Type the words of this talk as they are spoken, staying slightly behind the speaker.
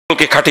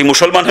কে খাঁটি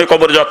মুসলমান হয়ে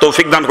কবরে যাওয়ার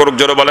তৌফিক দান করুক।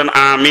 জোরে বলেন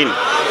আমিন।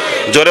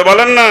 জোরে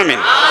বলেন না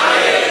আমিন।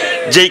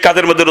 যেই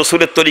কাজের মধ্যে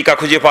রসুলের তরিকা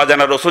খুঁজে পাওয়া যায়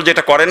না, রসুল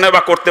যেটা করেন না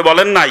বা করতে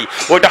বলেন নাই,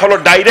 ওইটা হলো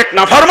ডাইরেক্ট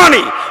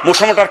নাফরমানি,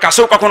 মুসলমানটার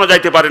কাছেও কখনো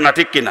যাইতে পারে না,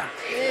 ঠিক কিনা?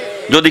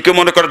 যদি কেউ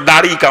মনে করে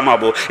দাড়ি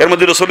কামাবো, এর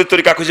মধ্যে রসুলের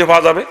তরিকা খুঁজে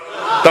পাওয়া যাবে?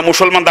 তা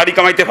মুসলমান দাড়ি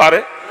কামাইতে পারে,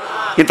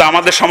 কিন্তু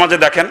আমাদের সমাজে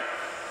দেখেন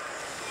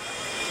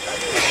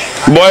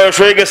বয়স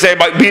হয়ে গেছে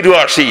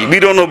 82,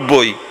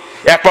 92,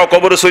 এক পাও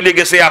কবরে চলে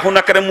গেছে, এখন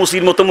একেবারে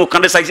মুসির মতো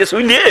মুখখানে চাইছে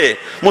শুইলে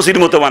মুসির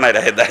মতো বানায়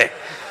রাখে দেয়।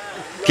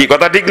 কি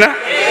কথা ঠিক না?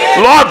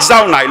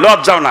 লজ্জাও নাই,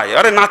 লজ্জাও নাই।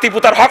 আরে নাতি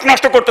পুতার হক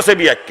নষ্ট করতেছে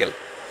বিয়াক্কেল।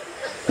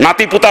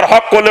 নাতি পুতার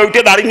হক কোলে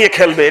উঠে দাড়ি নিয়ে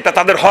খেলবে, এটা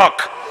তাদের হক।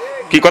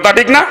 কি কথা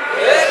ঠিক না?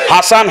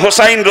 হাসান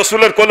হোসাইন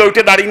রসুলের কোলে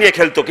উঠে দাড়ি নিয়ে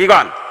খেলতো, কি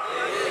গান?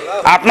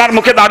 আপনার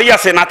মুখে দাড়ি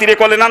আছে, নাতিরে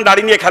কোলে নান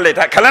দাড়ি নিয়ে খেলে,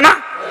 খেলে না?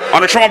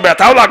 অনেক সময়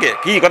ব্যথাও লাগে।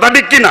 কি কথা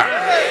ঠিক কিনা?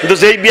 কিন্তু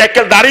যেই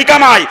বিয়াক্কেল দাড়ি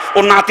কামায়, ও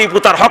নাতি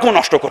পুতার হকও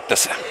নষ্ট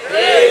করতেছে।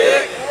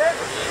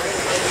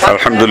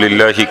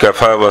 আলহামদুলিল্লাহ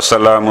কাফা ওয়া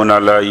সালামুন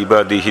আলা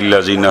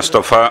ইবাদিহিল্লাযিনা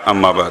ইসতাফা,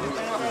 আম্মা বাদ।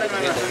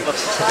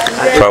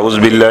 ফাউযু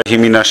বিল্লাহি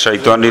মিনাশ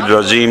শাইতানির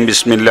রাজীম,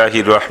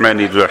 বিসমিল্লাহির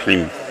রহমানির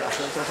রহিম।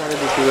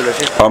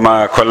 ওয়া মা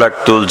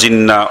খালাকতুল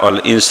জিন্না ওয়াল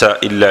ইনসা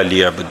ইল্লা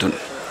লিয়াবুদুন।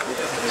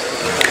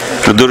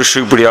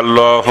 দুরুশরীফ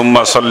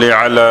আল্লাহুম্মা সাল্লি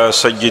আলা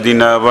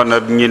সাইয়্যিদিনা ওয়া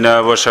নাবিয়িনা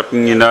ওয়া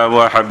শাফিঈনা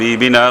ওয়া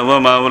হাবিবিনা ওয়া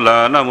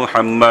মাওলানা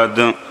মুহাম্মদ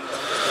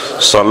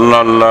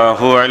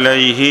সাল্লাল্লাহু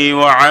আলাইহি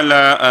ওয়া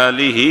আলা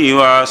আলিহি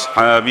ওয়া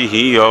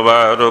আসহাবিহি ওয়া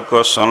বারাকা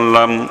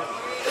সাল্লাম।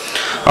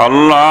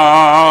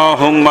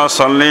 আল্লাহুম্মা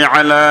সাল্লি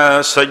আলা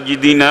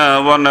সাইয়্যিদিনা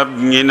ওয়া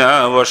নাবিয়িনা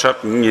ওয়া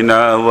শাফিঈনা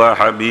ওয়া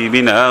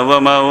হাবিবিনা ওয়া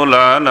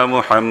মাওলানা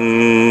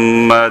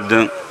মুহাম্মদ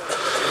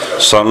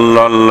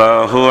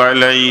সাল্লাল্লাহু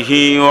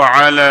আলাইহি ওয়া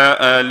আলা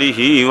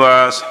আলিহি ওয়া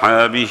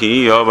আসহাবিহি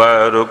ওয়া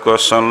বারাকা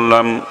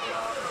সাল্লাম।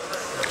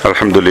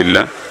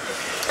 আলহামদুলিল্লাহ,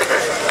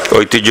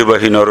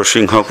 ঐতিহ্যবাহী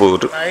নরসিংহপুর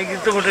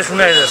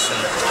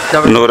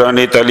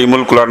নুরানি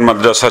তালিমুল কুরআন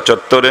মাদ্রাসা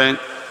চত্বরে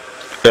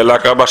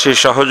এলাকাবাসীর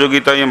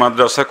সহযোগিতায়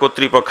মাদ্রাসা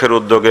কর্তৃপক্ষের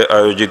উদ্যোগে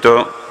আয়োজিত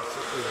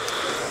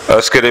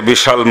আজকের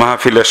বিশাল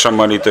মাহফিলের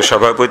সম্মানিত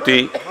সভাপতি,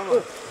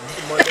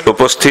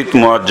 উপস্থিত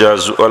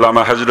মুআজ্জাজ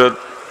ওলামা হযরত,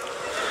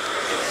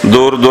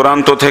 দূর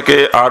দূরান্ত থেকে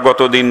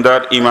আগত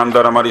দিনদার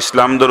ইমানদার আমার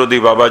ইসলাম দরদি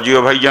বাবাজি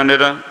ও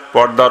ভাইজানেরা,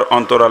 পর্দার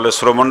অন্তরালে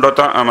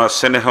শ্রমণরতা আমার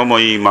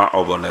স্নেহময়ী মা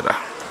ও বোনেরা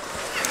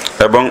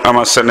এবং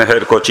আমার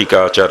স্নেহের কচিকা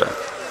আচারা,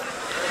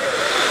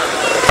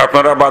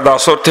 আপনারা বাদ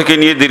আসর থেকে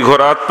নিয়ে দীর্ঘ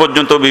রাত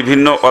পর্যন্ত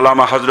বিভিন্ন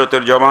ওলামা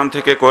হযরতের জবান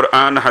থেকে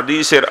কোরআন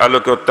হাদিসের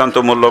আলোকে অত্যন্ত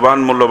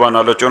মূল্যবান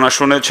আলোচনা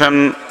শুনেছেন।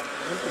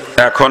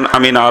 এখন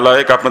আমি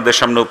নালায়েক আপনাদের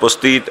সামনে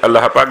উপস্থিত।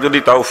 আল্লাহ পাক যদি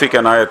তৌফিক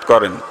এনায়েত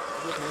করেন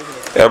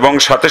এবং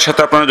সাথে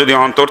সাথে আপনারা যদি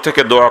অন্তর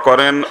থেকে দোয়া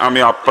করেন, আমি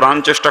আপ্রাণ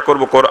চেষ্টা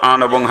করব কোরআন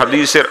এবং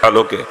হাদিসের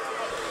আলোকে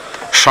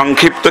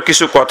সংক্ষিপ্ত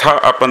কিছু কথা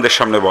আপনাদের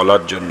সামনে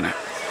বলার জন্য।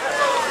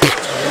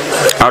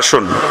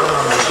 আসুন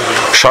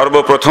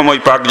সর্বপ্রথম ওই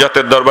পাক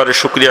জাতের দরবারে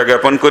শুকরিয়া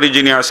জ্ঞাপন করি,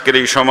 যিনি আজকের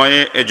এই সময়ে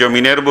এ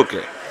জমিনের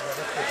বুকে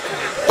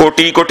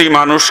কোটি কোটি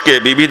মানুষকে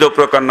বিবিধ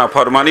প্রকার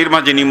নাফরমানির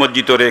মাঝে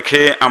নিমজ্জিত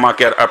রেখে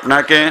আমাকে আর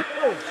আপনাকে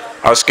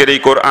আজকের এই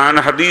কোরআন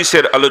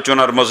হাদিসের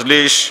আলোচনার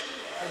মজলিস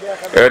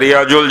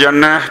রিয়াজুল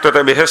জান্নাহ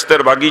তথা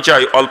বেহেশতের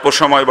বাগিচায় অল্প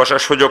সময়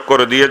বসার সুযোগ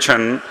করে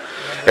দিয়েছেন।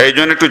 এই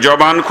জন্য একটু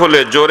জবান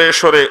খুলে জোরে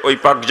সোরে ওই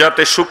পাক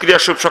জাতের শুকরিয়া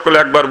সুব সকলে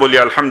একবার বলি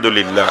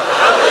আলহামদুলিল্লাহ।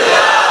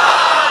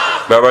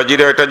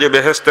 বাবাজিরা, এটা যে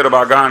বেহেশতের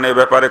বাগান, এ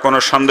ব্যাপারে কোনো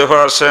সন্দেহ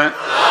আছে?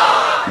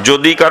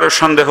 যদি কারো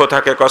সন্দেহ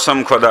থাকে, কসম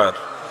খোদার,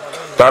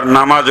 তার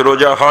নামাজ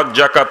রোজা হজ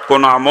জাকাত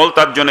কোন আমল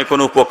তার জন্য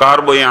কোনো উপকার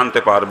বয়ে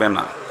আনতে পারবে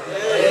না।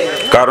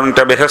 কারণ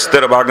এটা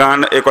বেহেশতের বাগান।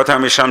 এ কথা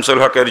আমি শামসুল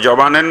হকের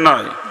জবানের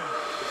নয়,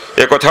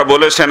 এ কথা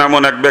বলেছেন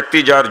এমন এক ব্যক্তি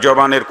যার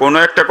জবানের কোনো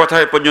একটা কথা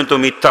এ পর্যন্ত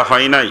মিথ্যা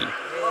হয় নাই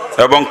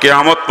এবং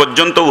কিয়ামত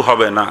পর্যন্তও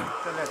হবে না।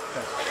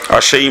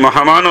 আর সেই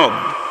মহামানব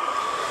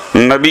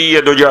নবী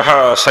দুজাহা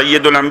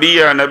সাইয়্যিদুল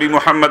আম্বিয়া নবী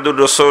মুহাম্মদুর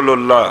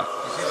রাসূলুল্লাহ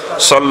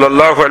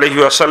সাল্লাল্লাহু আলাইহি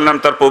ওয়াসাল্লাম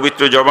তার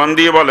পবিত্র জবান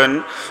দিয়ে বলেন,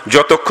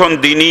 যতক্ষণ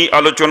দ্বীনি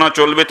আলোচনা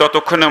চলবে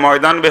ততক্ষণে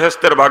ময়দান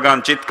বেহেশতের বাগান।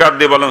 চিৎকার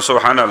দিয়ে বলেন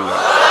সুবহানাল্লাহ।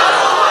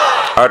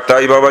 আর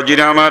তাই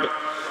বাবাজিরা আমার,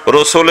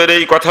 রাসূলের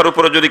এই কথার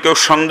উপরে যদি কেউ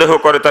সন্দেহ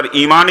করে, তার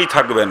ঈমানই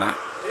থাকবে না।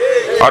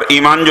 আর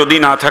ঈমান যদি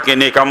না থাকে,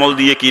 নেক আমল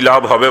দিয়ে কি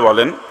লাভ হবে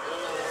বলেন?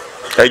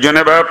 এই জন্য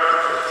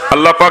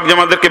আল্লাহ পাক যে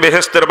আমাদেরকে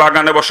বেহেশতের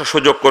বাগানে বসার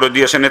সুযোগ করে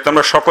দিয়েছেন, এতে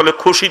আমরা সকলে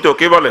খুশি তো?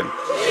 কি বলেন?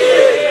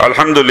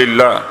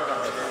 আলহামদুলিল্লাহ।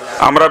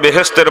 আমরা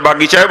বেহেশতের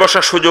বাগিচায়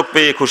বসার সুযোগ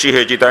পেয়ে খুশি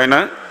হয়েছি, তাই না?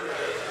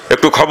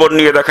 একটু খবর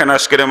নিয়ে দেখেন,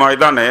 আজকের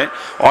ময়দানে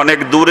অনেক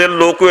দূরের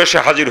লোকও এসে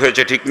হাজির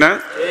হয়েছে, ঠিক না?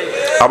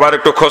 আবার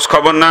একটু খোঁজ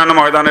খবর নেন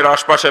ময়দানের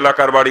আশপাশ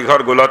এলাকার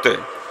বাড়িঘরগুলোতে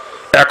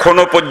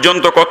এখনো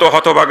পর্যন্ত কত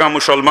হতভাগা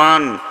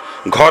মুসলমান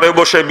ঘরে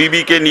বসে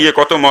বিবিকে নিয়ে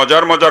কত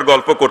মজার মজার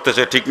গল্প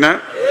করতেছে, ঠিক না?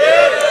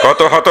 কত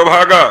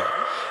হতভাগা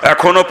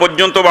এখনো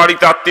পর্যন্ত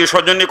বাড়িতে আত্মীয়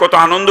স্বজন নিয়ে কত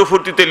আনন্দ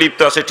ফুর্তিতে লিপ্ত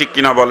আছে, ঠিক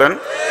কিনা বলেন?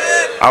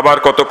 আবার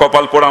কত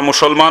কপাল পোড়া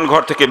মুসলমান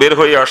ঘর থেকে বের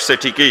হয়ে আসছে,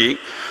 ঠিকই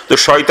তো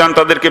শয়তান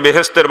তাদেরকে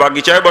বেহেশতের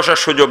বাগিচায় বসার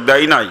সুযোগ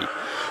দেয় নাই।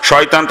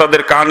 শয়তান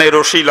তাদের কানে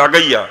রশি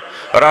লাগাইয়া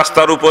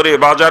রাস্তার উপরে,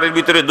 বাজারের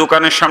ভিতরে,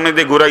 দোকানের সামনে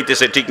দিয়ে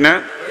ঘুরাইতেছে, ঠিক না?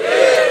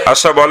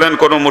 আচ্ছা বলেন,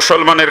 কোন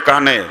মুসলমানের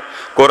কানে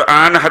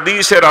কোরআন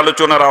হাদিসের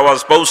আলোচনার আওয়াজ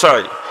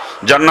পৌঁছায়,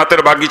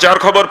 জান্নাতের বাগিচার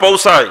খবর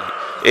পৌঁছায়,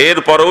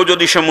 এরপরেও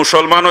যদি সে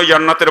মুসলমান ওই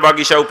জান্নাতের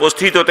বাগিচায়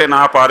উপস্থিত হতে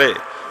না পারে,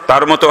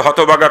 তার মতো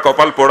হতভাগা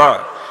কপাল পোড়া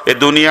এ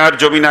দুনিয়ার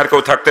জমিন আর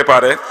কেউ থাকতে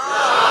পারে?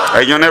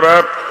 এই জন্য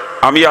বাপ,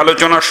 আমি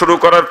আলোচনা শুরু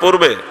করার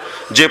পূর্বে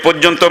যে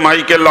পর্যন্ত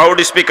মাইকের লাউড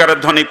স্পিকারের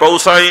ধ্বনি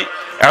পৌঁছায়,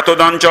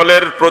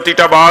 এতদাঞ্চলের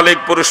প্রতিটা বালিগ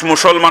পুরুষ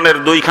মুসলমানের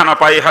দুইখানা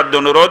পায়ে হাত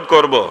দিয়ে অনুরোধ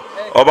করব,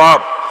 ও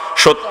বাপ,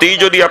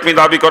 সত্যিই যদি আপনি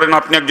দাবি করেন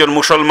আপনি একজন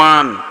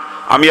মুসলমান,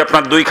 আমি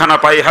আপনার দুইখানা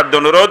পায়ে হাত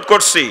দিয়ে অনুরোধ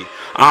করছি,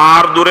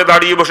 আর দূরে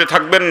দাঁড়িয়ে বসে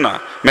থাকবেন না,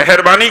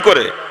 মেহেরবানি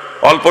করে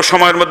অল্প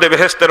সময়ের মধ্যে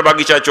বেহেশতের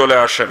বাগিচায় চলে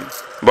আসেন।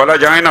 বলা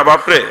যায় না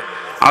বাপরে,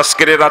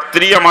 আজকের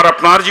রাত্রি আমার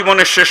আপনার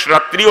জীবনের শেষ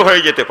রাত্রিও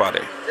হয়ে যেতে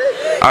পারে।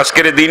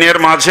 আজকের দিনের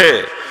মাঝে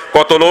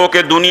কত লোক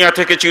দুনিয়া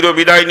থেকে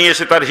চিরবিদায়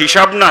নিয়েছে তার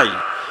হিসাব নাই,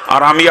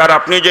 আর আমি আর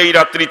আপনি যে এই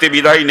রাত্রিতে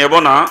বিদায় নেব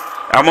না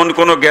এমন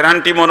কোনো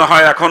গ্যারান্টি মনে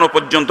হয় এখনো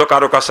পর্যন্ত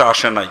কারো কাছে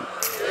আসে নাই।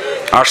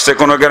 আসছে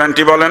কোনো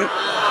গ্যারান্টি বলেন?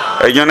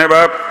 এই জন্য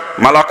বাপ,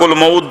 মালাকুল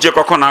মউত যে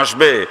কখন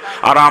আসবে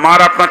আর আমার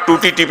আপনার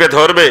টুটি টিপে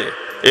ধরবে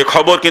এ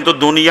খবর কিন্তু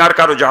দুনিয়ার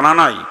কারো জানা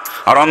নাই।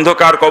 আর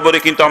অন্ধকার কবরে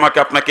কিন্তু আমাকে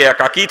আপনাকে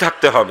একাকী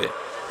থাকতে হবে।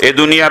 এ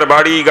দুনিয়ার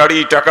বাড়ি গাড়ি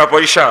টাকা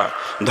পয়সা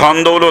ধন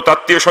দৌলত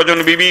আত্মীয় স্বজন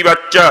বিবি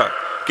বাচ্চা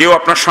কেউ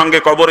আপনার সঙ্গে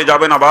কবরে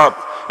যাবে না বাপ।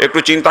 একটু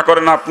চিন্তা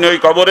করেন আপনি ওই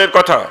কবরের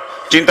কথা,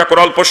 চিন্তা করে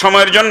অল্প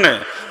সময়ের জন্য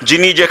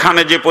যিনি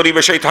যেখানে যে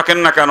পরিবেশেই থাকেন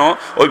না কেন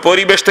ওই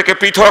পরিবেশ থেকে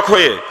পৃথক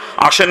হয়ে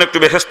আসেন একটু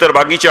বেহেশতের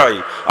বাগিচায়।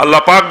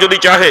 আল্লাহ পাক যদি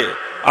চাহে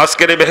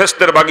আজকের এই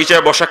বেহেশতের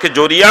বাগিচায় বসাকে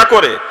জড়িয়া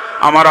করে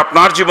আমার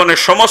আপনার জীবনের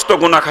সমস্ত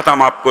গুনাহ খাতা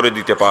মাফ করে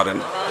দিতে পারেন।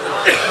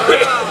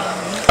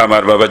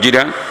 আমার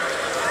বাবাজিরা,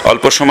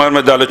 অল্প সময়ের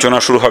মধ্যে আলোচনা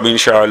শুরু হবে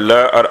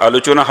ইনশাআল্লাহ। আর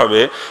আলোচনা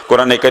হবে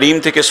কোরআনে কারীম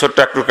থেকে ছোট্ট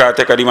একটু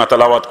আয়াতে কারিমা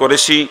তেলাওয়াত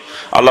করেছি,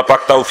 আল্লাহ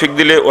পাক তৌফিক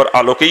দিলে ওর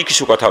আলোকেই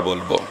কিছু কথা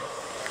বলবো।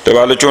 তবে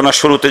আলোচনা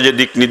শুরুতে যে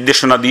দিক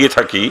নির্দেশনা দিয়ে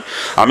থাকি,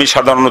 আমি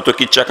সাধারণত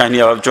কিচ্ছা কাহিনী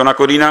আলোচনা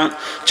করি না,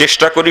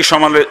 চেষ্টা করি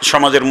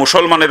সমাজের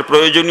মুসলমানের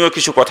প্রয়োজনীয়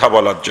কিছু কথা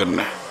বলার জন্য।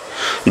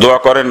 দোয়া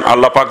করেন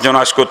আল্লাহ পাক যেন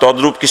আজকে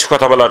তদ্রূপ কিছু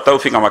কথা বলার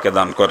তৌফিক আমাকে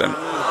দান করেন।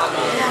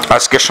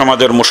 আজকে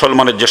সমাজের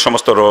মুসলমানের যে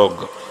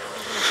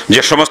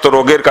সমস্ত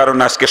রোগের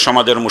কারণে আজকে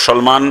সমাজের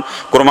মুসলমান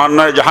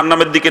ক্রমান্বয়ে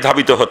জাহান্নামের দিকে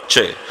ধাবিত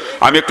হচ্ছে,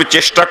 আমি একটু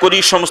চেষ্টা করি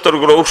সমস্ত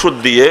রোগের ঔষধ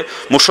দিয়ে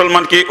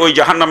মুসলমানকে ওই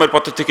জাহান্নামের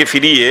পথ থেকে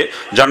ফিরিয়ে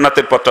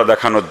জান্নাতের পথটা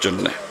দেখানোর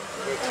জন্য।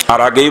 আর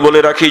আগেই বলে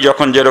রাখি,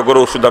 যখন যে রোগের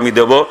ওষুধ আমি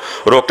দেব,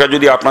 রোগটা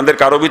যদি আপনাদের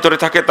কারো ভিতরে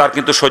থাকে তার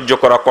কিন্তু সহ্য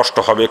করা কষ্ট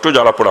হবে, একটু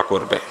জ্বালাপোড়া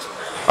করবে।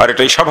 আর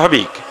এটাই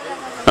স্বাভাবিক।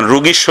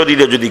 রুগীর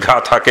শরীরে যদি ঘা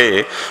থাকে,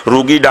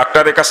 রুগী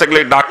ডাক্তারের কাছে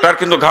গেলে ডাক্তার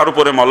কিন্তু ঘার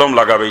উপরে মলম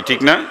লাগাবেই,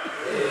 ঠিক না?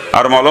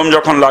 আর মলম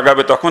যখন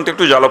লাগাবে তখন তো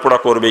একটু জ্বালাপোড়া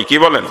করবেই, কি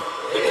বলেন?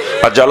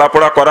 আর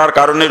জ্বালাপোড়া করার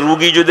কারণে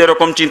রুগী যদি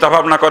এরকম চিন্তা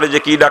ভাবনা করে যে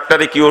কি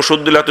ডাক্তারে কি ওষুধ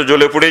দিলে এত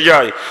জ্বলে পড়ে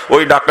যায়,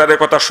 ওই ডাক্তারের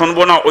কথা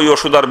শুনবো না, ওই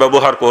ওষুধ আর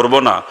ব্যবহার করবো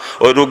না,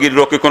 ওই রুগীর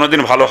রোগ কি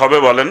কোনোদিন ভালো হবে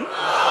বলেন?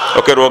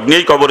 ওকে রোগ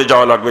নিয়েই কবরে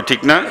যাওয়া লাগবে,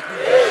 ঠিক না?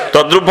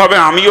 তদ্রূপভাবে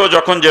আমিও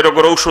যখন যে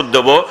রোগের ঔষধ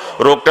দেব,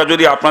 রোগটা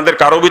যদি আপনাদের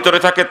কারো ভিতরে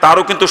থাকে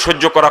তারও কিন্তু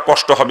সহ্য করা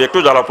কষ্ট হবে, একটু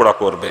জ্বালাপোড়া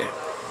করবে।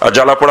 আর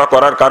জ্বালাপোড়া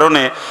করার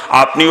কারণে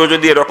আপনিও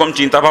যদি এরকম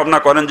চিন্তা ভাবনা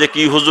করেন যে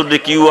কি হুজুর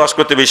দিয়ে কি ওয়াজ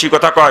করতে বেশি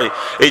কথা কয়,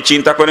 এই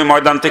চিন্তা করে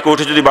ময়দান থেকে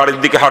উঠে যদি বাড়ির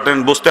দিকে হাঁটেন,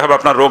 বুঝতে হবে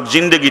আপনার রোগ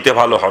জিন্দেগিতে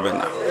ভালো হবে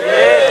না।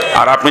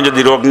 আর আপনি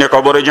যদি রোগ নিয়ে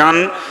কবরে যান,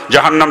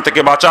 জাহান্নাম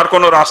থেকে বাঁচার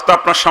কোনো রাস্তা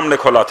আপনার সামনে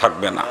খোলা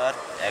থাকবে না।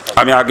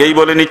 আমি আগেই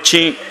বলে নিচ্ছি,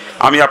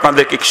 আমি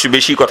আপনাদেরকে কিছু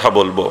বেশি কথা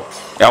বলবো,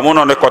 এমন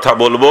অনেক কথা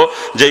বলবো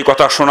যেই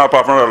কথা শোনার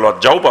পর আপনারা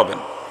লজ্জাও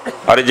পাবেন।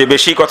 আর এই যে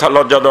বেশি কথা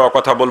লজ্জা দেওয়া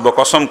কথা বলবো,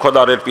 কসম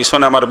খোদারের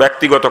পিছনে আমার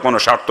ব্যক্তিগত কোনো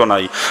স্বার্থ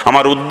নাই।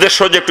 আমার উদ্দেশ্য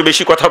যে একটু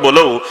বেশি কথা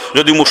বলেও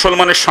যদি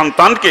মুসলমানের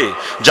সন্তানকে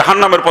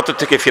জাহান্নামের পথ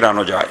থেকে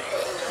ফিরানো যায়।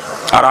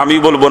 আর আমি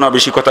বলবো না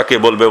বেশি কথা, কে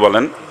বলবে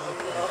বলেন?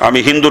 আমি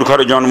হিন্দুর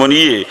ঘরে জন্ম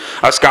নিয়ে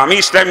আজকে আমি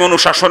ইসলামী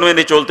অনুশাসন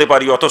মেনে চলতে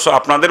পারি, অথচ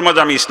আপনাদের মাঝে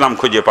আমি ইসলাম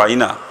খুঁজে পাই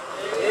না।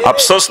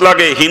 আফসোস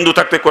লাগে, হিন্দু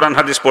থাকতে কোরআন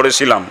হাদিস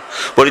পড়েছিলাম,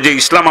 পরে যে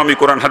ইসলাম আমি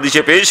কোরআন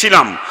হাদিসে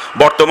পেয়েছিলাম,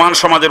 বর্তমান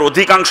সমাজের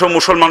অধিকাংশ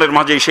মুসলমানের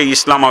মাঝে সেই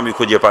ইসলাম আমি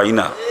খুঁজে পাই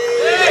না।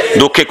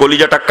 দুঃখে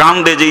কলিজাটা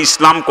কান্দে যে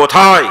ইসলাম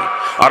কোথায়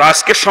আর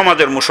আজকের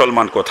সমাজের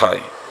মুসলমান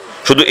কোথায়।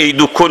 শুধু এই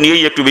দুঃখ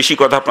নিয়েই একটু বেশি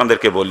কথা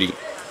আপনাদেরকে বলি।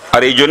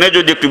 আর এই জন্য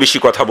যদি একটু বেশি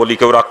কথা বলি,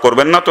 কেউ রাগ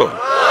করবেন না তো?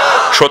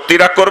 সত্যি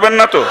রাগ করবেন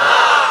না তো?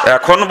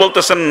 এখন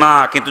বলতেছেন না,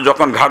 কিন্তু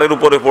যখন ঘাড়ের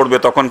উপরে পড়বে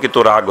তখন কিন্তু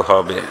রাগ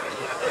হবে।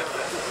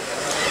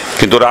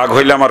 কিন্তু রাগ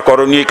হইলে আমার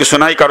করণীয় কিছু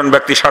নাই, কারণ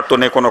ব্যক্তি স্বার্থ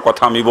নিয়ে কোনো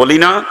কথা আমি বলি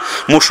না।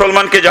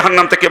 মুসলমানকে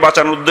জাহান্নাম থেকে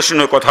বাঁচানোর উদ্দেশ্যে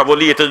নিয়ে কথা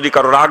বলি। এতে যদি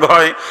কারো রাগ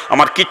হয়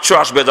আমার কিচ্ছু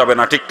আসবে যাবে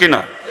না, ঠিক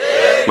কিনা?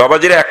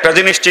 বাবাজিরা, একটা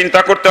জিনিস চিন্তা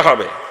করতে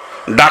হবে,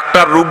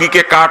 ডাক্তার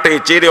রুগীকে কাটে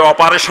চেরে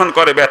অপারেশন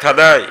করে ব্যথা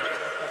দেয়,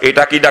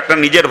 এটা কি ডাক্তার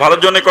নিজের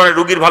ভালোর জন্য করে,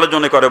 রুগীর ভালোর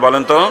জন্য করে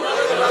বলেন তো?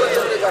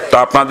 তা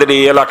আপনাদের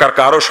এই এলাকার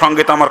কারো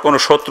সঙ্গে তো আমার কোনো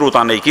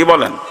শত্রুতা নেই, কি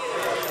বলেন?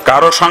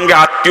 কারো সঙ্গে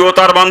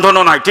আত্মীয়তার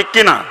বন্ধনও নাই, ঠিক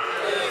কিনা?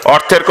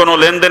 অর্থের কোনো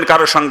লেনদেন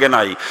কারো সঙ্গে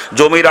নাই,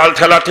 জমির আল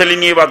ঠেলাঠেলি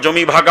নিয়ে বা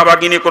জমি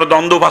ভাগাভাগি নিয়ে কোনো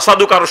দ্বন্দ্ব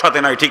ফাসাদও কারোর সাথে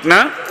নাই, ঠিক না?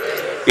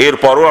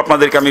 এরপরও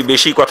আপনাদেরকে আমি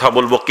বেশি কথা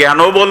বলবো। কেন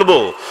বলবো?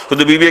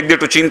 শুধু বিবেক দিয়ে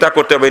একটু চিন্তা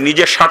করতে হবে।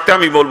 নিজের স্বার্থে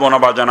আমি বলবো না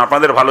বাজান,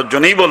 আপনাদের ভালোর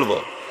জন্যই বলবো।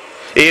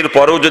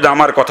 এরপরেও যদি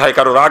আমার কথায়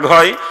কারো রাগ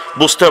হয়,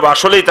 বুঝতে হবে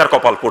আসলেই তার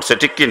কপাল পড়ছে,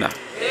 ঠিক কিনা?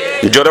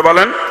 জোরে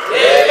বলেন।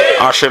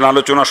 আসেন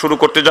আলোচনা শুরু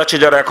করতে যাচ্ছি।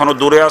 যারা এখনো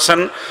দূরে আছেন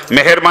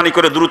মেহেরবানি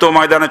করে দ্রুত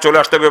ময়দানে চলে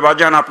আসতে হবে।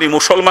 বাজান, আপনি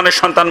মুসলমানের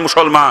সন্তান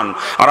মুসলমান,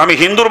 আর আমি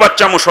হিন্দুর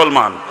বাচ্চা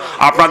মুসলমান।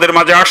 আপনাদের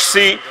মাঝে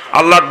আসছি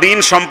আল্লাহর দ্বীন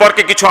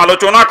সম্পর্কে কিছু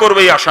আলোচনা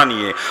করবে এই আশা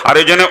নিয়ে। আর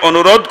এই জন্য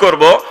অনুরোধ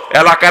করব,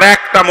 এলাকার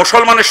একটা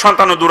মুসলমানের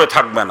সন্তানও দূরে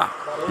থাকবে না।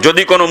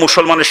 যদি কোনো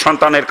মুসলমানের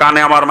সন্তানের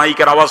কানে আমার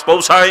মাইকের আওয়াজ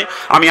পৌঁছায়,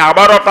 আমি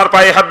আবারও আপনার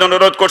পায়ে হাত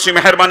অনুরোধ করছি,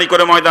 মেহেরবানি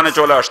করে ময়দানে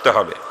চলে আসতে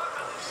হবে।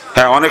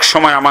 হ্যাঁ, অনেক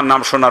সময় আমার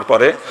নাম শোনার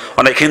পরে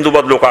অনেক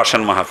হিন্দুবাদ লোক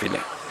আসেন মাহফিলে।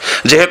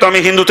 যেহেতু আমি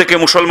হিন্দু থেকে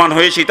মুসলমান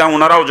হয়েছি, তা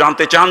ওনারাও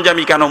জানতে চান যে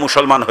আমি কেন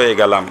মুসলমান হয়ে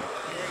গেলাম।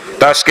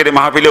 তা আজকের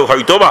মাহফিলেও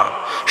হয়তোবা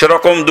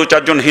সেরকম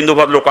 2-4 জন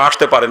হিন্দুবাদ লোক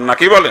আসতে পারেন না,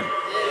 কি বলেন?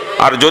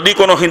 আর যদি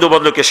কোনো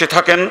হিন্দুবাদ লোক এসে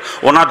থাকেন,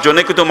 ওনার জন্য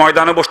কিন্তু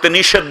ময়দানে বসতে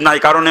নিষেধ নাই,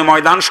 কারণ এই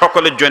ময়দান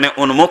সকলের জন্য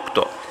উন্মুক্ত।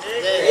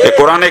 এ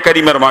কোরআনে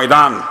কারীমের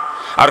ময়দান।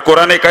 আর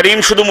কোরআনে কারীম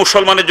শুধু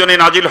মুসলমানের জন্য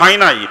নাজিল হয়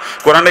নাই,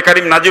 কোরআনে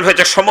কারীম নাজিল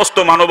হয়েছে সমস্ত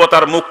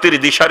মানবতার মুক্তির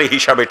দিশারি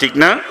হিসাবে, ঠিক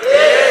না?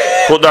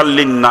 হুদাল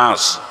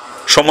লিন্নাস,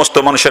 সমস্ত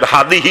মানুষের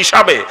হাদি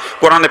হিসাবে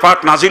কোরআনে পাক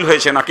নাজিল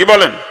হয়েছে, না কি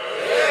বলেন?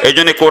 এই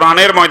জন্য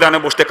কোরআনের ময়দানে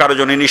বসতে কারো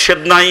জন্য নিষেধ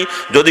নাই।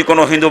 যদি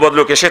কোনো হিন্দুবাদ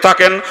লোক এসে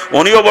থাকেন,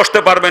 উনিও বসতে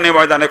পারবেন এই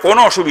ময়দানে,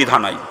 কোনো অসুবিধা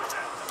নাই।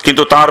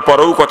 কিন্তু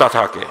তারপরেও কথা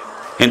থাকে,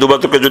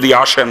 হিন্দুবাদকে যদি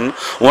আসেন,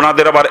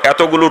 ওনাদের আবার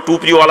এতগুলো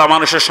টুপিওয়ালা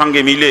মানুষের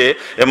সঙ্গে মিলে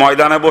এ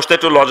ময়দানে বসতে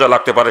একটু লজ্জা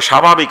লাগতে পারে,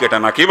 স্বাভাবিক এটা,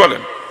 না কি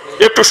বলেন?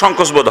 একটু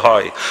সংকোচ বোধ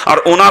হয়। আর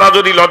ওনারা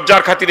যদি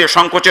লজ্জার খাতিরে,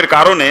 সংকোচের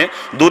কারণে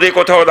দূরে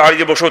কোথাও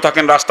দাঁড়িয়ে বসেও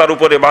থাকেন, রাস্তার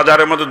উপরে,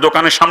 বাজারের মধ্যে,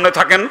 দোকানের সামনে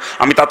থাকেন,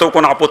 আমি তাতেও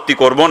কোনো আপত্তি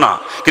করব না।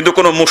 কিন্তু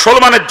কোনো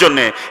মুসলমানের জন্য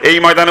এই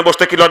ময়দানে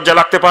বসতে কি লজ্জা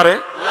লাগতে পারে?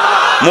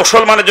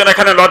 মুসলমানের জন্য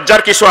এখানে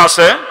লজ্জার কিছু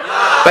আছে?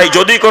 তাই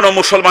যদি কোনো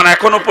মুসলমান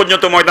এখনো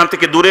পর্যন্ত ময়দান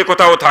থেকে দূরে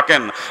কোথাও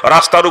থাকেন,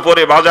 রাস্তার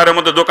উপরে, বাজারের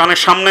মধ্যে, দোকানের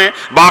সামনে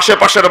বা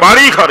আশেপাশের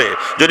বাড়ি ঘরে,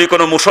 যদি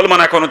কোনো মুসলমান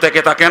এখনো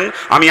থেকে থাকেন,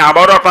 আমি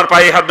আবারও আপনার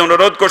পায়ে হাত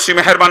অনুরোধ করছি,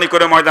 মেহেরবানি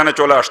করে ময়দানে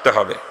চলে আসতে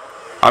হবে।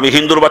 আমি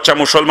হিন্দুর বাচ্চা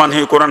মুসলমান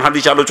হয়ে কোরআন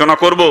হাদিস আলোচনা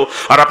করব,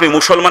 আর আপনি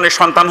মুসলমানের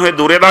সন্তান হয়ে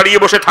দূরে দাঁড়িয়ে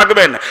বসে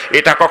থাকবেন,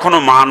 এটা কখনো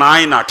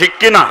মানায় না, ঠিক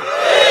কিনা?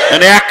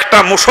 মানে একটা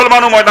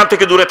মুসলমানও ময়দান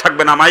থেকে দূরে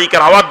থাকবে না।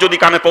 মাইকের আওয়াজ যদি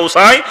কানে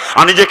পৌঁছায়,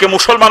 আর নিজেকে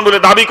মুসলমান বলে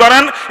দাবি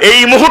করেন, এই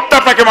মুহূর্তে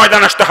আপনাকে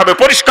ময়দান আসতে হবে,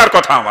 পরিষ্কার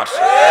কথা আমার।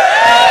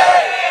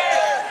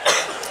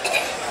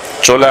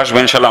 চলে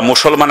আসবেন ইনশাআল্লাহ।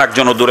 মুসলমান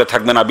একজনও দূরে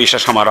থাকবে না,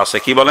 বিশ্বাস আমার আছে,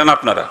 কি বলেন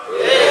আপনারা?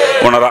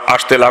 ওনারা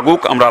আসতে লাগুক,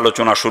 আমরা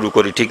আলোচনা শুরু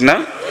করি, ঠিক না?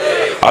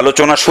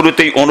 আলোচনা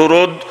শুরুতেই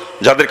অনুরোধ,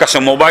 যাদের কাছে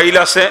মোবাইল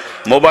আছে,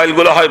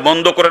 মোবাইলগুলো হয়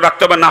বন্ধ করে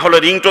রাখতে হবে, না হলে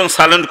রিংটোন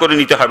সাইলেন্ট করে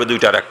নিতে হবে,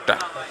 দুইটার একটা।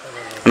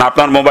 না,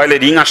 আপনার মোবাইলে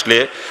রিং আসলে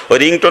ওই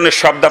রিংটোনের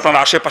শব্দ আপনার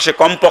আশেপাশে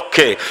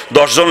কমপক্ষে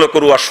 10 জন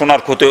লোকের আর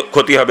শোনার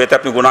ক্ষতি হবে, এতে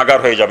আপনি গুনাহগার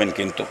হয়ে যাবেন।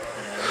 কিন্তু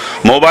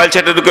মোবাইল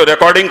সেটা ঢুকে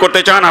রেকর্ডিং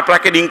করতে চান,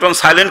 আপনাকে রিংটোন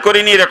সাইলেন্ট করে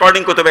নিয়ে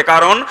রেকর্ডিং করতে হবে,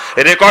 কারণ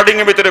রেকর্ডিং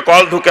এর ভিতরে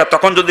কল ঢুকে,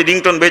 তখন যদি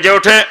রিংটোন বেজে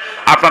ওঠে,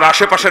 আপনার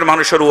আশেপাশের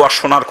মানুষের আর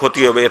শোনার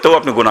ক্ষতি হবে, এতেও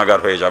আপনি গুনাহগার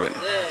হয়ে যাবেন।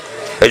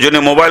 এই জন্য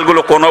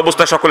মোবাইলগুলো কোন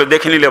অবস্থায় সকলে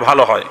দেখে নিলে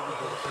ভালো হয়।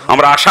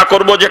 আমরা আশা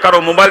করব যে কারো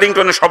মোবাইল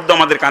রিংটোনের শব্দ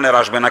আমাদের কানে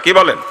আসবে না, কি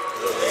বলেন?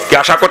 কি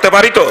আশা করতে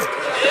পারি তো?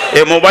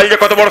 এই মোবাইল যে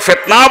কত বড়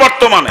ফিতনা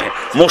বর্তমানে,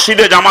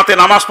 মসজিদে জামাতে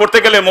নামাজ পড়তে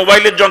গেলে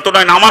মোবাইলের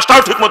যন্ত্রণায়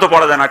নামাজটাও ঠিক মতো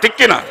পড়া যায় না, ঠিক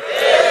কিনা?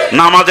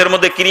 নামাজের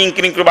মধ্যে কিরিং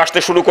কিরিং করে বাজতে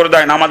শুরু করে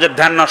দেয়, নামাজের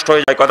ধ্যান নষ্ট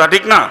হয়ে যায়, কথা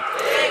ঠিক না?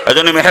 এই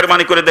জন্য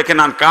মেহেরবানি করে দেখে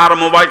নেন কার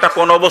মোবাইলটা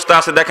কোন অবস্থায়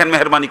আছে, দেখেন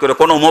মেহেরবানি করে।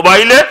 কোনো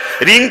মোবাইলে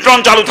রিংটোন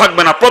চালু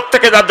থাকবে না,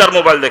 প্রত্যেকে যার যার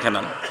মোবাইল দেখে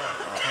নেন।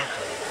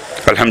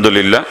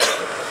 আলহামদুলিল্লাহ,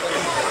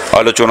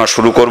 আলোচনা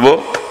শুরু করব।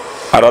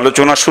 আর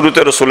আলোচনার শুরুতে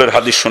রসুলের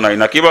হাদিস শোনাই,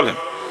 না কি বলেন?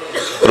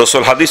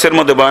 রসুল হাদিসের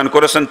মধ্যে বয়ান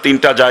করেছেন,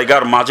 3টা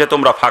জায়গার মাঝে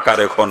তোমরা ফাঁকা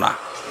রেখো না।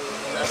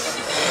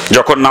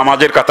 যখন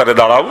নামাজের কাতারে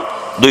দাঁড়াও,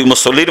 2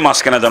 মুসল্লির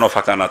মাঝখানে যেন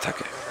ফাঁকা না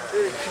থাকে।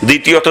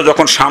 দ্বিতীয়ত,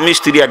 যখন স্বামী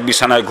স্ত্রী এক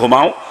বিছানায়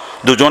ঘুমাও,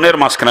 2 জনের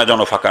মাঝখানে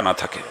যেন ফাঁকা না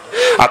থাকে।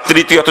 আর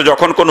তৃতীয়ত,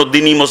 যখন কোনো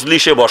দিনী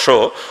মজলিসে বসো,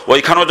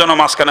 ওইখানেও যেন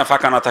মাঝখানে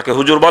ফাঁকা না থাকে।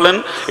 হুজুর বলেন,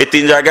 এই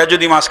 3 জায়গায়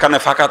যদি মাঝখানে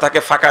ফাঁকা থাকে,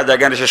 ফাঁকা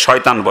জায়গায় এসে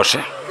শয়তান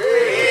বসে।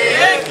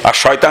 আর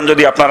শয়তান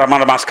যদি আপনার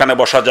আমার মাঝখানে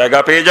বসার জায়গা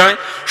পেয়ে যায়,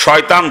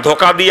 শয়তান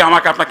ধোঁকা দিয়ে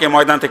আমাকে আপনাকে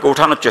ময়দান থেকে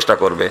উঠানোর চেষ্টা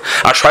করবে।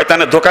 আর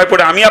শয়তানের ধোঁকায়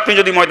পড়ে আমি আপনি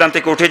যদি ময়দান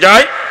থেকে উঠে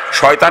যাই,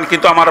 শয়তান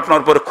কিন্তু আমার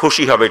আপনার উপরে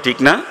খুশি হবে, ঠিক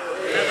না?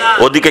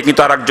 ওদিকে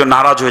কিন্তু আর একজন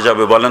নারাজ হয়ে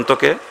যাবে। বলেন তো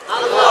কে?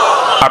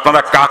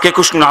 আপনারা কাকে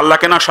খুশি করেন,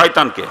 আল্লাহকে না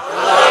শয়তানকে?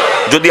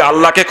 যদি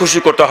আল্লাহকে খুশি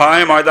করতে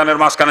হয়, ময়দানের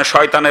মাঝখানে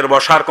শয়তানের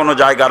বসার কোনো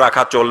জায়গা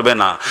রাখা চলবে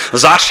না।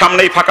 যার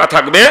সামনেই ফাঁকা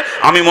থাকবে,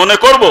 আমি মনে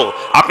করব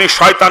আপনি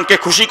শয়তানকে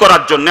খুশি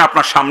করার জন্য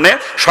আপনার সামনে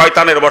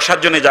শয়তানের বসার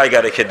জন্য জায়গা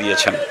রেখে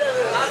দিয়েছেন।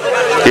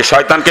 এই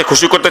শয়তানকে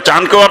খুশি করতে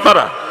চান কেউ?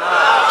 আপনারা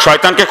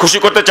শয়তানকে খুশি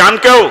করতে চান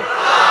কেউ?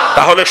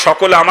 তাহলে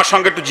সকলে আমার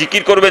সঙ্গে একটু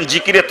জিকির করবেন।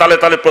 জিকিরের তালে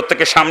তালে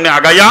প্রত্যেকের সামনে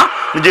আগাইয়া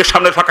নিজের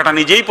সামনের ফাঁকাটা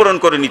নিজেই পূরণ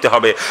করে নিতে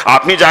হবে।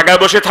 আপনি জায়গায়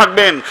বসে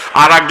থাকবেন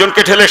আর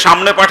একজনকে ঠেলে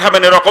সামনে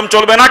পাঠাবেন, এরকম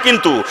চলবে না।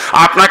 কিন্তু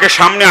আপনাকে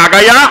সামনে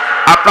আগাইয়া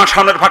আপনার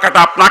সামনের ফাঁকাটা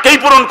আপনাকেই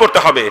পূরণ করতে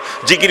হবে।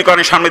 জিকির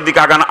করেন, সামনের দিকে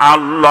আগান,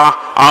 আল্লাহ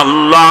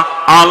আল্লাহ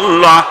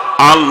আল্লাহ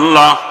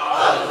আল্লাহ,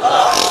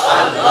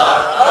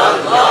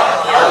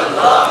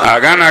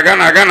 আগান আগান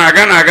আগান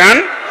আগান আগান।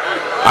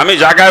 আমি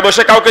জায়গায়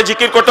বসে কাউকে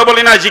জিকির করতে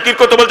বলি না, জিকির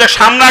করতে বলতে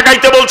সামনে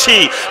আগাইতে বলছি।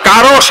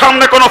 কারো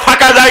সামনে কোনো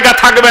ফাঁকা জায়গা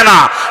থাকবে না,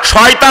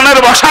 শয়তানের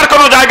বসার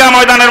কোনো জায়গা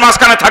ময়দানের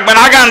মাঝখানে থাকবে না।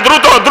 আগান,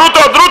 দ্রুত দ্রুত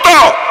দ্রুত।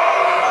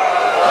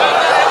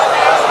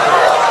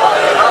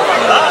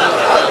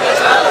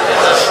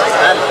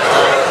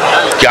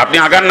 আপনি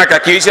আগান না,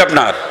 কি হয়েছে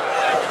আপনার?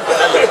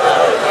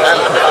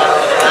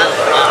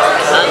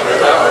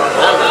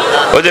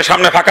 ওই যে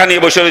সামনে ফাঁকা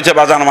নিয়ে বসে রয়েছে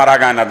বাজান, আমার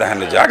আগায় না, দেখেন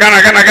যে আগান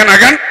আগান আগান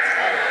আগান।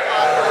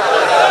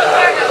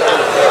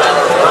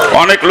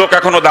 অনেক লোক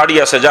এখনো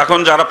দাঁড়িয়ে আছে, যখন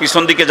যারা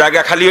পিছন দিকে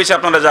জায়গা খালি হয়েছে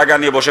আপনারা জায়গা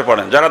নিয়ে বসে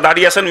পড়েন। যারা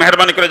দাঁড়িয়ে আছেন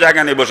মেহরবানি করে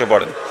জায়গা নিয়ে বসে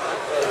পড়েন।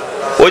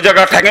 ওই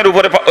জায়গা ঠ্যাঙের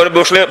উপরে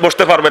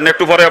বসতে পারবেন না,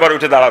 একটু পরে আবার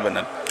উঠে দাঁড়াবেন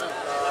না,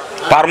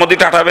 পার মধ্যে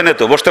টাটাবেন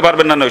তো, বসতে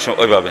পারবেন না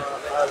ওইভাবে।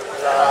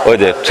 ওই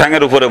যে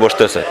ঠ্যাঙের উপরে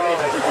বসতেছে।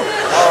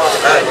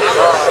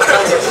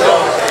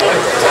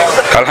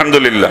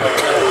 আলহামদুলিল্লাহ,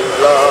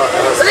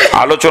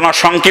 আলোচনা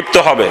সংক্ষিপ্ত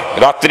হবে,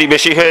 রাত্রি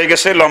বেশি হয়ে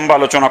গেছে, লম্বা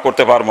আলোচনা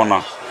করতে পারবো না,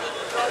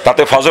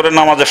 তাতে ফজরের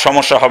নামাজের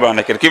সমস্যা হবে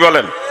অনেকের। কি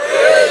বলেন?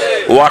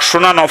 ওয়াজ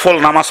শোনা নফল,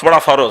 নামাজ পড়া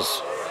ফরজ।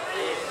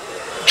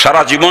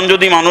 সারা জীবন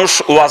যদি মানুষ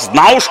ওয়াজ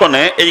নাও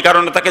শোনে, এই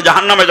কারণে তাকে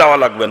জাহান্নামে যাওয়া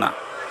লাগবে না,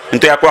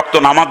 কিন্তু এক ওয়াক্ত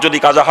নামাজ যদি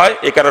কাজা হয়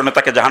এই কারণে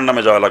তাকে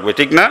জাহান্নামে যাওয়া লাগবে,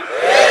 ঠিক না?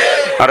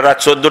 আর রাত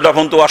 14টা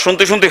পর্যন্ত ওয়াজ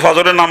শুনতে শুনতে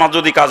ফজরের নামাজ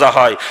যদি কাজা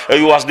হয়,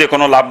 এই ওয়াজ দিয়ে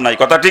কোনো লাভ নাই।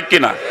 কথা ঠিক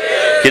কিনা?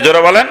 কি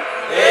জোরে বলেন?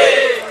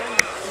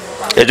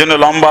 এজন্য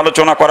লম্বা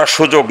আলোচনা করার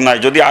সুযোগ নাই।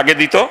 যদি আগে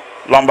দিত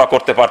লম্বা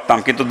করতে পারতাম,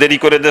 কিন্তু দেরি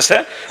করে দেশে,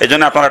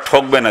 এজন্য আপনারা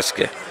ঠকবেন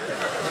আজকে।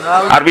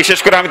 আর বিশেষ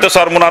করে আমি তো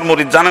সরমুনার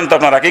মুরিদ, জানেন তো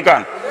আপনারা? কি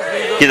কান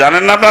কি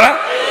জানেন না আপনারা?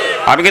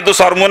 আমি কিন্তু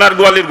সরমুনার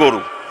গোয়ালির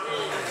গরু।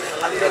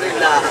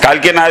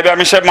 কালকে নাইবে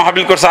আমি সাহেব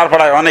মাহফিল করছে আর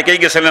পাড়ায়, অনেকেই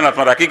গেছিলেন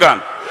আপনারা। কি কান?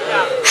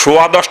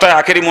 10:15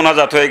 আখেরি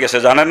মোনাজাত হয়ে গেছে,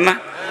 জানেন না?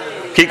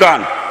 কি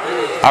কান?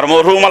 আর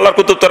মরহুম আল্লাহর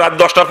কুতুব তো রাত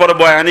 10টার পরে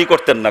বয়ানই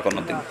করতেন না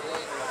কোনোদিন।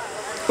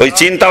 ওই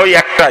চিন্তা ওই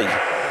একটাই,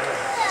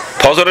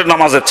 ফজরের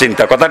নামাজের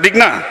চিন্তা। কথা ঠিক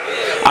না?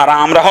 আর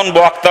আমরা এখন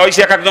বক্তা হয়েছি,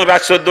 এক একজন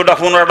রাত 14টা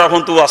 15টা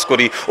পর্যন্ত ওয়াজ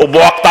করি। ও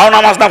বক্তাও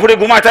নামাজ না পড়ে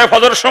ঘুমায় থাকে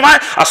ফজরের সময়,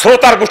 আর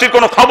শ্রোতার গোষ্ঠীর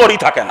কোনো খবরই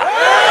থাকে না।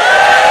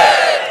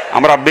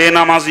 আমরা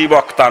বেনামাজি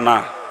বক্তা না,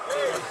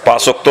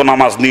 5 ওয়াক্ত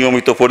নামাজ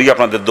নিয়মিত পড়ি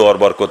আপনাদের দোয়ার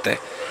বরকতে।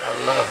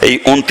 এই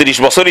 29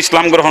 বছর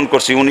ইসলাম গ্রহণ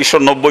করছি,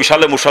 1990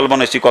 সালে মুসলমান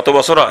হয়েছি। কত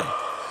বছর হয়?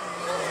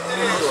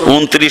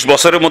 29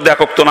 বছরের মধ্যে 1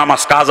 ওয়াক্ত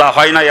নামাজ কাজা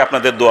হয় নাই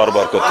আপনাদের দোয়ার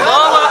বরকতে।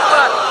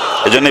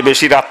 এজন্য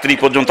বেশি রাত্রি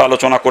পর্যন্ত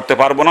আলোচনা করতে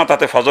পারবো না,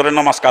 তাতে ফজরের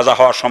নামাজ কাজা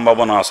হওয়ার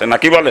সম্ভাবনা আছে,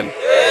 নাকি বলেন?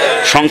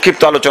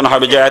 সংক্ষিপ্ত আলোচনা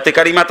হবে। যে আয়াতে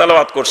কারিমা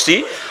তেলাওয়াত করছি,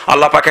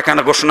 আল্লাহ পাক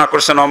এখানে ঘোষণা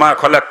করেছেন, ওমা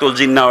খালাকতুল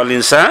জিন্না ওয়াল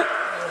ইনসা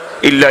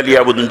ইল্লা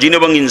লিয়াবুদুন। জিন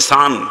এবং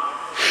ইনসান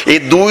এই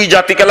দুই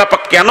জাতিকে আল্লাহ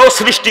পাক কেন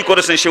সৃষ্টি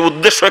করেছেন সে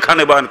উদ্দেশ্য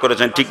এখানে বয়ান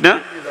করেছেন, ঠিক না?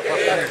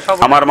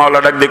 আমার মাওলা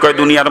ডাক দিয়ে কয়,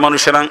 দুনিয়ার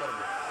মানুষেরা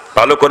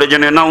ভালো করে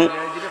জেনে নাও,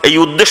 এই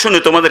উদ্দেশ্য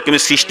নিয়ে তোমাদেরকে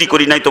আমি সৃষ্টি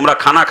করি নাই তোমরা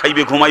খানা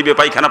খাইবে, ঘুমাইবে,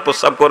 পায়খানা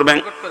প্রস্রাব করবে,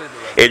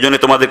 এই জন্য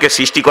তোমাদেরকে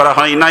সৃষ্টি করা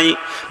হয় নাই।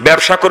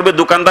 ব্যবসা করবে,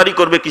 দোকানদারি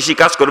করবে, কৃষি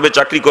কাজ করবে,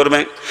 চাকরি করবে,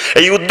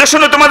 এই উদ্দেশ্য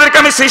নিয়ে তোমাদেরকে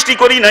আমি সৃষ্টি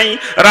করি নাই।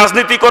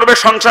 রাজনীতি করবে,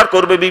 সংসার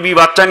করবে, বিবি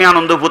বাচ্চা নিয়ে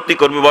আনন্দ ফুর্তি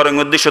করবে, বরং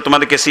উদ্দেশ্য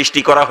তোমাদেরকে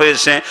সৃষ্টি করা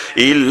হয়েছে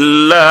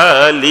ইল্লা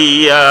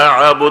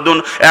লিয়াবুদুন,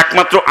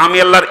 একমাত্র আমি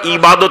আল্লাহর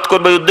ইবাদত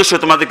করবে, উদ্দেশ্য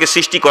তোমাদেরকে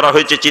সৃষ্টি করা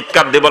হয়েছে।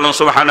 চিৎকার দিয়ে বলেন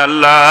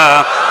সুবহানাল্লাহ।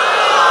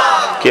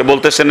 কে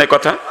বলতেছেন এই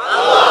কথা?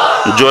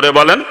 জোরে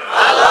বলেন।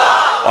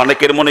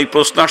 অনেকের মনে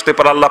প্রশ্ন আসতে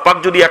পারে, আল্লাহ পাক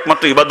যদি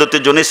একমাত্র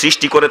ইবাদতের জন্য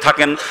সৃষ্টি করে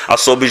থাকেন আর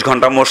 24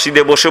 ঘন্টা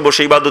মসজিদে বসে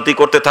বসে ইবাদতই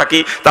করতে থাকি,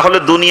 তাহলে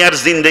দুনিয়ার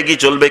জিন্দেগি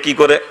চলবে কি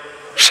করে?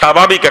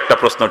 স্বাভাবিক একটা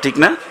প্রশ্ন, ঠিক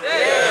না?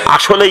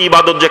 আসলে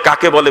ইবাদত যে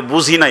কাকে বলে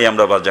বুঝি নাই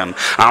আমরা বাজান।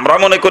 আমরা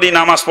মনে করি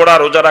নামাজ পড়া,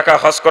 রোজা রাখা,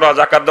 হজ করা,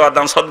 যাকাত দেওয়া,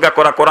 দান সদকা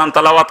করা, কোরআন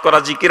তেলাওয়াত করা,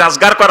 জিকির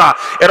আজগার করা,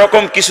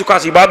 এরকম কিছু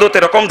কাজ ইবাদত,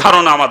 এরকম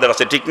ধারণা আমাদের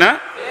আছে, ঠিক না?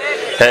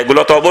 হ্যাঁ,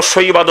 এগুলো তো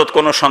অবশ্যই ইবাদত,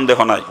 কোনো সন্দেহ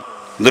নাই।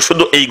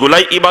 শুধু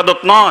এইগুলাই ইবাদত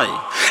নয়।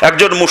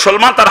 একজন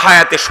মুসলমান তার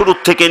হায়াতে শুরু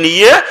থেকে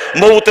নিয়ে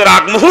মৌতের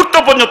আগ মুহূর্ত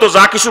পর্যন্ত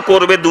যা কিছু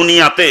করবে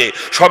দুনিয়াতে,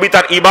 সবই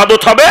তার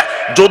ইবাদত হবে,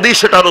 যদি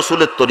সেটা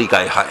রাসূলের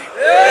তরিকায় হয়।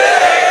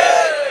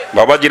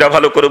 বাবাজিরা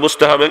ভালো করে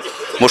বুঝতে হবে,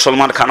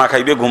 মুসলমান খানা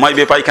খাইবে,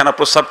 ঘুমাইবে, পায়খানা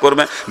প্রস্রাব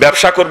করবে,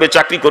 ব্যবসা করবে,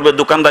 চাকরি করবে,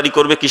 দোকানদারি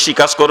করবে, কৃষি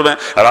কাজ করবে,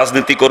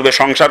 রাজনীতি করবে,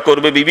 সংসার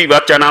করবে, বিবি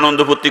বাচ্চা আনন্দ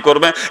ফুর্তি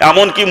করবে,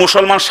 এমনকি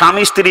মুসলমান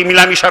স্বামী স্ত্রী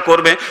মিলামিশা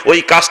করবে, ওই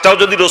কাজটাও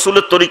যদি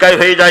রাসূলের তরিকায়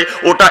হয়ে যায়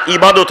ওটা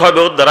ইবাদত হবে,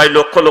 ওর দ্বারাই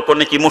লক্ষ লক্ষ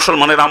নেকি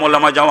মুসলমানের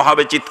আমলনামায় জমা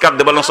হবে। চিৎকার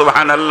দিয়ে বলেন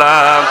সুবহানাল্লাহ।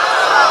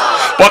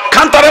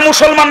 পক্ষান্তরে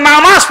মুসলমান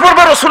নামাজ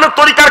পড়বে, রাসূলের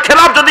তরিকার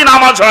খেলাফ যদি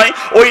নামাজ হয়,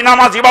 ওই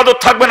নামাজ ইবাদত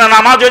থাকবে না,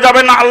 নামাজ হয়ে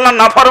যাবে না আল্লাহর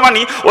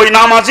নাফরমানি। ওই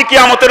নামাজই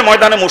কিয়ামতের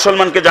ময়দানে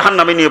মুসলমানকে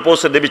জাহান্নামে নিয়ে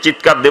পৌঁছে দেবে।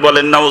 চিৎকার দিয়ে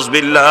বলেন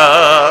নাউজুবিল্লাহ।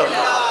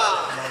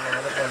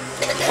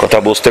 কথা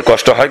বুঝতে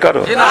কষ্ট হয়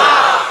কারো?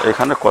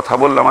 এখানে কথা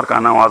বললে আমার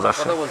কানে আওয়াজ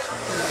আসে।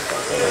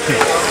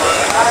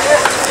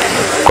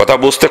 কথা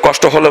বুঝতে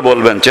কষ্ট হলে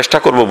বলবেন, চেষ্টা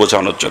করব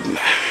বোঝানোর জন্য।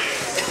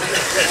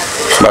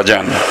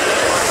 বাজান,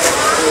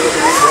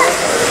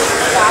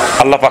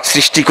 আল্লাহ পাক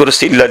সৃষ্টি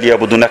করেছে ইল্লা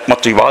লিয়াবুদুন,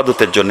 একমাত্র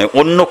ইবাদতের জন্য,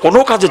 অন্য কোনো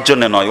কাজের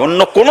জন্য নয়, অন্য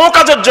কোনো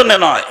কাজের জন্য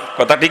নয়।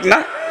 কথা ঠিক না?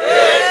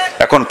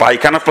 এখন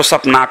পায়খানা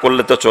প্রস্রাব না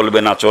করলে তো চলবে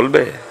না,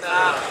 চলবে,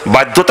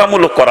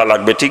 বাধ্যতামূলক করা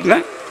লাগবে, ঠিক না?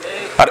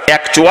 আর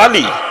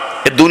অ্যাকচুয়ালি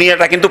এই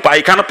দুনিয়াটা কিন্তু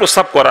পায়খানা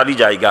প্রস্রাব করারই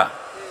জায়গা।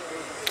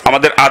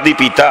 আমাদের আদি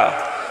পিতা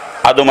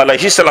আদম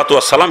আলাইহিস সালাতু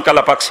ওয়াস সালামকে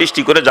আল্লাহ পাক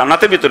সৃষ্টি করে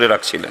জান্নাতের ভিতরে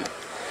রাখছিলেন,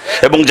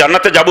 এবং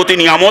জান্নাতে যাবতীয়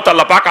নিয়ামত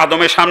আল্লাহ পাক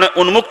আদমের সামনে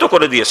উন্মুক্ত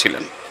করে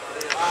দিয়েছিলেন।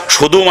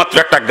 শুধুমাত্র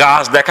একটা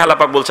গাছ দেখা, আল্লাহ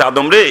পাক বলছে,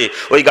 আদম রে,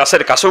 ওই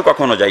গাছের কাছেও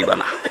কখনো যাইবা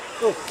না।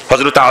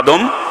 হযরত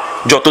আদম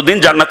যতদিন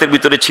জান্নাতের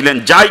ভিতরে ছিলেন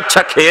যা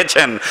ইচ্ছা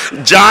খেয়েছেন,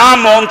 যা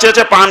মন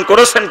চেয়েছে পান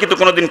করেছেন, কিন্তু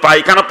কোনোদিন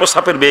পায়খানা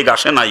প্রস্রাবের বেগ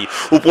আসে নাই।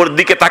 উপর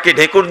দিকে তাকে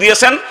ঢেকুর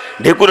দিয়েছেন,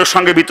 ঢেকুরের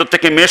সঙ্গে ভিতর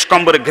থেকে মেষ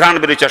কম্বরে ঘ্রাণ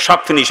বেরিয়েছে, সব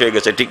ফিনিশ হয়ে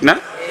গেছে, ঠিক না?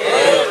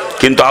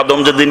 কিন্তু আদম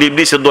যেদিন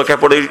ইবলিসের দোকে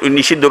পড়ে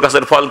নিষিদ্ধ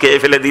গাছের ফল খেয়ে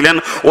ফেলে দিলেন,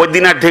 ওই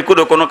দিন আর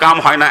ঢেকুরে কোনো কাম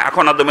হয় না।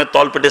 এখন আদমের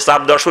তল পেটে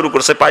চাপ দেওয়া শুরু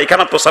করছে,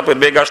 পায়খানা প্রস্রাবের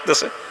বেগ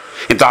আসতেছে।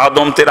 কিন্তু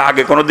আদম তের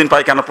আগে কোনোদিন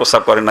পায়খানা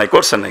প্রস্রাব করে নাই,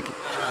 করছে নাকি?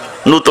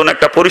 নতুন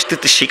একটা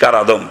পরিস্থিতির শিকার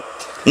আদম,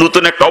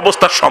 নতুন একটা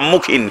অবস্থার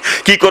সম্মুখীন,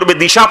 কি করবে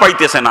দিশা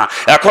পাইতেছে না।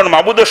 এখন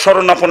মাবুদের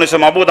শরণাপন্ন হয়েছে,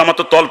 মাবুদ আমার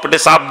তো তল পেটে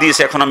চাপ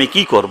দিয়েছে, এখন আমি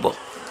কি করব?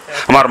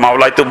 আমার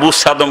মাওলাই তো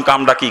বুঝছে আদম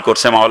কামটা কি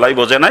করছে, মাওলাই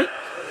বোঝে নাই?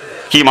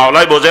 কি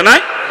মাওলাই বোঝে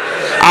নাই?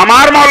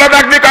 আমার মাওলা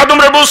ডাক দিয়ে আদম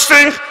রে, বুঝছি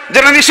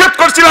যেটা নিষেধ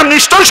করছিলাম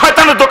নিশ্চয়ই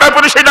শয়তানের দোকায়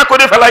পড়ে সেটা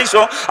করে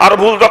ফেলাইছো, আর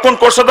ভুল যখন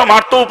করছো তো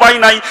মার তো উপায়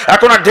নাই,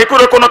 এখন আর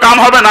ঢেকুরে কোনো কাম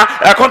হবে না,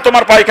 এখন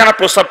তোমার পায়খানা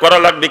প্রস্রাব করা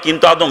লাগবে।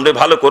 কিন্তু আদম রে,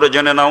 ভালো করে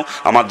জেনে নাও,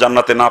 আমার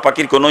জান্নাতে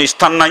নাপাকির কোনো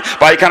স্থান নাই,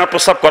 পায়খানা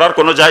প্রস্রাব করার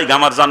কোনো জায়গা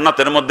আমার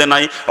জান্নাতের মধ্যে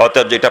নাই।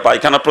 অতএব যেটা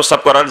পায়খানা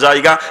প্রস্রাব করার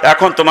জায়গা,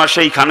 এখন তোমার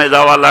সেইখানে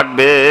যাওয়া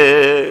লাগবে।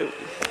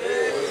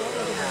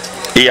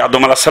 এই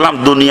আদম আলাইহিস সালাম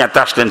দুনিয়াতে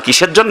আসলেন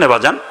কিসের জন্য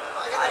বাজান?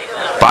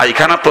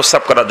 পায়খানা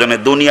প্রস্রাব করার জন্য।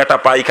 দুনিয়াটা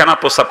পায়খানা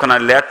প্রস্রাবখানা,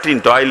 ল্যাট্রিন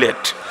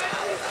টয়লেট।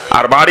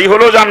 আর বাড়ি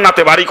হলো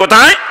জান্নাতে। বাড়ি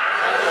কোথায়?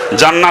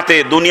 জান্নাতে।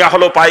 দুনিয়া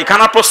হলো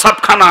পায়খানা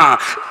প্রস্রাবখানা।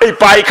 এই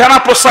পায়খানা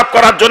প্রস্রাব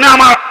করার জন্য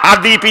আমার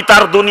আদি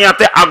পিতার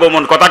দুনিয়াতে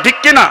আগমন। কথা ঠিক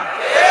কিনা?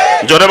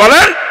 জোরে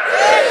বলেন।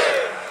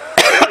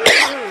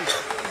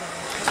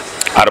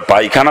 আর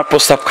পায়খানা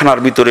প্রস্রাবখানার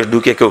ভিতরে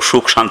ঢুকে কেউ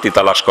সুখ শান্তি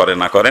তালাশ করে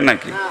না, করে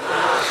নাকি?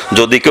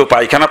 যদি কেউ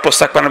পায়খানা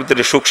প্রস্রাবখানার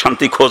ভিতরে সুখ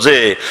শান্তি খোঁজে,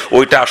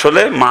 ওইটা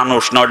আসলে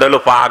মানুষ নয়, ওটা হলো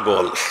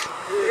পাগল।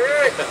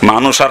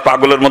 মানুষ আর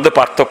পাগলের মধ্যে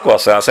পার্থক্য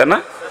আছে, আছে না?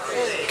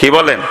 কি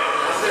বলেন?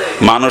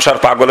 মানুষ আর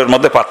পাগলের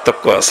মধ্যে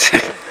পার্থক্য আছে।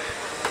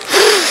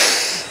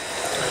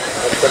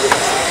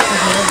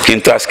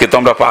 কিন্তু আজকে তো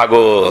আমরা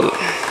পাগল।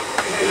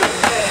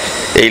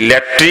 এই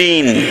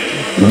ল্যাট্রিন,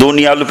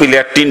 দুনিয়ারূপী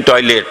ল্যাট্রিন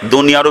টয়লেট,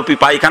 দুনিয়ারূপী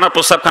পায়খানা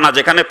প্রস্রাবখানা,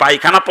 যেখানে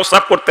পায়খানা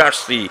প্রস্রাব করতে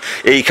আসছি,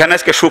 এইখানে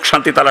আজকে সুখ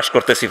শান্তি তালাশ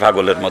করতেছি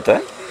পাগলের মতো।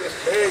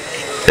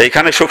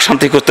 এইখানে সুখ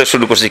শান্তি করতে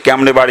শুরু করছি,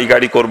 কেমনে বাড়ি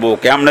গাড়ি করব,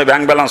 কেমনে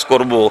ব্যাংক ব্যালেন্স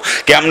করব,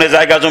 কেমনে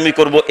জায়গা জমি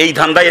করব, এই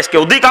ধান্দায় আজকে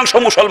অধিকাংশ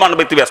মুসলমান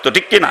ব্যক্তি ব্যস্ত,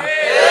 ঠিক কিনা?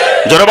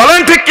 জোরে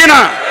বলেন ঠিক কিনা?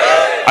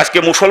 আজকে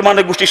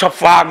মুসলমানের গোষ্ঠী সব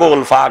পাগল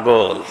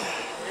পাগল।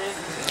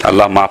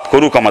 আল্লাহ মাফ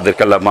করুক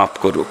আমাদেরকে, আল্লাহ মাফ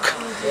করুক।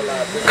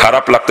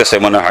 খারাপ লাগতেছে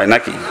মনে হয়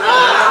নাকি?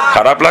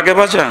 খারাপ লাগে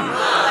বাজান?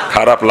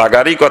 খারাপ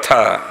লাগারই কথা।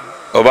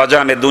 ও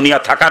বাজান, এ দুনিয়া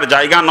থাকার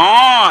জায়গা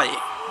নয়,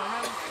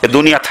 এ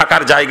দুনিয়া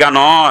থাকার জায়গা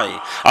নয়।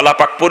 আল্লাহ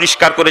পাক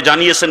পরিষ্কার করে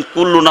জানিয়েছেন,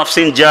 কুল্লু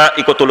নাফসিন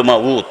যায়িকাতুল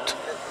মাউত,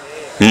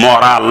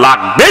 মরা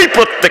লাগবেই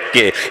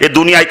প্রত্যেককে। এ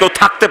দুনিয়ায় কেউ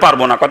থাকতে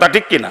পারবো না। কথা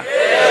ঠিক কিনা?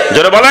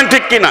 জোরে বলেন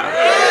ঠিক কিনা?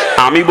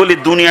 আমি বলি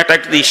দুনিয়াটা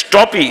একটা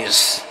স্টপিজ,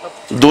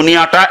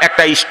 দুনিয়াটা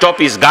একটা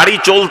স্টপিজ। গাড়ি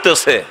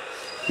চলতেছে,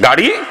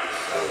 গাড়ি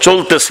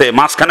চলতেছে,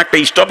 মাঝখানে একটা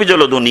স্টপিজ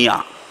হলো দুনিয়া।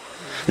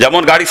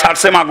 যেমন গাড়ি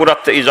ছাড়ছে মাগুরার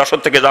থেকে,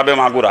 যশোর থেকে যাবে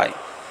মাগুরায়,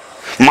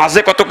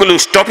 মাঝে কতগুলো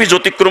স্টপিজ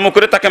অতিক্রম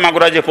করে তাকে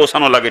মাগুরায় যে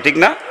পৌঁছানো লাগে, ঠিক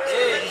না?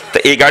 তো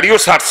এই গাড়িও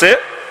ছাড়ছে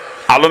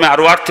আলমে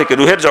আরওয়াহ থেকে,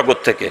 রুহের জগৎ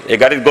থেকে। এই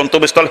গাড়ির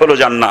গন্তব্যস্থল হলো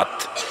জান্নাত।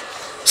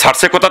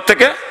 ছাড়ছে কোথার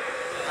থেকে?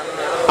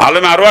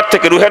 আলমে আরওয়াহ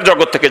থেকে, রুহের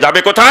জগৎ থেকে।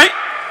 যাবে কোথায়?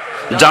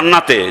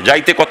 জান্নাতে।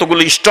 যাইতে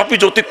কতগুলো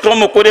স্টপিজ অতিক্রম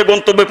করে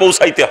গন্তব্যে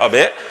পৌঁছাইতে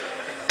হবে।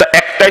 তা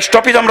একটা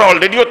স্টপিজ আমরা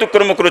অলরেডি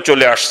অতিক্রম করে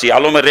চলে আসছি,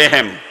 আলমে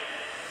রেহেম,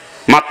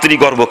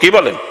 মাতৃগর্ভ। কি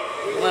বলেন?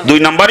 2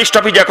 নাম্বার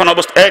স্টপিজ এখন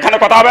অবস্থা। এখানে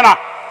কথা হবে না।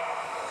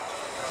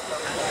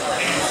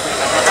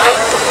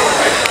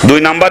 2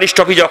 নাম্বার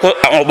স্টপিজ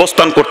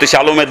অবস্থান করতেছে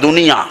আলমে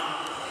দুনিয়া।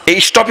 এই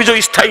স্টপিজও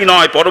স্থায়ী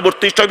নয়,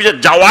 পরবর্তী স্টপিজে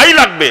যাওয়াই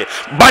লাগবে,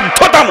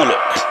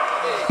 বাধ্যতামূলক।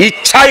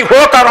 ইচ্ছাই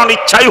হোক আর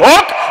অনিচ্ছাই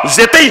হোক,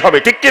 যেতেই হবে,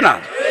 ঠিক কিনা?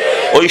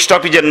 ওই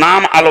স্টপিজের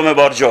নাম আলমে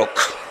বরজক,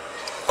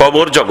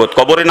 কবর জগৎ।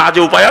 কবরে না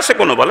যে উপায় আছে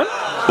কোনো? বলেন,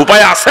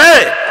 উপায় আছে?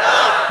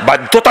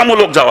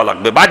 বাধ্যতামূলক যাওয়া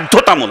লাগবে,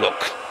 বাধ্যতামূলক।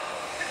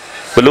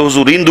 বলে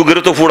হুজুর হিন্দুদের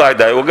তো ফুড়ায়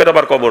দেয়, ওদের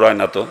আবার কবর হয়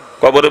না তো।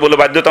 কবরে বলে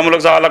বাধ্যতামূলক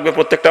যাওয়া লাগবে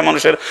প্রত্যেকটা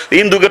মানুষের,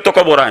 হিন্দুদের তো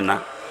কবর হয় না।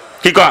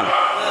 কি কন?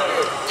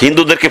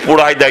 হিন্দুদেরকে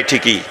পোড়ায় দেয়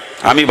ঠিকই।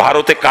 আমি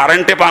ভারতে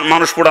কারেন্টে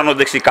মানুষ পোড়ানো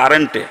দেখছি,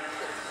 কারেন্টে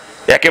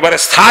একেবারে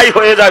ছাই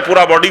হয়ে যায়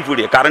পুরা বডি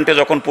পুড়িয়ে। কারেন্টে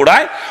যখন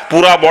পোড়ায়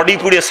পুরা বডি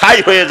পুড়িয়ে ছাই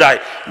হয়ে যায়,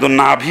 কিন্তু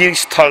নাভি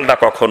স্থলটা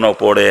কখনো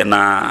পড়ে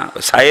না।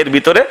 ছাইয়ের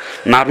ভিতরে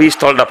নাভি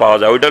স্থলটা পাওয়া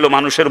যায়। ওইটা হলো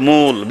মানুষের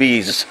মূল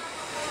বীজ।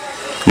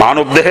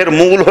 মানব দেহের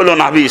মূল হলো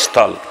নাভি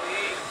স্থল।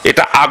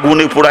 এটা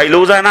আগুনে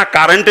পোড়াইলেও যায় না,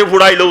 কারেন্টে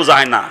পোড়াইলেও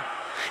যায় না।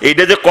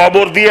 এইটা যে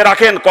কবর দিয়ে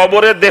রাখেন,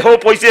 কবরের দেহ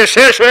পয়সে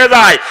শেষ হয়ে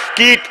যায়,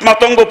 কীট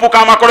পতঙ্গ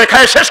পোকামাকড়ে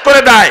খায় শেষ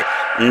করে দেয়,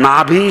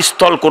 নাভি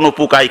স্থল কোনো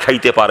পোকাই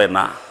খাইতে পারে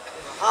না।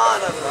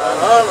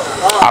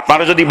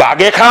 আপনারা যদি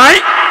বাঘে খায়,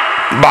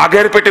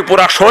 বাঘের পেটে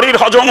পুরা শরীর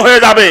হজম হয়ে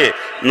যাবে,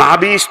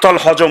 নাভি স্থল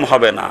হজম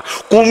হবে না।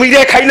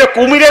 কুমিরে খাইলে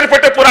কুমিরের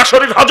পেটে পুরা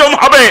শরীর হজম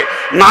হবে,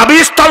 নাভি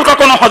স্থল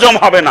কখনো হজম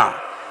হবে না।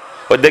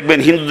 ওই দেখবেন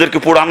হিন্দুদেরকে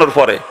পোড়ানোর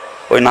পরে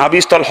ওই নাভি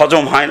স্থল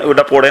হজম হয় না,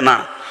 ওইটা পড়ে না।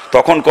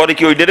 তখন করে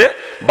কি, ওইটারে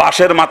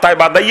বাঁশের মাথায়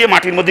বাঁধাইয়ে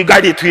মাটির মধ্যে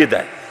গাড়িয়ে থুয়ে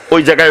দেয়।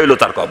 ওই জায়গায় হইলো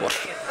তার কবর,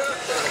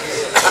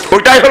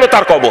 ওইটাই হলো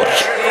তার কবর।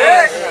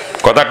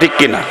 কথা ঠিক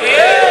কিনা?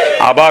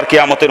 আবার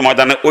কিয়ামতের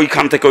ময়দানে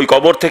ওইখান থেকে, ওই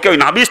কবর থেকে, ওই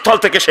নাভিস্থল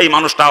থেকে সেই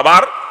মানুষটা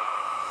আবার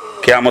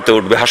কিয়ামতে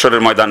উঠবে,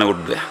 হাসরের ময়দানে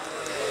উঠবে।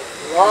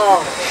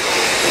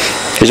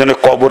 এই জন্য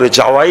কবরে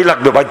যাওয়াই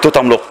লাগবে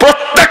বাধ্যতামূলক।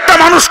 প্রত্যেকটা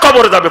মানুষ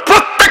কবরে যাবে,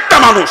 প্রত্যেকটা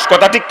মানুষ,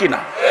 কথা ঠিক কিনা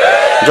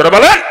জোরে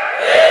বলেন।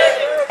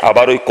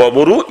 আবার ওই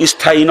কবরও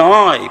স্থায়ী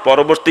নয়,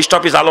 পরবর্তী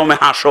স্টপেজ আলমে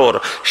হাসর,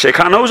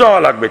 সেখানেও যাওয়া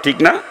লাগবে, ঠিক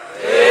না?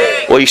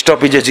 ওই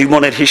স্টপেজে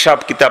জীবনের হিসাব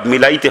কিতাব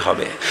মিলাইতে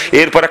হবে।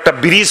 এরপর একটা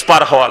ব্রিজ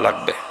পার হওয়া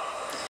লাগবে,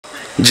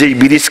 যেই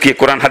ব্রিজকে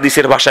কোরআন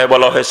হাদিসের ভাষায়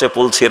বলা হয়েছে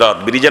পুলসিরাত।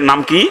 ব্রিজের নাম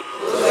কি?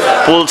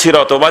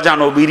 পুলসিরাত। বা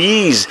জানো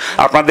ব্রিজ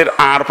আপনাদের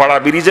আর পাড়া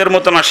ব্রিজের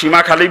মতো না,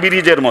 সীমাখালী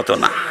ব্রিজের মতো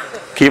না,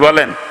 কি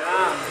বলেন,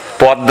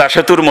 পদ্মা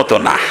সেতুর মতো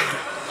না,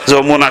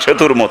 যমুনা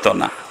সেতুর মতো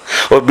না।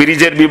 ও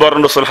ব্রিজের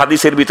বিবরণ রাসূল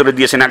হাদিসের ভিতরে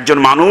দিয়েছেন, একজন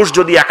মানুষ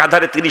যদি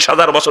একাধারে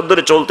 30,000 বছর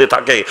ধরে চলতে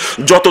থাকে,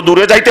 যত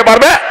দূরে যাইতে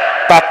পারবে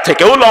তার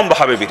থেকেও লম্বা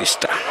হবে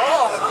ব্রিজটা।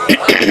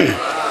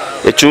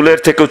 এই চুলের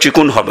থেকেও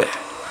চিকুন হবে,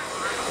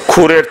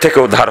 খুরের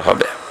থেকেও ধার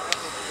হবে।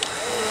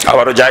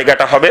 আবার ওই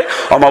জায়গাটা হবে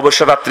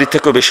অমাবস্যা রাত্রি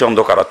থেকেও বেশি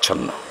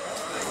অন্ধকারাচ্ছন্ন।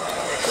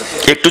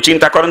 একটু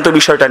চিন্তা করেন তো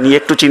বিষয়টা নিয়ে,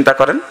 একটু চিন্তা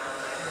করেন।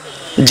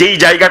 যেই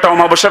জায়গাটা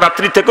অমাবস্যা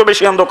রাত্রি থেকেও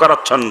বেশি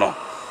অন্ধকারাচ্ছন্ন,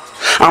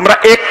 আমরা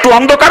একটু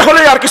অন্ধকার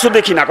হলে আর কিছু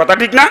দেখি না, কথা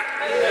ঠিক না?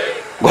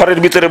 ঘরের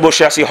ভিতরে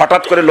বসে আছি,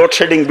 হঠাৎ করে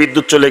লোডশেডিং,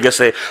 বিদ্যুৎ চলে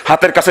গেছে,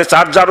 হাতের কাছে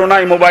চার্জারও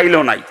নাই,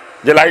 মোবাইলও নাই,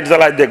 যে লাইট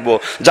জ্বালাই দেখবো।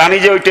 জানি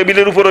যে ওই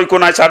টেবিলের উপর ওই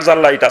কোনায় চার্জার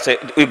লাইট আছে,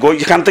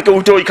 ওইখান থেকে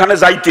উঠে ওইখানে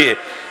যাইতে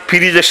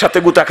ফ্রিজের সাথে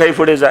গুতা খেয়ে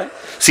পড়ে যায়,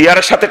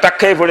 চেয়ারের সাথে টাক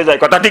খেয়ে পড়ে যায়,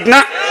 কথা ঠিক না?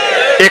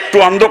 একটু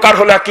অন্ধকার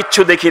হলে আর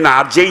কিচ্ছু দেখি না।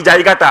 আর যেই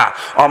জায়গাটা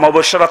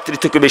অমাবস্যা রাত্রি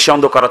থেকে বেশি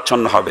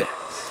অন্ধকারাচ্ছন্ন হবে,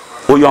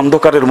 ওই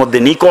অন্ধকারের মধ্যে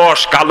নিকষ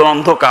কালো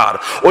অন্ধকার,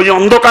 ওই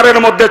অন্ধকারের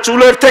মধ্যে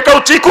চুলের থেকেও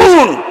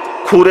চিকুন,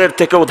 খুরের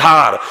থেকেও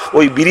ধার,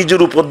 ওই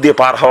ব্রিজের উপর দিয়ে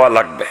পার হওয়া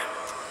লাগবে।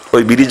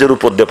 ওই ব্রিজের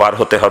উপর দিয়ে পার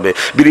হতে হবে।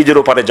 ব্রিজের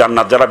ওপারে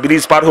জান্নাত। যারা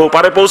ব্রিজ পার হয়ে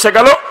পারে পৌঁছে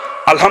গেল,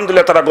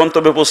 আলহামদুলিল্লাহ, তারা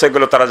গন্তব্যে পৌঁছে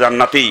গেল, তারা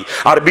জান্নাতি।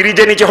 আর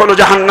ব্রিজের নিচে হলো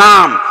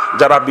জাহান্নাম,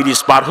 যারা ব্রিজ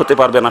পার হতে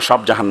পারবে না সব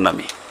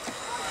জাহান্নামী।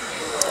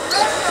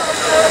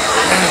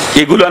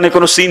 এগুলো নিয়ে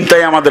কোনো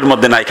চিন্তাই আমাদের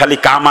মধ্যে নাই, খালি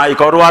কামাই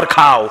করো আর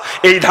খাও,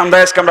 এই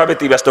ধান্দায় আজকে আমরা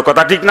ব্যতিব্যস্ত,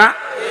 কথা ঠিক না?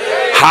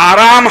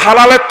 হারাম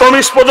হালালের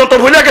তমিজ পর্যন্ত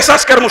ভুলে গেছে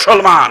আজকের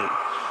মুসলমান,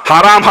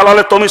 হারাম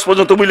হালালের তমিজ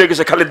পর্যন্ত ভুলে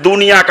গেছে, খালি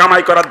দুনিয়া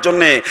কামাই করার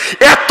জন্য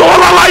এত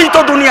লালায়িত,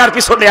 দুনিয়ার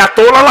পিছনে এত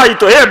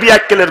লালায়িত। এ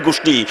বিয়াক্কেলের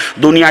গোষ্ঠী,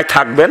 দুনিয়ায়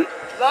থাকবেন?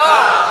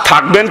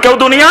 থাকবেন কেউ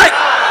দুনিয়ায়?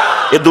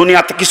 এ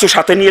দুনিয়াতে কিছু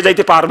সাথে নিয়ে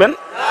যাইতে পারবেন?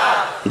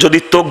 যদি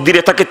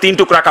তকদিরে থাকে 3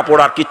 টুকরা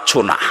কাপড় আর কিচ্ছু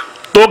না,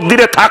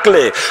 তকদিরে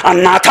থাকলে আর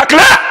না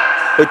থাকলে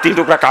ওই 3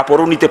 টুকরা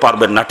কাপড়ও নিতে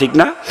পারবেন না, ঠিক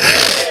না?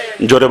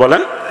 জোরে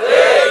বলেন।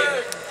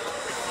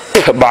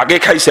 বাগে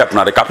খাইছে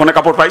আপনারে, কাফনে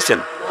কাপড় পাইছেন?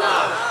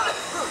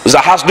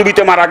 জাহাজ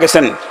ডুবিতে মারা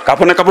গেছেন,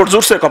 কাফনে কাপড়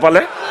জুটছে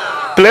কপালে?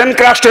 প্লেন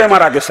ক্রাশ হয়ে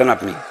মারা গেছেন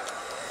আপনি,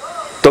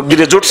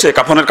 তকদিরে জুটছে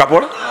কাফনের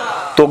কাপড়?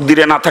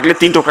 তকদিরে না থাকলে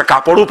 3 টুকরা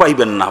কাপড়ও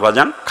পাইবেন না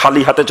বাজান,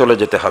 খালি হাতে চলে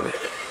যেতে হবে।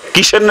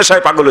 কিসের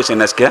নেশায় পাগল হয়েছেন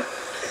আজকে?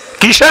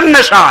 কিসের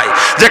নেশায়?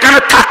 যেখানে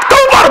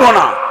থাকতেও পারবো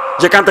না,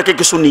 যেখান থেকে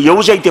কিছু নিয়েও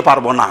যাইতে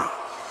পারবো না,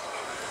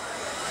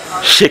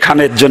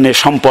 সেখানের জন্য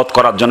সম্পদ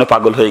করার জন্য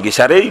পাগল হয়ে গেছে।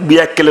 আর এই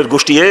বিয়াক্কেলের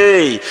গোষ্ঠী,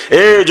 এই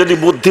যদি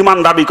বুদ্ধিমান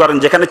দাবি করেন,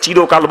 যেখানে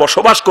চিরকাল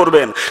বসবাস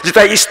করবেন,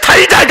 যেটা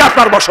স্থায়ী জায়গা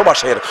আপনার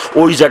বসবাসের,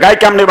 ওই জায়গায়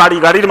কেমনে বাড়ি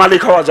গাড়ির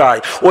মালিক হওয়া যায়,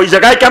 ওই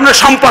জায়গায় কেমনে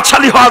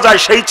সম্পদশালী হওয়া যায়,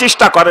 সেই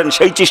চেষ্টা করেন,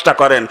 সেই চেষ্টা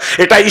করেন।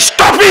 এটা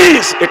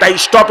স্টপেজ, এটা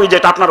স্টপেজ,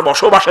 এটা আপনার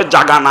বসবাসের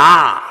জায়গা না।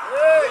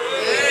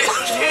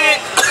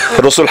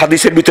 রাসূল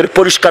হাদিসের ভিতরে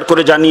পরিষ্কার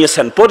করে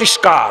জানিয়েছেন,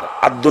 পরিষ্কার,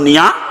 আর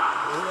দুনিয়া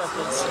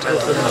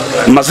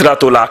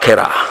মাজরাতুল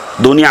আখিরা,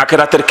 দুনিয়া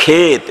আখিরাতের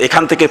ক্ষেত,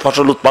 এখান থেকে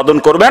ফসল উৎপাদন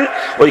করবেন,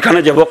 ওইখানে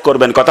যে ভোগ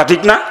করবেন, কথা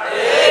ঠিক না?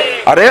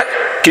 আরে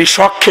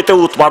কৃষক খেতে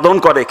উৎপাদন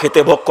করে,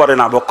 খেতে ভোগ করে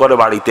না, ভোগ করে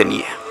বাড়িতে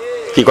নিয়ে,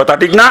 কি কথা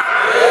ঠিক না?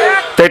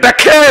 তো এটা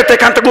ক্ষেত,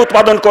 এখান থেকে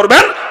উৎপাদন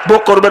করবেন,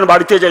 ভোগ করবেন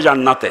বাড়িতে যে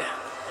জান্নাতে।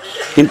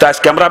 কিন্তু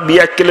আজকে আমরা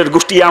বিয়াক্কেলের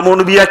গোষ্ঠী, এমন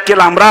বিয়াক্কেল,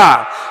 আমরা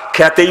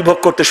খেতেই ভোগ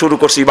করতে শুরু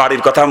করছি,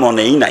 বাড়ির কথা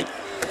মনেই নাই,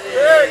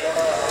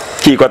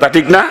 কি কথা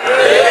ঠিক না?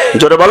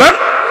 জোরে বলেন।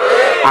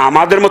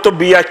 আমাদের মতো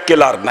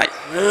বিয়াক্কেল আর নাই।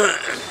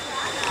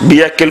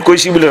 বিয়াক্কেল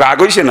কইছি বলে রাগ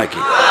হইছে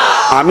নাকি?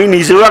 আমি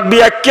নিজেও এক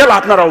বিয়াক্কেল,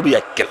 আপনারাও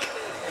বিয়াক্কেল।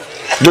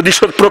 যদি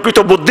প্রকৃত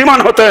বুদ্ধিমান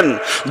হতেন,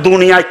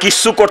 দুনিয়ায়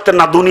কিচ্ছু করতেন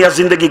না, দুনিয়ার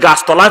জিন্দগি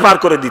গাছতলায় পার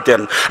করে দিতেন।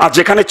 আর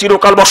যেখানে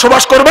চিরকাল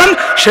বসবাস করবেন,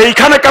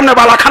 সেইখানে কেমনে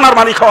বালাখানার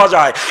মালিক হওয়া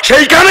যায়,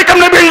 সেইখানে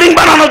কেমনে বিল্ডিং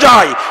বানানো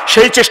যায়,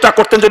 সেই চেষ্টা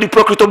করতেন যদি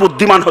প্রকৃত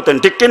বুদ্ধিমান হতেন,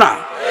 ঠিক কিনা?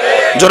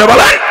 জোরে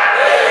বলেন।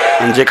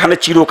 যেখানে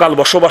চিরকাল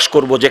বসবাস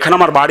করব, যেখানে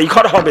আমার বাড়ি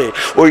ঘর হবে,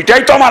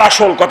 ওইটাই তো আমার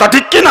আসল, কথা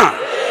ঠিক কিনা?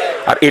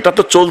 আর এটা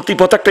তো চলতি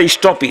পথ, একটা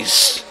স্টপেজ।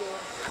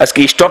 আজকে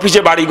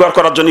স্টপেজে বাড়ি ঘর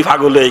করার জন্য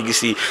পাগল হয়ে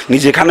গেছি,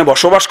 যেখানে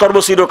বসবাস করবো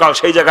চিরকাল,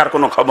 সেই জায়গার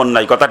কোনো খবর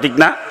নাই, কথা ঠিক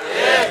না?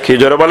 কি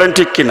জোরে বলেন,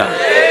 ঠিক কিনা?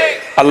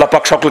 আল্লাহ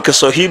পাক সকলকে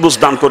সহি বুঝ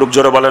দান করুক,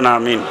 জোরে বলেন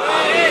আমিন।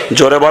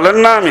 জোরে বলেন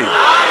না আমিন।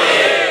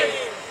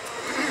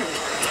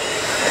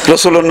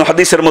 রাসূলুল্লাহ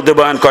হাদিসের মধ্যে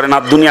বয়ান করেন,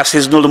 আর দুনিয়া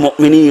সিজনুল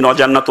মুমিনিন ওয়া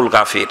জান্নাতুল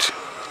কাফির,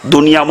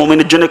 দুনিয়া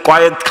মুমিনের জন্য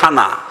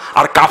কয়েদখানা,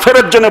 আর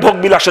কাফেরের জন্য ভোগ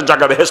বিলাসের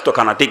জায়গা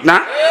বেহেশতখানা, ঠিক না?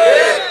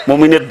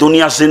 মুমিনের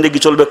দুনিয়ার জিন্দেগি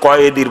চলবে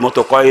কয়েদির মতো,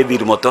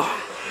 কয়েদির মতো।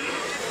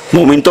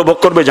 মুমিন তো ভোগ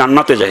করবে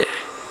জান্নাতে যায়,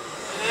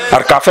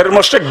 আর কাফের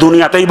মুশরিক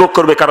দুনিয়াতেই ভোগ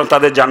করবে, কারণ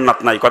তাদের জান্নাত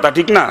নাই। কথা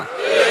ঠিক না?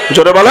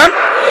 জোরে বলেন।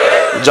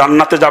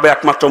 জান্নাতে যাবে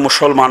একমাত্র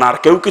মুসলমান, আর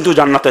কেউ কিন্তু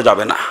জান্নাতে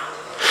যাবে না।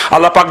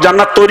 আল্লাহ পাক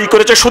জান্নাত তৈরি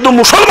করেছে শুধু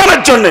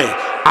মুসলমানের জন্য,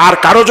 আর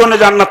কারো জন্য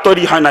জান্নাত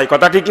তৈরি হয় নাই।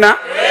 কথা ঠিক না?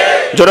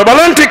 জোরে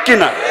বলেন ঠিক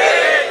কিনা?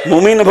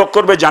 মুমিন ভোগ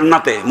করবে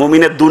জান্নাতে,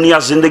 মুমিনের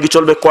দুনিয়ার জিন্দেগি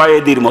চলবে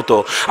কয়েদির মতো,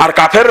 আর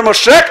কাফের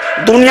মুশরিক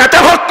দুনিয়াতে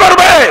ভোগ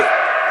করবে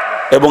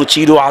এবং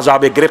চির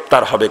আযাবে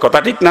গ্রেফতার হবে। কথা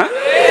ঠিক না?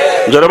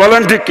 জোরে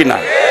বলেন ঠিক কিনা?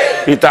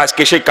 কিন্তু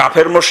আজকে সেই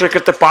কাফের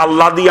মুশরিকের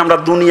পাল্লা দিয়ে আমরা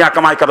দুনিয়া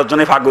কামাই করার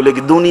জন্য পাগল হয়ে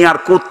গেছি। দুনিয়ার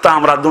কুত্তা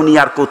আমরা,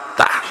 দুনিয়ার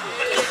কুত্তা।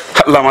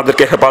 আল্লাহ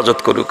আমাদেরকে হেফাজত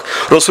করুক।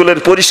 রসুলের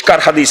পরিষ্কার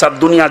হাদিস, আর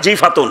দুনিয়া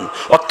জিফাতুন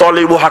ও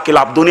তলিবু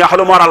হাকিলাব, দুনিয়া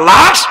হলো মরা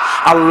লাশ,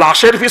 আর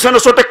লাশের পিছনে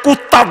ছোটে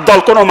কুত্তার দল,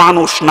 কোনো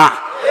মানুষ না।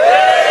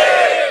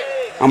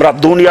 আমরা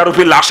দুনিয়ার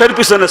উপর লাশের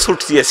পিছনে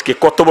ছুটছি। আজকে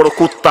কত বড়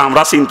কুত্তা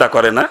আমরা চিন্তা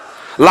করে না,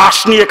 লাশ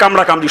নিয়ে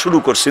কামড়া কামড়ি শুরু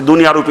করছি,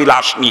 দুনিয়ার উপর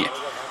লাশ নিয়ে।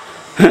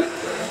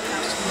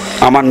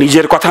 আমার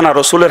নিজের কথা না,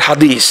 রসুলের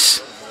হাদিস।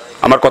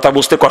 আমার কথা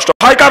বুঝতে কষ্ট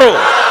হয় কারো?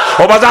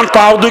 ওবাজান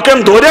পাও দুইকেন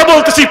ধরে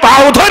বলতেছি,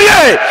 পাও ধরিয়ে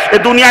এ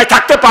দুনিয়ায়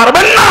থাকতে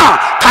পারবেন না,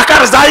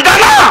 থাকার জায়গা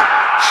না।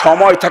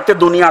 সময় থাকতে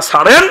দুনিয়া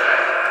ছাড়েন,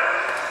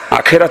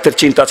 আখিরাতের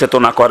চিন্তা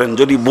চেতনা করেন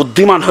যদি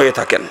বুদ্ধিমান হয়ে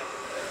থাকেন।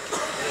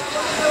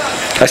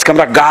 আজকে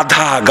আমরা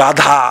গাধা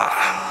গাধা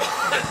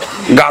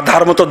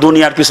গাধার মতো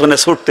দুনিয়ার পিছনে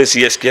ছুটতেছি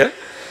আজকে।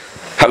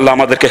 আল্লাহ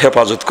আমাদেরকে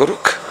হেফাজত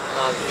করুক।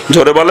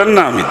 জোরে বলেন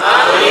না আমিন।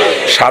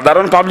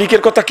 সাধারণ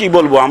পাবলিকের কথা কি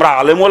বলবো, আমরা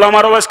আলেম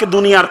ওলামারাও আজকে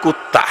দুনিয়ার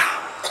কুত্তা।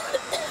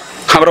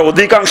 আমরা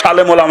অধিকাংশ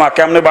আলেম ওলামা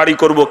কেমনে বাড়ি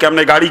করব,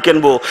 কেমনে গাড়ি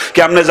কিনবো,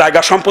 কেমনে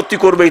জায়গা সম্পত্তি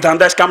করবো, এই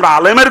ধান্দা আজকে আমরা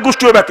আলেমের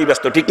গোষ্ঠীও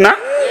ব্যতিব্যস্ত। ঠিক না?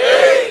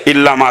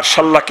 ইল্লা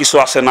মাশাআল্লাহ কিছু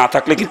আছে, না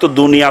থাকলে কিন্তু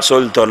দুনিয়া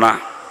চলতো না।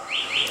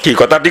 কি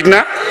কথা ঠিক না?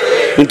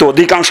 কিন্তু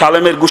অধিকাংশ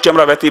আলেমের গোষ্ঠী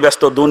আমরা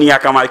ব্যতিব্যস্ত দুনিয়া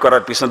কামাই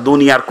করার পিছনে।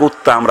 দুনিয়ার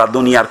কুত্তা আমরা,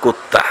 দুনিয়ার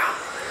কুত্তা।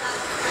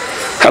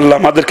 আল্লাহ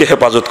আমাদেরকে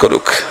হেফাজত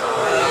করুক।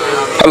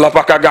 আল্লাহ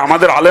পাক আগে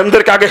আমাদের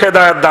আলেমদেরকে আগে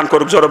হেদায়েত দান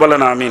করুক। জোরে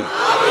বলেন আমিন।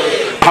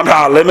 আমরা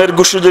আলেমের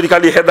গোষ্ঠী যদি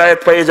খালি হেদায়েত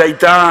পেয়ে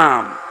যাইতাম,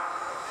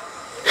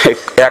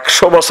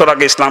 100 বছর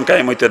আগে ইসলাম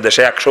কায়েম হইতে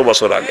দেশে, 100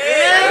 বছর আগে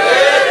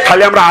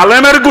খালি আমরা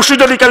আলেমের গোষ্ঠী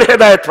যদি খালি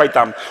হেদায়েত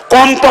পাইতাম,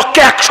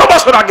 কমপক্ষে 100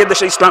 বছর আগে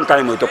দেশে ইসলাম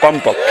কায়েম হইতো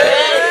কমপক্ষে।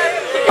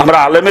 আমরা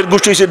আলেমের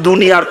গোষ্ঠী হচ্ছে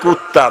দুনিয়ার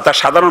কুত্তা, তার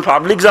সাধারণ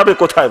পাবলিক যাবে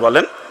কোথায়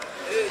বলেন?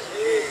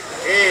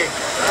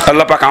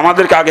 আল্লাহ পাক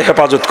আমাদেরকে আগে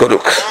হেফাজত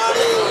করুক।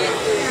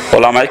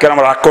 ওলামায়ে কেরাম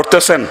রাগ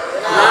করতেছেন?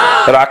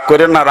 রাগ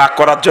করেন না। রাগ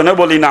করার জন্য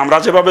বলি না, আমরা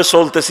যেভাবে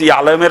চলতেছি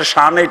আলেমের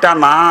শান এটা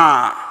না।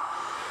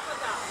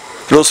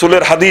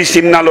 রসুলের হাদিস,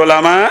 ইন্নাল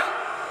উলামা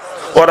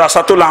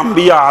ওয়ারাসাতুল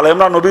আম্বিয়া,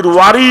 আলেমরা নবীর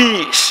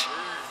ওয়ারিস।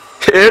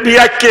 এ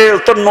বিয়াক্কেল,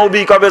 তোর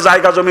নবী কবে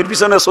জায়গা জমির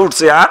পিছনে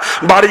ছুটছে?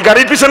 বাড়ি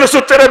গাড়ির পিছনে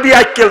ছুটছে রে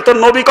বিয়াক্কেল, তোর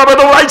নবী কবে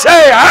দৌড়াইছে?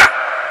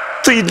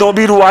 তুই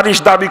নবীর ওয়ারিস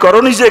দাবি করো,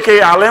 নিজেকে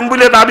আলেম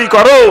বলে দাবি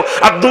করো,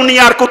 আর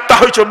দুনিয়ার কুত্তা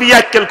হইছো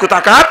বিয়াক্কেল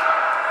কোথাকার।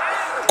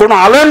 কোন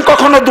আলেম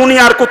কখনো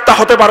দুনিয়ার কুত্তা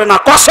হতে পারে না,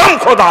 কসম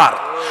খোদার।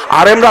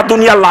 আলেমরা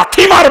দুনিয়ার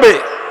লাথি মারবে।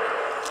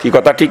 কি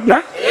কথা ঠিক না?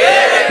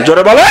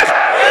 জোরে বলে।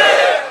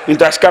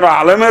 কিন্তু আজকে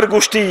আলেমের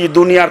গোষ্ঠী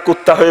দুনিয়ার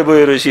কুত্তা হয়ে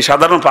বয়ে রয়েছি,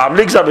 সাধারণ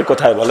পাবলিক যাবে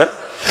কোথায় বলেন?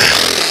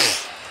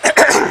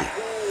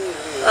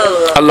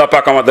 আল্লাহ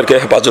পাক আমাদেরকে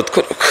হেফাজত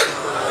করুক।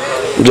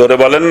 জোরে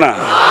বলেন না।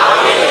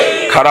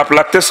 খারাপ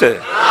লাগতেছে?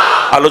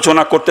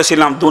 আলোচনা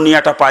করতেছিলাম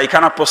দুনিয়াটা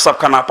পায়খানা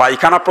প্রস্রাবখানা।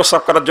 পায়খানা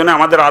প্রস্রাব করার জন্য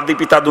আমাদের আদি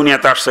পিতা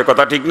দুনিয়াতে আসছে।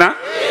 কথা ঠিক না?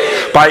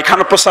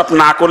 পায়খানা প্রস্রাব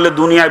না করলে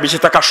দুনিয়ায় বেঁচে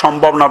থাকা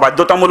সম্ভব না,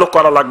 বাধ্যতামূলক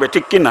করা লাগবে।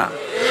 ঠিক কি না?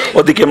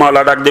 ওদিকে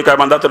মাওলা ডাক দিয়ে কয়,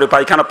 বান্দা তোরে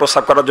পায়খানা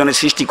প্রস্রাব করার জন্য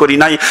সৃষ্টি করি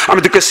নাই, আমি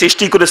তোকে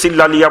সৃষ্টি করেছি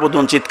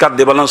লিয়াবুদুন। চিৎকার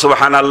দিয়ে বলেন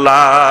সুবহানাল্লাহ।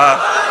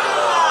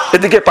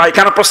 এদিকে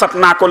পায়খানা প্রস্রাব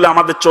না করলে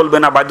আমাদের চলবে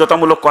না,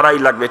 বাধ্যতামূলক করাই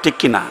লাগবে। ঠিক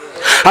কি না?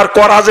 আর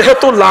করা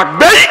যেহেতু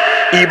লাগবেই,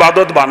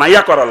 ইবাদত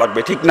বানাইয়া করা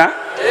লাগবে। ঠিক না?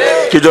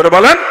 কি জোরে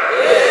বলেন?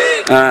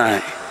 হ্যাঁ।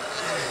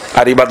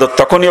 আর ইবাদত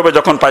তখনই হবে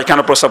যখন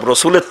পায়খানা প্রস্রাব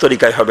রসুলের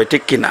তরিকায় হবে।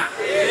 ঠিক কিনা?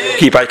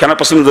 কি পায়খানা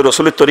প্রস্রাব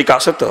রসুলের তরিকা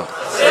আছে? তো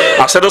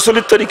আছে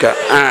রসুলের তরিকা।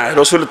 হ্যাঁ,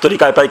 রসুলের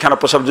তরিকায় পায়খানা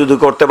প্রস্রাব যদি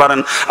করতে পারেন,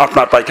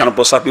 আপনার পায়খানা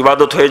প্রস্রাব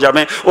ইবাদত হয়ে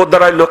যাবে। ওর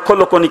দ্বারাই লক্ষ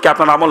লক্ষ নিকে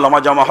আপনার আমল নামা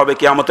জমা হবে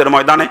কিয়ামতের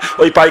ময়দানে।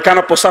 ওই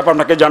পায়খানা প্রস্রাব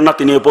আপনাকে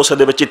জান্নাতে নিয়ে পৌঁছে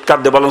দেবে। চিৎকার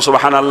দিয়ে বলেন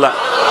সুবহানাল্লাহ।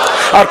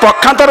 আর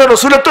পক্ষান্তরে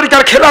রসুলের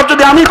তরিকার খেলাফ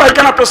যদি আমি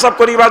পায়খানা প্রস্রাব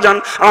করি বা যান,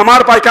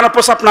 আমার পায়খানা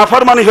প্রস্রাব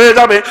নাফরমানি হয়ে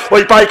যাবে।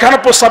 ওই পায়খানা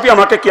প্রস্রাবই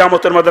আমাকে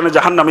কিয়ামতের ময়দানে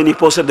জাহান্নামে নিয়ে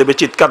পৌঁছে দেবে।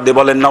 চিৎকার দিয়ে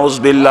বলেন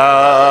নাউজুবিল্লাহ।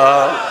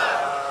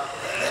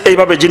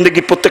 এইভাবে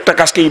জিন্দগি প্রত্যেকটা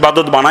কাজকে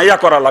ইবাদত বানাইয়া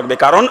করা লাগবে,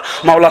 কারণ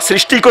মাওলা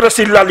সৃষ্টি করে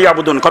সিল্লা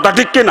লিয়াবুদুন। কথা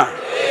ঠিক কিনা?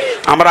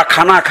 আমরা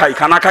খানা খাই,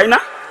 খানা খাই না?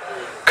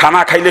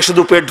 খানা খাইলে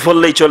শুধু পেট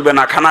ভরলেই চলবে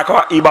না, খানা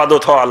খাওয়া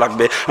ইবাদত হওয়া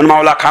লাগবে।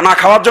 মাওলা খানা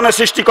খাওয়ার জন্য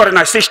সৃষ্টি করে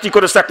না, সৃষ্টি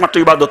করেছে একমাত্র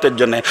ইবাদতের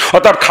জন্য।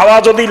 অর্থাৎ খাওয়া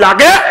যদি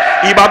লাগে,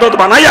 ইবাদত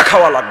বানাইয়া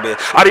খাওয়া লাগবে।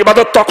 আর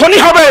ইবাদত তখনই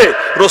হবে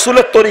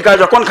রসুলের তরিকায়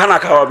যখন খানা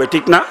খাওয়া হবে।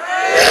 ঠিক না?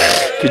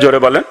 কি জোরে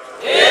বলেন?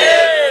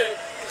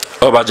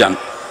 ও বাজান,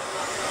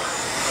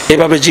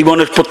 এভাবে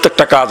জীবনের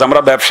প্রত্যেকটা কাজ,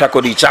 আমরা ব্যবসা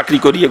করি, চাকরি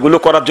করি, এগুলো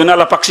করার জন্য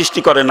আল্লাহ পাক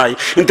সৃষ্টি করে নাই।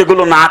 কিন্তু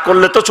এগুলো না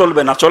করলে তো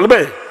চলবে না। চলবে?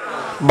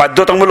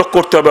 বাধ্যতামূলক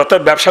করতে হবে।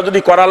 অর্থাৎ ব্যবসা যদি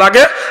করা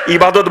লাগে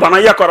ইবাদত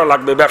বানাইয়া করা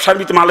লাগবে। ব্যবসার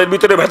মালের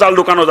ভিতরে ভেজাল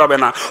ঢুকানো যাবে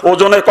না,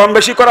 ওজনে কম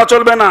বেশি করা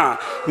চলবে না,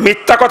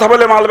 মিথ্যা কথা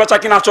বলে মাল বেচা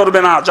কিনা চলবে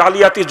না,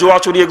 জালিয়াতি জুয়া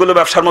চুরি এগুলো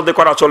ব্যবসার মধ্যে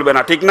করা চলবে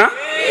না, ঠিক না?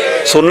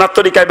 সুন্নাত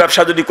তরিকায়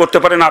ব্যবসা যদি করতে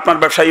পারেন আপনার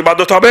ব্যবসা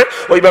ইবাদত হবে,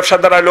 ওই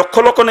ব্যবসার দ্বারা লক্ষ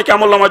লক্ষ নেকি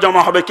আমলনামা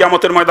জমা হবে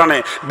কিয়ামতের ময়দানে,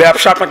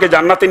 ব্যবসা আপনাকে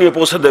জান্নাতে নিয়ে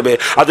পৌঁছে দেবে।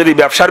 আর যদি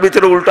ব্যবসার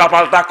ভিতরে উল্টা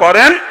পাল্টা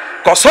করেন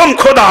কসম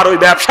খোদার ওই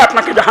ব্যবসা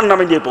আপনাকে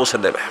জাহান্নামে নিয়ে পৌঁছে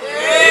দেবে।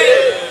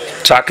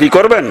 চাকরি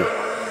করবেন,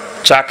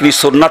 চাকরি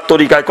সুন্নাত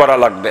তরিকায় করা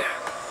লাগবে।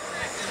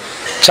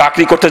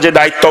 চাকরি করতে যে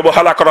দায়িত্ব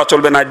অবহেলা করা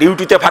চলবে না,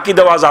 ডিউটিতে ফাঁকি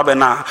দেওয়া যাবে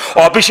না,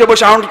 অফিসে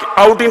বসে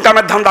আউট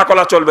ইনকামের ধান্দা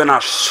করা চলবে না।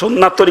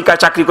 সুন্নাত তরিকায়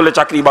চাকরি করলে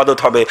চাকরি ইবাদত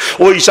হবে,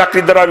 ওই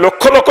চাকরির দ্বারা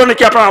লক্ষ লক্ষ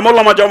নাকি আপনার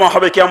আমলনামা জমা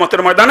হবে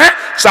কিয়ামতের ময়দানে,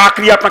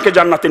 চাকরি আপনাকে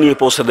জান্নাতে নিয়ে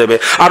পৌঁছে দেবে।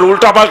 আর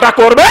উল্টা পাল্টা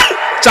করবে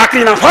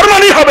চাকরি না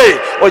ফরমানি হবে,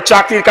 ওই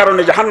চাকরির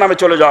কারণে জাহান্নামে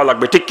চলে যাওয়া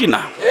লাগবে, ঠিক কি না?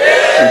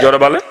 জোরে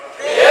বলে।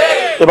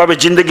 এভাবে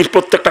জিন্দগির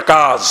প্রত্যেকটা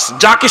কাজ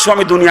যা কিছু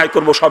আমি দুনিয়ায়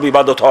করবো সব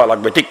ইবাদত হওয়া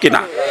লাগবে, ঠিক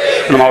কিনা?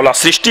 মাওলা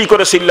সৃষ্টি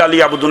করে সিল্লা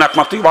লিয়াবুদুন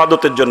একমাত্র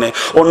ইবাদতের জন্য,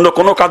 অন্য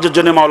কোনো কাজের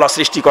জন্য মাওলা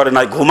সৃষ্টি করে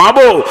নাই।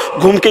 ঘুমাবো,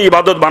 ঘুমকে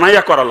ইবাদত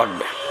বানাইয়া করা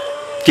লাগবে,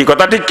 কি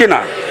কথা ঠিক কিনা?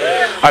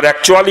 আর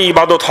অ্যাকচুয়ালি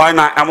ইবাদত হয়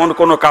না এমন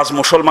কোনো কাজ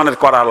মুসলমানের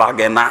করা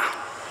লাগে না।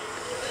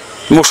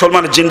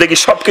 মুসলমানের জিন্দগি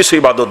সবকিছু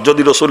ইবাদত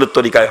যদি রসুলের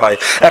তরিকায় হয়।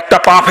 একটা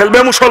পা ফেলবে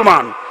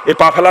মুসলমান, এই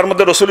পা ফেলার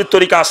মধ্যে রসুলের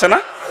তরিকা আছে না?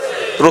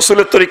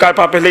 রসুলের তরিকায়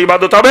পা ফেলে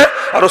ইবাদত হবে,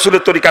 আর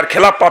রসুলের তরিকার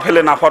খেলাফ পা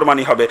ফেলে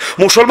নাফরমানি হবে।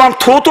 মুসলমান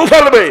থুতু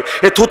ফেলবে,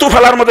 এই থুতু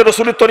ফেলার মধ্যে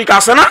রসুলের তরিকা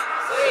আছে না?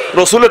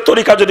 রসুলের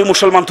তরিকা যদি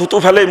মুসলমান থুতু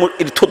ফেলে,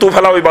 থুতু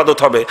ফেলাও ইবাদত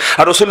হবে,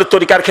 আর রসুলের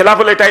তরিকার খেলাফ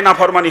হলে এটাই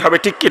নাফরমানি হবে,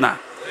 ঠিক কিনা?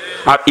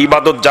 আর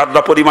ইবাদত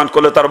যাররা পরিমাণ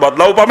করলে তার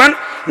বদলাও পাবেন,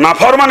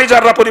 নাফরমানি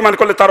যাররা পরিমাণ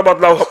করলে তার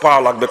বদলাও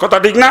পাওয়া লাগবে, কথা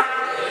ঠিক না?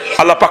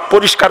 আল্লাহ পাক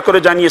পরিষ্কার করে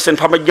জানিয়েছেন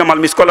ফামাইয়ামাল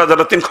মিসকালা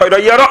যারাতিন খায়রা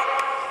ইয়ারা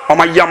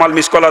অমাইয়ামাল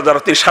মিসকালা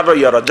যারাতিন শাররা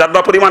ইয়ারা।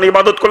 যাররা পরিমাণ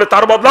ইবাদত করলে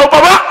তার বদলাও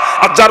পাবা,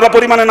 আর যাররা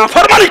পরিমাণে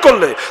নাফরমানি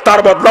করলে তার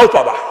বদলাও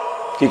পাবা,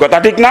 কি কথা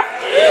ঠিক না?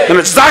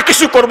 যা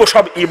কিছু করবো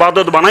সব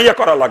ইবাদত বানাইয়া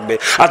করা লাগবে,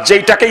 আর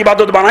যেইটাকে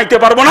ইবাদত বানাইতে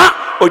পারবো না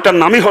ওইটার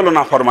নামই হলো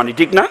নাফরমানি,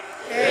 ঠিক না?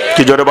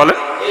 কি জোরে বলে?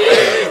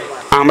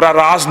 আমরা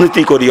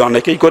রাজনীতি করি,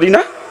 অনেকেই করি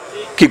না,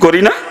 কি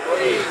করি না?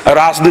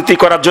 রাজনীতি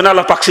করার জন্য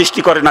আল্লাহ পাক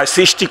সৃষ্টি করে নাই,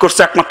 সৃষ্টি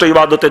করছে একমাত্র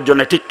ইবাদতের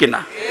জন্য, ঠিক কিনা?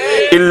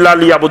 ইল্লা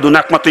লিয়াবুদুন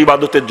একমাত্র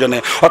ইবাদতের জন্য।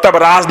 অর্থাৎ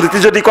রাজনীতি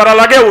যদি করা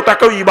লাগে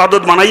ওটাকেও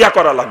ইবাদত বানাইয়া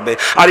করা লাগবে,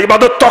 আর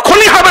ইবাদত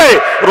তখনই হবে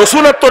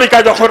রসুলের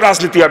তরিকায় যখন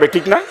রাজনীতি হবে,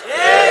 ঠিক না?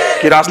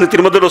 কি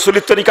রাজনীতির মধ্যে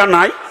রসুলের তরিকা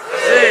নাই?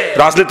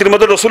 রাজনীতির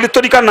মধ্যে রসুলের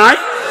তরিকা নাই?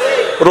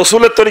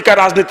 রসুলের তরিকা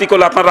রাজনীতি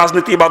করলে আপনার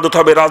রাজনীতি ইবাদত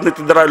হবে,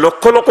 রাজনীতির দ্বারা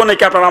লক্ষ লক্ষ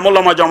নেকি আপনার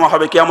আমলনামা জমা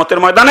হবে কিয়ামতের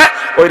ময়দানে,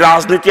 ওই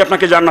রাজনীতি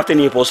আপনাকে জান্নাতে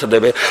নিয়ে পৌঁছে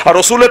দেবে। আর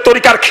রসুলের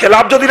তরিকার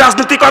খেলাফ যদি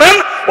রাজনীতি করেন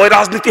ওই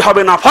রাজনীতি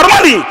হবে না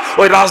ফরমানি,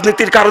 ওই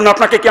রাজনীতির কারণে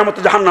আপনাকে কিয়ামতে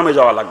জাহান্নামে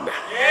যাওয়া লাগবে।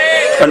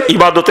 কারণ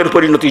ইবাদতের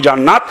পরিণতি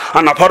জান্নাত,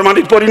 আর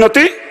নাফরমানির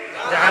পরিণতি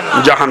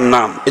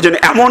জাহান্নাম। এই জন্য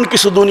এমন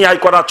কিছু দুনিয়ায়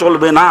করা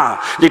চলবে না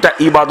যেটা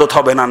ইবাদত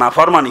হবে না,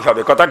 নাফরমানি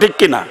হবে, কথা ঠিক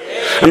কিনা?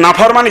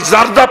 নাফরমানি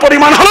যার যা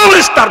পরিমাণ হলেও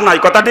নিস্তার নাই,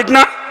 কথা ঠিক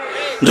না?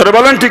 জোরে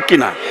বলেন ঠিক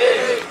কিনা?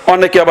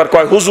 অনেকে আবার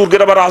কয়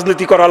হুজুরদের আবার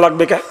রাজনীতি করা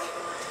লাগবে কে?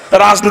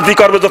 রাজনীতি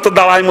করবে যত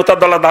দাঁড়াই মোতার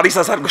দলা দাড়ি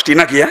চাচার গোষ্ঠী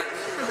নাকি?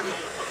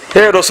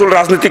 হে রসুল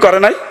রাজনীতি করে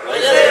নাই?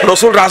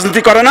 রসুল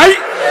রাজনীতি করে নাই?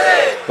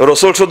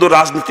 রসুল শুধু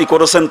রাজনীতি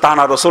করেছেন তা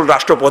না, রসুল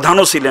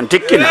রাষ্ট্রপ্রধানও ছিলেন,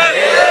 ঠিক কিনা?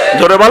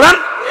 জোরে বলেন।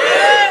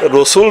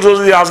 রসুল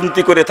যদি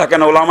রাজনীতি করে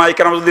থাকেন, ওলামায়ে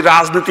কেরাম যদি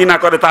রাজনীতি না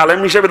করে তা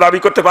আলেম হিসেবে দাবি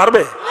করতে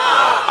পারবে?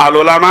 আল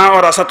ওলামা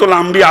ওয়ারাসাতুল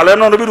আম্বিয়া, আলেম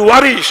নবীর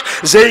ওয়ারিস,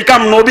 যেই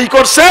কাম নবী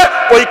করছে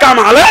ওই কাম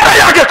আলেমরাই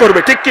আগে করবে,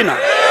 ঠিক কিনা?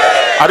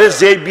 আরে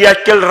যেই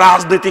বিয়াক্কেল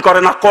রাজনীতি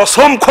করে না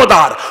কসম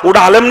খোদার ওটা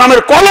আলেম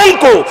নামের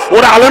কলঙ্ক,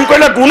 ওরা আলেম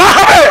কইলে গুনাহ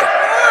হবে।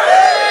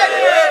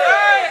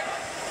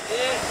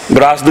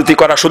 রাজনীতি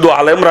করা শুধু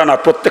আলেমরা না,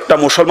 প্রত্যেকটা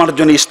মুসলমানের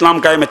জন্য ইসলাম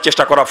কায়েমের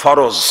চেষ্টা করা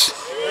ফরজ,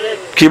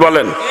 কি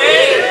বলেন?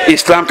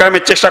 ইসলাম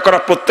কায়েমের চেষ্টা করা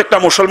প্রত্যেকটা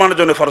মুসলমানের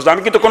জন্য ফরজ।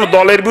 আমি কিন্তু কোনো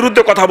দলের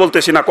বিরুদ্ধে কথা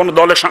বলতেছি না, কোনো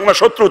দলের সঙ্গে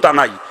শত্রুতা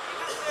নাই।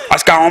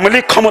 আজকে আওয়ামী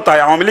লীগ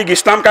ক্ষমতায়, আওয়ামী লীগ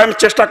ইসলাম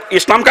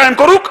কায়েম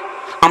করুক,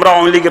 আমরা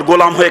আওয়ামী লীগের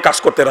গোলাম হয়ে কাজ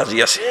করতে রাজি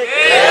আছি,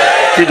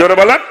 কি জোরে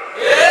বলেন?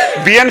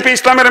 বিএনপি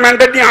ইসলামের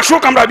ম্যান্ডেট নিয়ে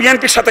আসুক, আমরা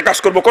বিএনপির সাথে কাজ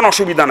করবো, কোনো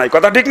অসুবিধা নাই,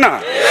 কথা ঠিক না?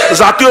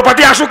 জাতীয়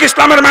পার্টি আসুক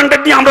ইসলামের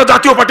ম্যান্ডেট নিয়ে, আমরা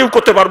জাতীয় পার্টিও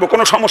করতে পারবো,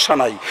 কোনো সমস্যা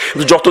নাই।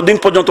 যতদিন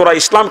পর্যন্ত ওরা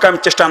ইসলাম কায়েম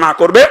চেষ্টা না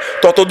করবে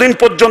ততদিন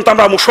পর্যন্ত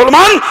আমরা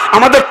মুসলমান,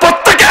 আমাদের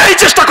প্রত্যেকে এই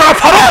চেষ্টা করা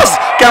ফরজ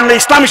কেমনে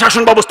ইসলামী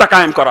শাসন ব্যবস্থা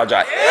কায়েম করা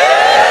যায়।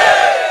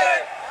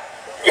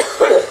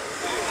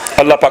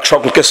 আল্লাহ পাক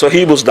সকলকে সহি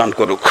বুঝদান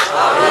করুক,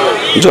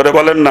 জোরে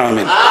বলেন না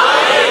আমিন?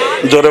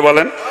 জোরে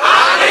বলেন।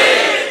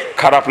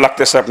 খারাপ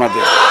লাগতেছে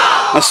আপনাদের?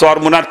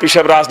 সরমুনার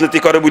পিসাব রাজনীতি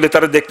করে বলে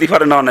তারা দেখতে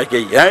পারে না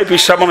অনেকেই। হ্যাঁ,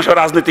 পিসাব মানুষের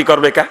রাজনীতি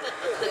করবে কা?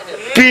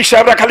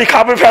 পিসাবরা খালি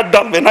খাবে ফ্যাট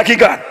ডালবে নাকি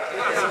গান?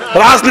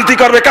 রাজনীতি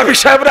করবে কা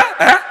পিসাবরা?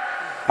 হ্যাঁ,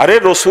 আরে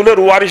রসুলের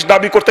ওয়ারিস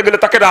দাবি করতে গেলে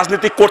তাকে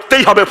রাজনীতি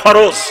করতেই হবে,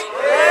 ফরজ।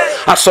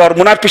 আর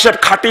সরমুনার পিসাব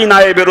খাটি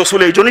নায়েবে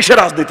রসুল, এই জন্যই সে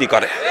রাজনীতি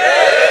করে।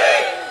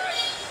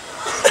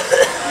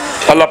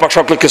 আল্লাহ পাক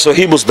সকলকে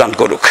সহি বুঝদান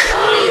করুক।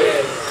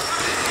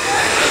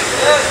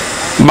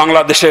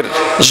 বাংলাদেশের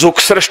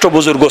যুগশ্রেষ্ঠ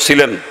বুজুর্গ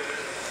ছিলেন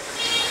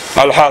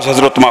আলহাজ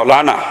হযরত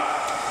মাওলানা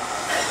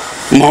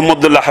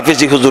মোহাম্মদুল্লাহ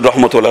হাফিজি হুজুর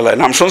রহমতুল্লাহ,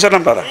 নাম শুনছেন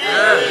আপনারা?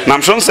 নাম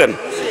শুনছেন?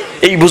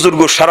 এই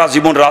বুজুর্গ সারা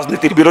জীবন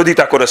রাজনীতির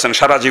বিরোধিতা করেছেন,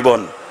 সারা জীবন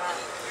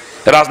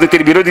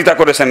রাজনীতির বিরোধিতা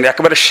করেছেন।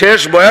 একেবারে শেষ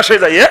বয়সে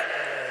যাইয়ে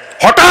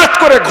হঠাৎ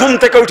করে ঘুম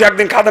থেকে উঠে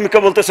একদিন খাদেমকে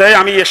বলতেছে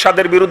আমি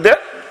এরশাদের বিরুদ্ধে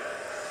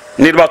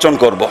নির্বাচন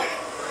করব।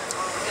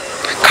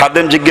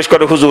 খাদেম জিজ্ঞেস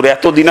করে হুজুর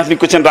এতদিন আপনি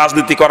বলছেন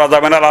রাজনীতি করা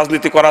যাবে না,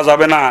 রাজনীতি করা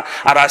যাবে না,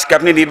 আর আজকে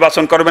আপনি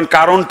নির্বাচন করবেন,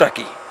 কারণটা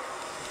কি?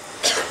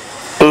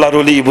 আল্লাহর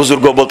ওলি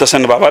বুজুর্গ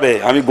বলতেছেন বাবারে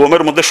আমি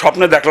ঘুমের মধ্যে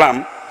স্বপ্নে দেখলাম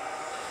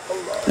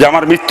যে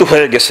আমার মৃত্যু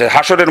হয়ে গেছে,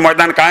 হাসরের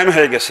ময়দান কায়েম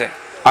হয়ে গেছে,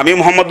 আমি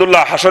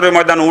মোহাম্মদুল্লাহ হাসরের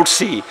ময়দানে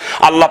উঠছি,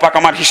 আল্লাহ পাক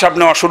আমার হিসাব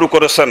নেওয়া শুরু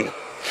করেছেন।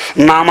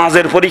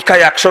 নামাজের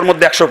পরীক্ষায় 100-র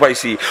মধ্যে 100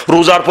 পাইছি,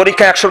 রোজার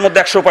পরীক্ষায় 100-র মধ্যে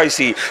 100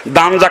 পাইছি,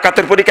 দান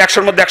জাকাতের পরীক্ষা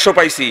 100-র মধ্যে 100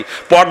 পাইছি,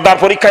 পর্দার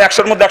পরীক্ষায়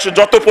 100-র মধ্যে 100,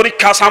 যত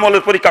পরীক্ষা আছে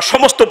আমলের পরীক্ষা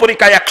সমস্ত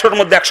পরীক্ষায় 100-র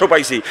মধ্যে 100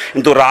 পাইছি,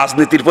 কিন্তু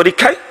রাজনীতির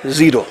পরীক্ষায়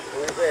 0।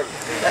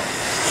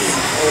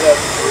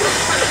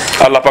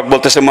 আল্লাহ পাক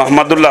বলতেছে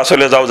মুহাম্মদুল্লাহ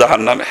চলে যাও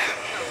জাহান্নামে।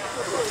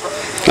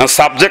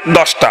 সাবজেক্ট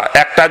 10টা,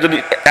 একটা যদি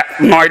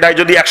 9টায়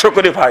যদি 100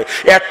 করে পায়,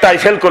 একটাই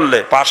ফেল করলে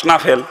পাস না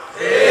ফেল,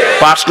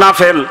 পাস না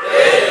ফেল।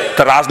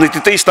 তা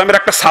রাজনীতিতে ইসলামের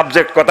একটা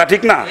সাবজেক্ট, কথা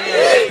ঠিক না?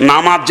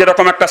 নামাজ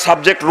যেরকম একটা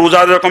সাবজেক্ট,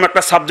 রোজা যেরকম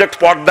একটা সাবজেক্ট,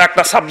 পর্দা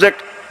একটা সাবজেক্ট,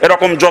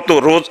 এরকম যত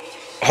রোজ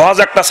হজ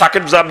একটা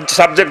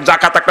সাবজেক্ট,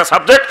 জাকাত একটা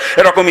সাবজেক্ট,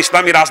 এরকম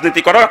ইসলামী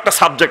রাজনীতি করাও একটা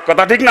সাবজেক্ট,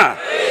 কথা ঠিক না?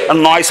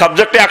 9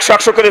 সাবজেক্টে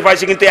 100 করে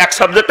পাইছি, কিন্তু এক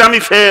সাবজেক্টে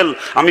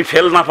আমি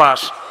ফেল না পাস,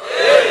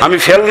 আমি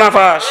ফেল না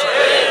পাস।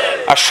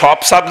 আর সব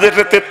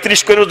সাবজেক্টে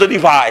 33 করে যদি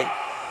পাই,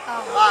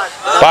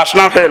 পাস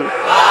না ফেল,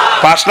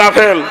 পাস না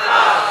ফেল।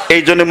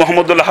 এই জন্য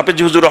মোহাম্মদুল্লাহ হাফিজ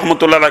হুজুর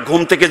রহমতুল্লাহ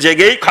ঘুম থেকে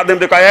জেগেই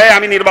খাদেমকে কয়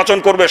আমি নির্বাচন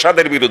করবো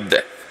এরশাদের বিরুদ্ধে।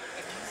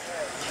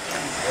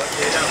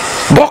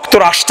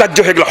 ভক্তরা আশ্চর্য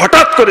হয়ে গেল,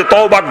 হঠাৎ করে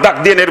তওবার ডাক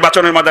দিয়ে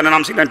নির্বাচনের ময়দানে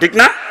নামছিলেন, ঠিক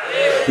না?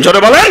 জোরে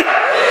বলেন।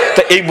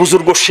 তো এই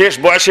বুজুর্গ শেষ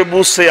বয়সে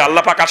বুঝছে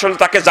আল্লাহ পাক আসলে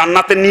তাকে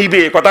জান্নাতে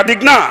নিবে, কথা ঠিক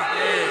না?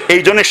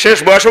 এই জন্য শেষ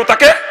বয়সেও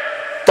তাকে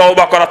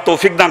তওবা করার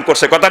তৌফিক দান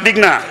করছে, কথা ঠিক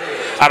না?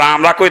 আর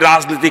আমরা কই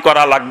রাজনীতি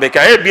করা লাগবে কে?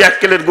 এই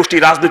বিয়াক্কেলের গোষ্ঠী,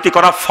 রাজনীতি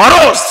করা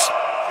ফরজ,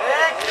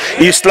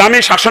 ইসলামী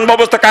শাসন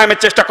ব্যবস্থা কায়েমের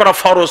চেষ্টা করা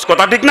ফরজ,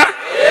 কথা ঠিক না?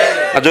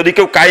 আর যদি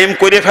কেউ কায়েম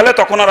করে ফেলে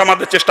তখন আর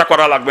আমাদের চেষ্টা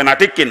করা লাগবে না,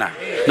 ঠিক কিনা?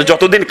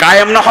 যতদিন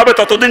কায়েম না হবে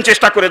ততদিন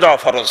চেষ্টা করে যাওয়া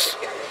ফরজ।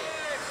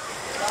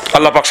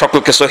 আল্লাহ পাক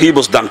সকলকে সহি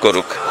বুঝ দান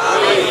করুক।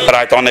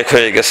 রাত অনেক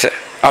হয়ে গেছে,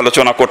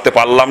 আলোচনা করতে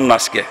পারলাম না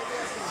আজকে।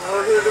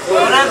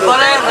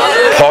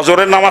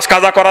 ফজরের নামাজ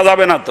কাজা করা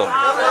যাবে না তো?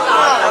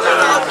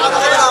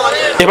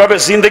 এভাবে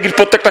জিন্দগির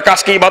প্রত্যেকটা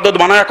কাজকে ইবাদত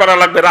বানায়া করা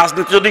লাগবে।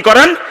 রাজনীতি যদি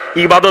করেন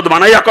ইবাদত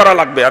বানাইয়া করা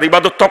লাগবে, আর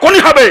ইবাদত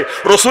তখনই হবে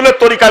রসুলের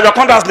তরিকায়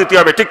যখন রাজনীতি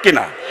হবে, ঠিক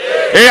কিনা?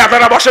 এই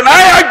আপনারা বসে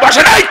নাই,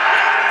 বসে নাই,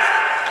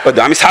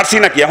 আমি ছাড়ছি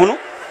নাকি এখনো?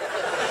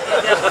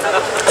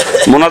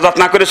 মোনাজাত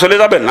না করে চলে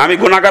যাবেন? আমি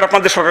গুনাহগার,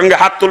 আপনাদের সঙ্গে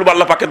হাত তুলব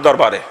আল্লাহ পাকের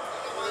দরবারে।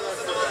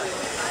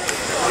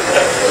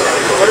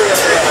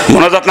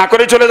 মোনাজাত না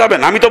করে চলে যাবেন?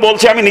 আমি তো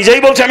বলছি, আমি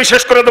নিজেই বলছি আমি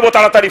শেষ করে দেবো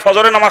তাড়াতাড়ি,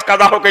 ফজরের নামাজ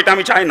কাজা হোক, এটা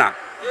আমি চাই না।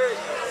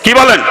 কি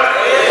বলেন?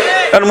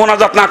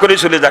 মোনাজাত না করে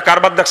চলে যায়,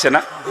 কারবার দেখছে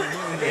না?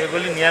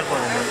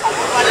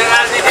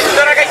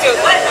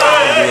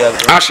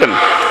 আসেন,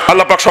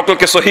 আল্লাহ পাক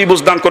সকলকে সহি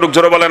বুঝ দান করুক।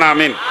 জোরে বলেন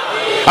আমিন।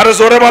 আরে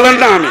জোরে বলেন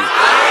না আমিন।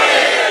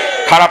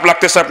 খারাপ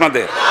লাগতেছে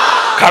আপনাদের?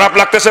 খারাপ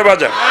লাগতেছে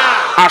বাজার?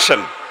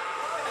 আসেন,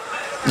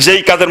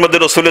 যেই কাজের মধ্যে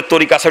রসুলের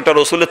তরিকা আছে ওটা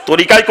রসুলের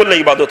তরিকায় করলে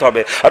ইবাদত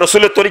হবে, আর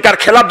রসুলের তরিকার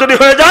খেলাফ যদি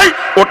হয়ে যায়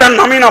ওটার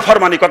নামই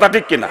নাফরমানি, কথা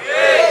ঠিক কিনা?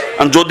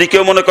 যদি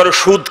কেউ মনে করে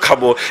সুদ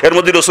খাবো, এর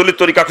মধ্যে রসুলের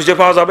তরিকা খুঁজে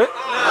পাওয়া যাবে?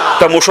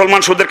 তা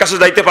মুসলমান সুদের কাছে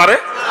যাইতে পারে?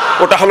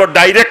 ওটা হলো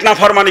ডাইরেক্ট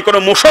নাফরমানি। কোনো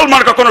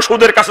মুসলমান কখনো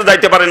সুদের কাছে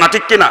যাইতে পারে না,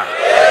 ঠিক কিনা?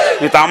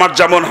 কিন্তু আমার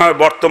যেমন হয়,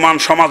 বর্তমান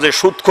সমাজে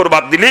সুদখোর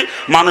বাদ দিলে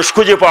মানুষ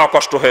খুঁজে পাওয়া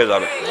কষ্ট হয়ে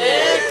যাবে,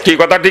 কি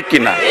কথা ঠিক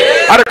কিনা?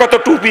 আরে কত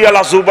টুপি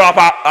আলা, জুবা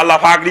আলা,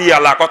 পাগড়ি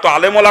আলা, কত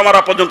আলেম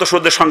ওলামারা পর্যন্ত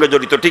সুদের সঙ্গে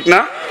জড়িত, ঠিক না?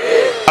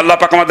 আল্লাহ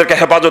পাক আমাদেরকে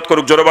হেফাজত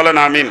করুক। জোরে বলেন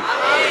আমিন।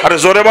 আরে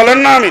জোরে বলেন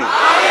না আমিন।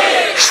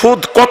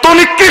 সুদ কত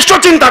নিকৃষ্ট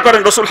চিন্তা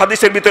করেন, রসুল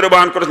হাদিসের ভিতরে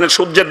বয়ান করেছেন,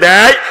 সুদ যে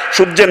দেয়,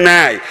 সুদ যে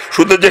নেয়,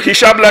 সুদের যে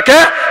হিসাব লেখে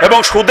এবং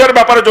সুদের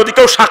ব্যাপারে যদি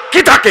কেউ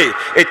সাক্ষী থাকে,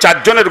 এই 4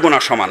 জনের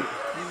গুনাহ সমান।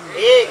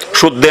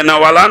 সুদ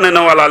দেনেওয়ালা,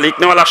 নেনেওয়ালা,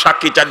 লিখনেওয়ালা,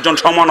 সাক্ষী, 4 জন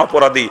সমান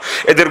অপরাধী।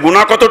 এদের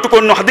গুনাহ কতটুকু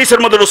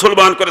হাদিসের মধ্যে রসুল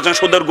বয়ান করেছেন,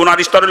 সুদের গুনার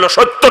স্তর হলো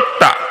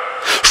 70টা।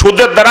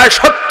 সুদের দ্বারায়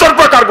 70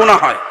 প্রকার গুনাহ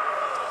হয়।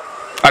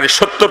 আর এই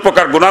 70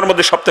 প্রকার গুনার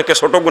মধ্যে সব থেকে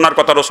ছোট গুনার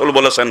কথা রসুল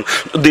বলেছেন,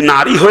 যদি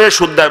নারী হয়ে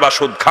সুদ দেয় বা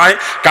সুদ খায়,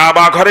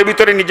 কাবা ঘরের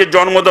ভিতরে নিজের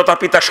জন্মদাতা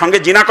পিতার সঙ্গে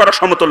জিনা করা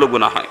সমতুল্য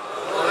গুনাহ হয়।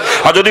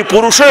 আর যদি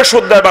পুরুষ হয়ে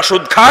সুদ দেয় বা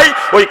সুদ খায়,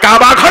 ওই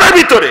কাবা ঘরের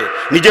ভিতরে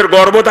নিজের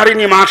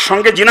গর্ভধারিণী মার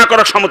সঙ্গে জিনা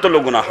করা সমতুল্য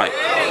গুনাহ হয়।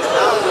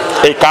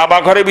 এই কাবা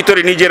ঘরের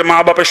ভিতরে নিজের মা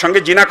বাপের সঙ্গে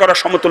জিনা করা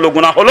সমতুল্য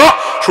গুনাহ হলো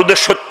সুদের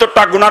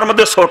 70টা গুনার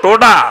মধ্যে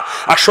ছোটটা,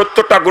 আর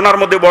 70টা গুনার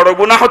মধ্যে বড়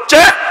গুনাহ হচ্ছে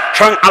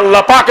স্বয়ং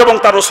আল্লাহ পাক এবং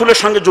তার রসুলের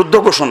সঙ্গে যুদ্ধ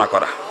ঘোষণা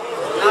করা।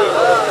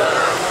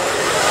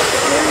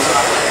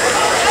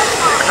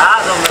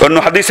 অন্য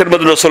হাদিসের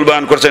মধ্যে রসুল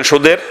বয়ান করেছেন,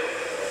 সুদের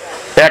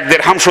 1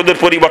 দিরহাম সুদের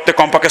পরিবর্তে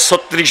কমপক্ষে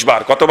 36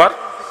 বার, কতবার?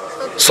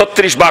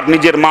 36 বার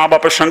নিজের মা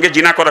বাপের সঙ্গে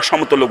জিনা করা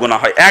সমতুল্য গুনাহ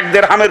হয় 1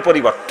 দিরহামের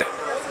পরিবর্তে।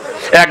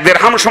 এক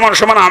দেড়হাম সমান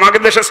সমান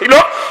আমাদের দেশে ছিল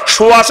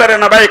 4.25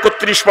 আনা বা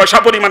 31 পয়সা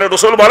পরিমাণে।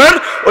 রাসূল বলেন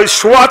ওই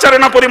 4.25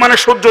 আনা পরিমাণে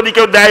সুদ যদি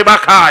কেউ দেয় বা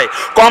খায়,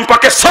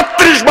 কমপক্ষে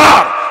 36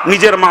 বার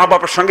নিজের মা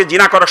বাবার সঙ্গে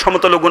জিনা করার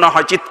সমতুল্য গুনাহ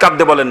হয়। চিৎকার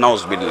দিয়ে বলেন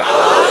নাউজুবিল্লাহ।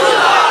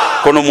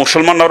 কোন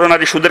মুসলমান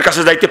নরনারী সুদের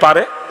কাছে যাইতে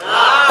পারে?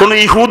 কোন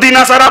ইহুদি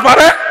নাসারা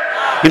পারে?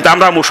 কিন্তু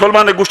আমরা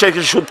মুসলমানের গোষ্ঠী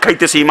কিছু সুদ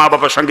খাইতেছি, মা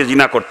বাবার সঙ্গে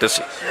জিনা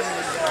করতেছি।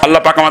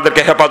 আল্লাহ পাক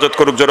আমাদেরকে হেফাজত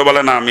করুক, জোরে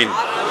বলেন আমিন।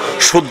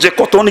 সুদ যে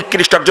কত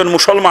নিকৃষ্ট। একজন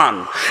মুসলমান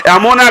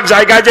এমন এক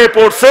জায়গায় যে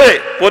পড়ছে,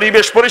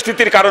 পরিবেশ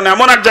পরিস্থিতির কারণে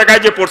এমন এক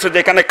জায়গায় যে পড়ছে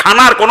যেখানে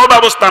খানার কোনো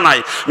ব্যবস্থা নাই,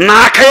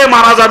 না খেয়ে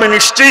মারা যাবে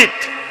নিশ্চিত।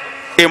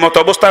 এই মতো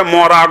অবস্থায়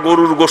মরা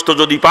গরুর গোশত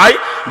যদি পায়,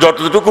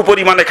 যতটুকু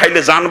পরিমাণে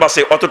খাইলে জান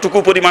বাঁচে, অতটুকু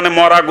পরিমাণে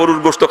মরা গরুর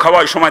গোশত খাওয়া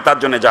এই সময় তার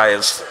জন্য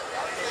জায়েজ।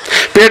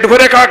 পেট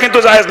ভরে খাওয়া কিন্তু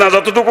জায়েজ না।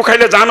 যতটুকু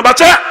খাইলে জান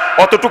বাঁচে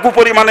অতটুকু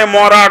পরিমাণে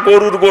মরা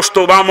গরুর গোশত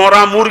বা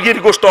মরা মুরগির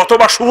গোশত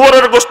অথবা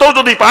শুয়োরের গোশতও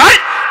যদি পায়,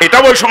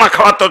 এটাও ওই সময়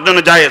খাওয়ার তার জন্য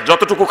জায়েজ,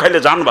 যতটুকু খাইলে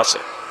জান বাঁচে।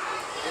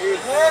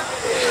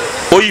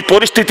 ওই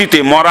পরিস্থিতিতে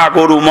মরা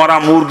গরু, মরা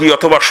মুরগি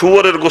অথবা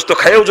শুয়োরের গোশত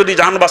খাইয়েও যদি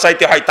জান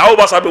বাঁচাইতে হয়, তাও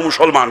বাঁচাবে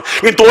মুসলমান।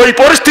 কিন্তু ওই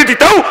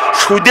পরিস্থিতিতেও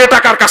সুদে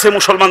টাকার কাছে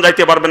মুসলমান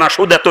যাইতে পারবে না।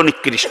 সুদ এত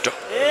নিকৃষ্ট।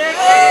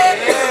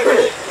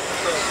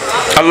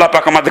 আল্লাহ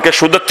পাক আমাদেরকে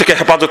সুদের থেকে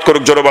হেফাজত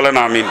করুক, জোরে বলেন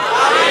আমিন।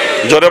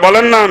 জোরে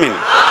বলেন না আমিন।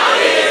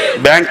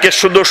 ব্যাংকের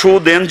সুদ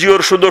সুদ,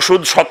 এনজিওর সুদ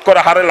সুদ,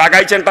 শতকরা হারে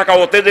লাগাইছেন টাকা,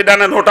 ওতে যেটা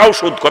নেন ওটাও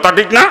সুদ। কথা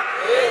ঠিক না?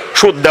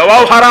 সুদ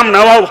দেওয়াও হারাম,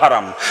 নেওয়াও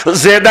হারাম।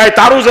 যে দেয়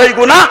তারও যেই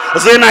গুনাহ,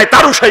 যে নাই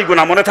তারও সেই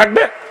গুনাহ। মনে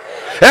থাকবে?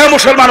 এ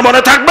মুসলমান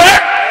মনে থাকবে?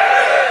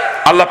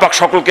 আল্লাহ পাক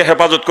সকলকে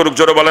হেফাজত করুক,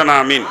 জোরে বলেন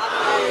আমিন।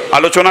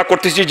 আলোচনা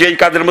করতেছি যেই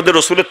কাজের মধ্যে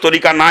রসুলের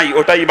তরিকা নাই,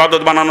 ওটা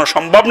ইবাদত বানানো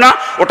সম্ভব না,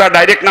 ওটা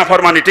ডাইরেক্ট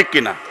নাফরমানি, ঠিক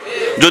কিনা?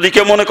 যদি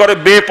কেউ মনে করে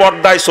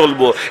বেপর্দায়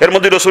চলবো, এর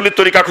মধ্যে রসুলের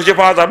তরিকা খুঁজে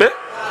পাওয়া যাবে?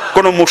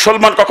 কোন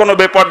মুসলমান কখনো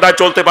বেপর্দায়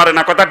চলতে পারে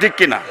না। কথা ঠিক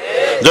কিনা?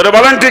 জোরে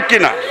বলেন ঠিক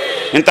কিনা?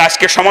 কিন্তু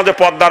আজকে সমাজে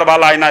পর্দার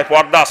বালাই নাই।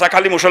 পর্দা আসা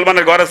খালি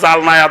মুসলমানের ঘরে জাল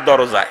নাই আর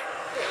দরজায়।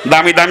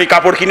 দামি দামি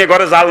কাপড় কিনে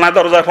ঘরে জাল নাই,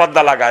 দরজায়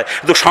পর্দা লাগায়।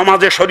 কিন্তু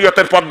সমাজে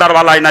শরীয়তের পর্দার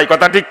বালাই নাই।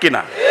 কথা ঠিক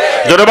কিনা?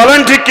 জোরে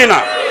বলেন ঠিক কিনা?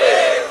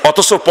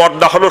 অথচ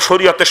পর্দা হলো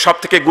শরীয়তের সব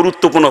থেকে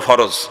গুরুত্বপূর্ণ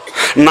ফরজ।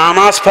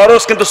 নামাজ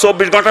ফরজ, কিন্তু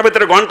 24 ঘন্টার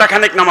ভিতরে ঘন্টা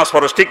খানেক নামাজ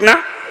ফরজ, ঠিক না?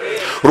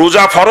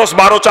 রোজা ফরজ,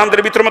 12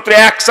 চাঁদের ভিতরে মাত্র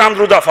 1 চাঁদ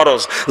রোজা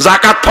ফরজ।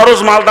 জাকাত ফরজ,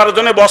 মালদারের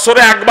জন্য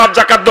বছরে একবার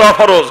জাকাত দেওয়া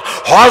ফরজ।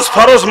 হজ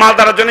ফরজ,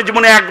 মালদারের জন্য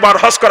জীবনে একবার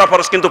হজ করা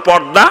ফরজ। কিন্তু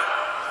পর্দা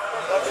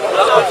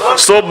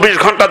 24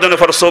 ঘন্টার জন্য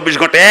ফরজ। 24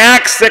 ঘন্টা,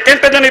 1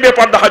 সেকেন্ডের জন্য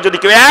বেপর্দা হয় যদি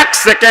কেউ, 1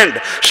 সেকেন্ড,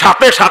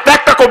 সাথে সাথে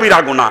একটা কবিরা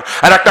গুনাহ।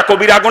 আর একটা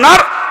কবিরা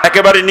গুনার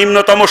একেবারে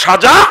নিম্নতম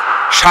সাজা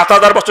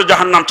 7000 বছর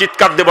জাহান্নাম।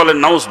 চিৎকার দিয়ে বলেন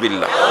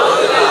নাউজুবিল্লাহ।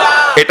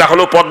 এটা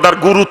হলো পর্দার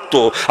গুরুত্ব।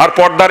 আর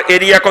পর্দার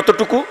এরিয়া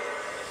কতটুকু?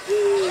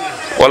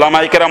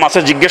 ওলামায়ে কেরাম আছে,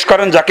 জিজ্ঞেস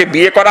করেন যাকে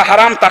বিয়ে করা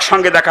হারাম তার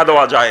সঙ্গে দেখা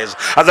দেওয়া জায়েজ,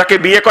 আর যাকে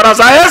বিয়ে করা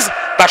জায়েজ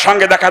তার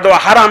সঙ্গে দেখা দেওয়া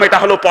হারাম। এটা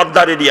হলো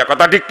পর্দার এরিয়া।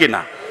 কথা ঠিক কিনা?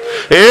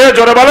 এ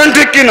জোরে বলেন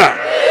ঠিক কিনা?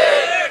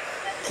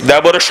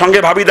 দেবরের সঙ্গে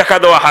ভাবি দেখা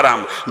দেওয়া হারাম,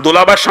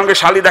 দুলাবার সঙ্গে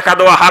শালি দেখা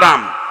দেওয়া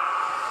হারাম,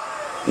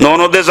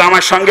 ননদের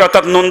জামাইয়ের সঙ্গে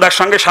অর্থাৎ নন্দার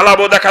সঙ্গে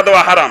শালাবো দেখা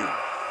দেওয়া হারাম,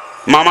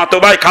 মামাতো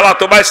ভাই,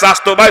 খালাতো ভাই,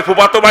 চাচতো ভাই,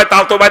 ফুফাতো ভাই,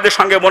 তালতো ভাইদের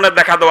সঙ্গে বোনের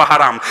দেখা দেওয়া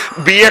হারাম,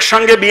 বিয়ের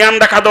সঙ্গে বিয়ান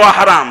দেখা দেওয়া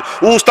হারাম,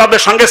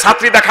 উস্তাদের সঙ্গে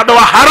ছাত্রী দেখা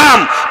দেওয়া হারাম,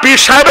 পীর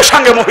সাহেবের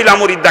সঙ্গে মহিলা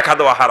মুরিদ দেখা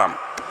দেওয়া হারাম।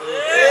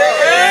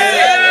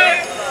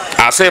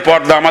 আছে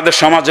পর্দা আমাদের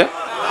সমাজে?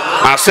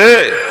 আছে।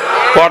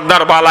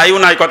 পর্দার বালাইও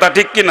নাই। কথা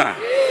ঠিক কিনা?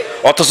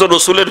 অথচ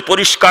রসুলের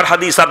পরিষ্কার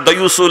হাদিস, আর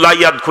দয়ুসু লা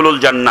ইয়াদখুলুল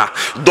জান্নাহ,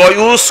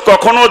 দয়ুস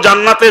কখনো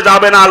জান্নাতে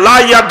যাবে না। লা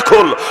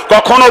ইয়াদখুল,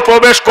 কখনো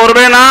প্রবেশ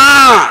করবে না।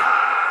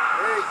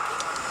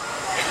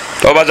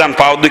 তবে যান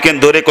পাও দুকেন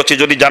ধরে করছি,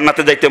 যদি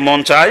জান্নাতে যাইতে মন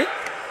চায়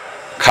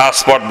খাস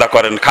পর্দা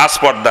করেন, খাস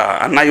পর্দা।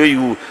 আর নাই ওই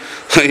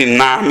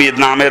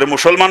নামের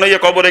মুসলমান হয়ে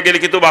কবরে গেলে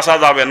কিন্তু বাঁচা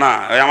যাবে না।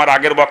 আমার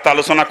আগের বক্তা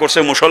আলোচনা করছে,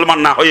 মুসলমান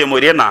না হয়ে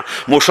মরে না।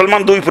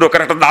 মুসলমান দুই প্রকার,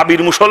 একটা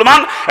দাবির মুসলমান,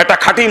 একটা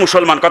খাঁটি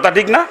মুসলমান। কথা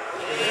ঠিক না?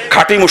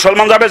 খাঁটি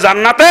মুসলমান যাবে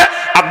জান্নাতে,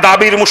 আর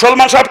দাবির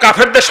মুসলমান সব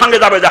কাফেরদের সঙ্গে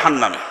যাবে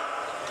জাহান্নামে।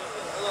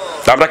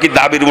 আমরা কি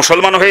দাবির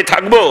মুসলমান হয়ে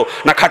থাকবো,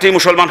 না খাঁটি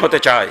মুসলমান হতে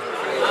চাই?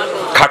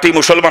 খাঁটি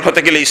মুসলমান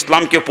হতে গেলে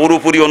ইসলামকে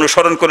পুরোপুরি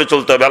অনুসরণ করে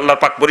চলতে হবে। আল্লাহ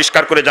পাক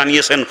পরিষ্কার করে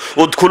জানিয়েছেন,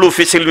 উদখুলু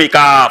ফি সিলমি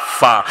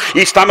কাফা,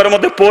 ইসলামের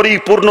মধ্যে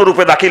পরিপূর্ণ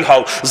রূপে দাখিল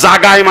হও।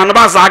 জাগায়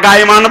মানবা,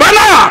 জাগায় মানবা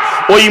না,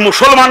 ওই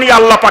মুসলমানই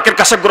আল্লাহ পাকের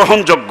কাছে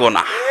গ্রহণযোগ্য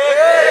না।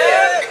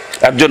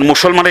 একজন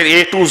মুসলমানের A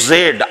to Z,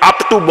 up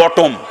to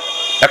bottom,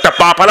 একটা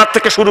পা পালার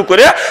থেকে শুরু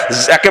করে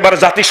একেবারে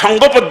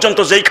জাতিসংঘ পর্যন্ত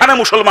যেইখানে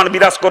মুসলমান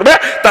বিরাজ করবে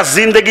তার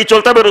জিন্দেগি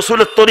চলতে হবে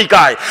রসুলের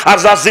তরিকায়। আর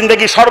যার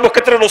জিন্দেগি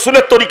সর্বক্ষেত্রে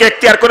রসুলের তরিকা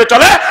এখতিয়ার করে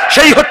চলে,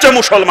 সেই হচ্ছে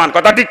মুসলমান।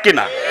 কথা ঠিক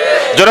কিনা?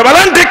 জোরে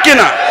বলেন ঠিক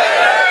কিনা?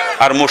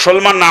 আর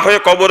মুসলমান না হয়ে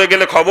কবরে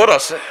গেলে খবর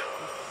আছে।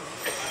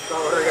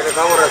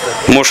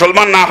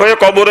 মুসলমান না হয়ে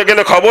কবরে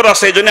গেলে খবর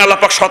আছে। এই জন্য আল্লাহ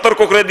পাক সতর্ক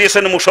করে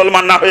দিয়েছেন,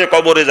 মুসলমান না হয়ে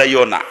কবরে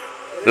যাইও না।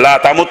 লা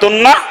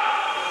তামুতুন্না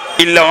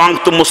ইল্লা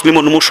ওয়ান্তুম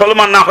মুসলিমুন,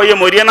 মুসলমান না হয়ে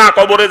মরিয়ে না,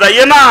 কবরে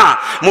যাইয়ে না।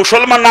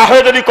 মুসলমান না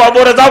হয়ে যদি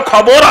কবরে যাও,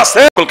 খবর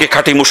আছে। সকলকে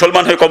খাঁটি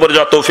মুসলমান হয়ে কবরে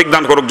যাওয়ার তৌফিক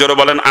দান করুক। জোরে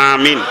বলেন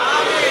আমিন।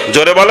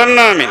 জোরে বলেন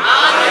না আমিন।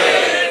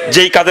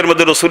 যেই কাজের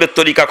মধ্যে রসুলের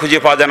তরিকা খুঁজে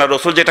পাওয়া যায় না,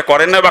 রসুল যেটা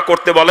করেন না বা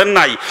করতে বলেন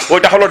নাই,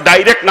 ওইটা হলো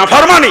ডাইরেক্ট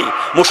নাফরমানি।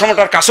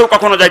 মুসলমানটার কাছেও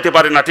কখনো যাইতে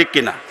পারে না, ঠিক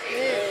কিনা?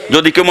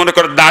 যদি কেউ মনে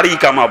করে দাড়ি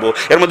কামাবো,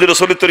 এর মধ্যে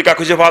রসুলের তরিকা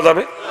খুঁজে পাওয়া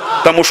যাবে?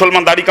 তা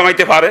মুসলমান দাড়ি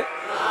কামাইতে পারে,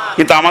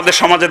 কিন্তু আমাদের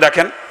সমাজে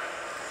দেখেন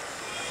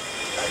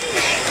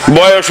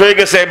বয়স হয়ে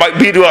গেছে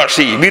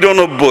 82,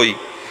 92,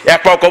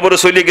 এক পাও কবরে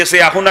চলে গেছে,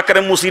 এখন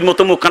আকারে মুসির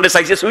মতো মুখখানে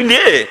চাইছে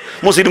শুইলে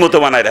মুসির মতো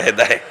বানায় রাখে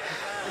দেয়।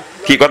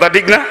 কি কথা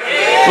ঠিক না?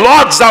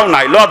 লজ্জাও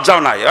নাই, লজ্জাও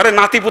নাই। আরে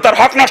নাতি পুতার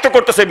হক নষ্ট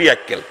করতেছে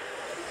বিয়াক্কেল।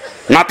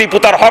 নাতি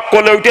পুতার হক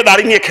কোলে উঠে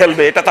দাড়ি নিয়ে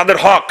খেলবে, এটা তাদের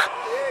হক।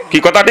 কি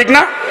কথা ঠিক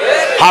না?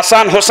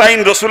 হাসান হোসাইন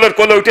রসুলের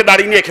কোলে উঠে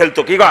দাড়ি নিয়ে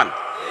খেলতো। কি গান?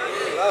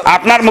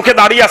 আপনার মুখে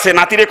দাড়ি আছে,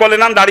 নাতিরে কোলে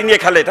নান দাড়ি নিয়ে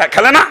খেলে,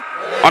 খেলে না?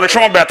 অনেক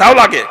সময় ব্যথাও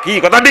লাগে। কি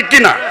কথা ঠিক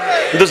কিনা?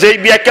 কিন্তু যেই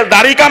বিয়াক্কেল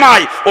দাড়ি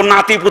কামায়, ও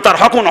নাতি পুতার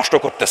হকও নষ্ট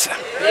করতেছে।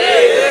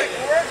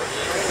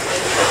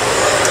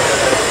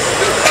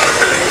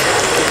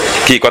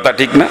 কি কথা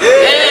ঠিক না?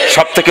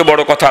 সব থেকে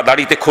বড় কথা,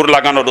 দাড়িতে খুর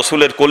লাগানো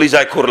রসুলের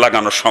কলিজায় খুর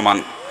লাগানোর সমান।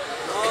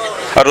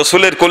 আর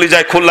রসুলের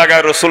কলিজায় খুর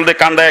লাগায় রসুলদের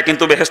কান্দায়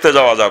কিন্তু বেহেশতে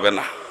যাওয়া যাবে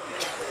না।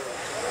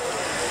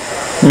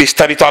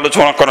 বিস্তারিত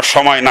আলোচনা করার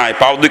সময় নাই।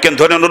 পাও দুইকেন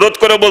ধরে অনুরোধ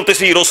করে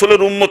বলতেছি,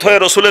 রসুলের উম্মত হয়ে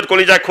রসুলের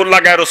কলিজায় খুর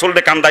লাগায়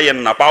রসুলদের কান্দাইয়েন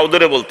না। পাও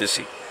ধরে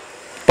বলতেছি,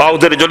 পাও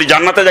ধরে যদি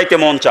জান্নাতে যাইতে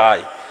মন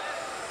চায়,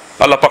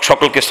 আল্লাহ পাক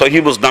সকলকে সহি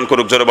বুঝদান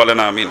করুক। জোরে বলেন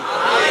আমিন।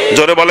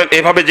 জোরে বলেন।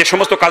 এভাবে যে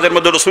সমস্ত কাজের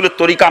মধ্যে রসুলের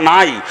তরিকা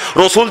নাই,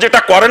 রসুল যেটা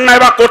করেন নাই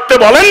বা করতে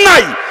বলেন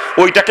নাই,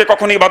 ওইটাকে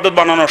কখনো ইবাদত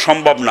বানানো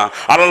সম্ভব না।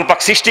 আল্লাহ পাক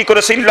সৃষ্টি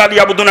করেছে ইল্লা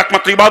লিয়াবুদুন,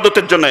 একমাত্র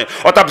ইবাদতের জন্য।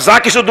 অর্থাৎ যা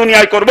কিছু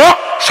দুনিয়ায় করব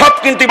সব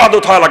কিন্তু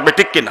ইবাদত হওয়া লাগবে।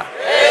 ঠিক কিনা?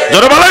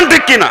 জোরে বলেন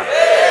ঠিক কিনা?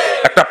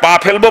 একটা পা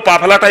ফেলবো, পা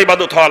ফেলাটা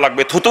ইবাদত হওয়া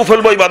লাগবে। থুতু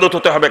ফেলবো, ইবাদত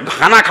হতে হবে।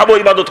 খানা খাবো,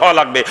 ইবাদত হওয়া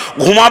লাগবে।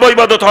 ঘুমাবো,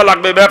 ইবাদত হওয়া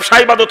লাগবে। ব্যবসা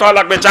ইবাদত হওয়া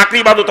লাগবে। চাকরি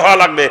ইবাদত হওয়া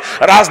লাগবে।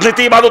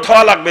 রাজনীতি ইবাদত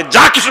হওয়া লাগবে।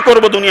 যা কিছু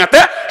করবো দুনিয়াতে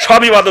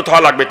সব ইবাদত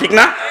হওয়া লাগবে। ঠিক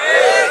না?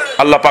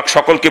 আল্লাহ পাক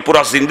সকলকে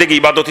পুরা জিন্দেগি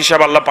ইবাদত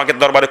হিসাবে আল্লাহ পাকের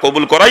দরবারে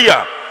কবুল করাইয়া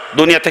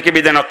দুনিয়া থেকে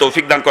বিদায় নেওয়ার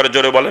তৌফিক দান করে।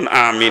 জোরে বলেন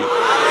আমিন।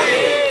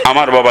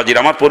 আমার বাবাজির,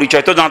 আমার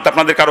পরিচয় তো জানতে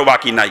আপনাদের কারো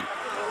বাকি নাই।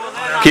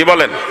 কি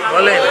বলেন?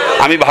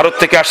 আমি ভারত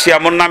থেকে আসছি,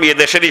 এমন নাম এ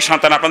দেশেরই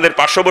সন্তান। আপনাদের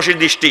পার্শ্ববর্তী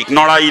ডিস্ট্রিক্ট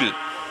নড়াইল,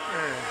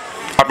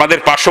 আপনাদের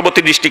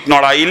পার্শ্ববর্তী ডিস্ট্রিক্ট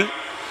নড়াইল,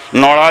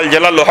 নড়াইল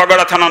জেলা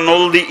লোহাগড়া থানা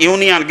নলদি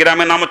ইউনিয়ন,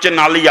 গ্রামের নাম হচ্ছে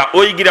নালিয়া।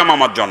 ওই গ্রাম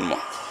আমার জন্ম।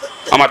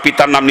 আমার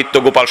পিতার নাম নিত্য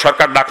গোপাল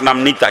সরকার, ডাক নাম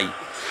নিতাই।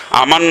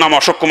 আমার নাম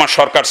অশোক কুমার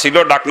সরকার ছিল,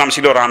 ডাক নাম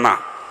ছিল রানা।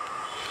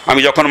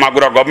 আমি যখন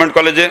মাগুরা গভর্নমেন্ট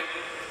কলেজে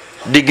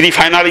ডিগ্রি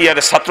ফাইনাল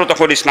ইয়ারের ছাত্র,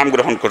 তখন ইসলাম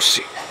গ্রহণ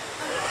করছি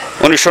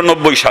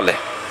 1990 সালে।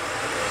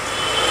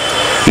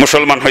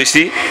 মুসলমান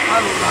হয়েছি।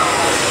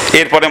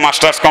 এরপরে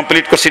মাস্টার্স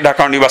কমপ্লিট করছি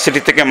ঢাকা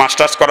ইউনিভার্সিটি থেকে।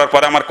 মাস্টার্স করার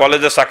পরে আমার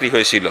কলেজে চাকরি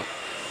হয়েছিল।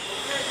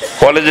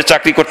 কলেজে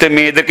চাকরি করতে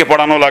মেয়েদেরকে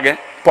পড়ানো লাগে,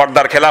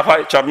 পর্দার খেলাফ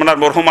হয়। চরমনার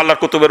মরহুম আল্লাহর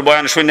কুতুবের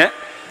বয়ান শুনে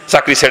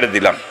চাকরি ছেড়ে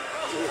দিলাম।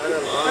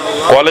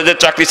 কলেজের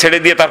চাকরি ছেড়ে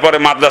দিয়ে তারপরে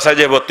মাদ্রাসায়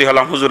যে ভর্তি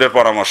হলাম হুজুরের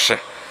পরামর্শে।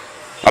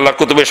 আল্লাহর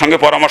কুতুবের সঙ্গে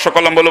পরামর্শ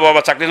করলাম, বলো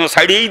বাবা চাকরি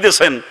ছাড়িয়েই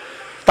দিয়েছেন,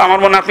 তা আমার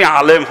মনে আপনি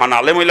আলেম হন,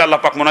 আলেম হইলে আল্লাহ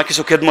পাক মনে হয়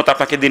কিছু খেদমত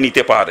আপনাকে দিয়ে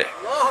নিতে পারে।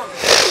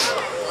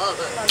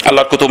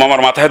 আল্লাহর কুতুব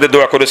আমার মাথায় দিয়ে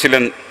দোয়া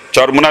করেছিলেন।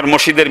 চরমনার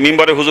মসজিদের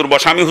মিম্বরে হুজুর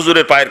বসা, আমি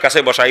হুজুরের পায়ের কাছে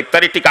বসা।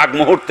 ইফতারি ঠিক আগ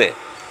মুহূর্তে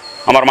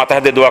আমার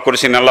মাথায় দিয়ে দোয়া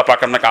করেছিলেন, আল্লাহ পাক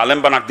আপনাকে আলেম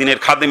বানাক, দিনের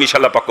খাদেম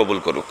ইনশাআল্লাহ পাক কবুল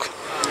করুক।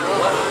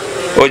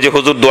 ওই যে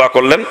হুজুর দোয়া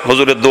করলেন,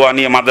 হুজুরের দোয়া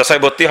নিয়ে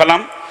মাদ্রাসায় ভর্তি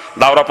হলাম।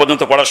 দাওরা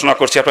পর্যন্ত পড়াশোনা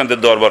করছি আপনাদের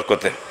দোয়ার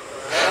বরকতে।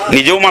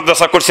 নিজেও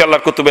মাদ্রাসা করছি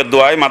আল্লাহর কুতুবের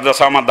দোয়ায়।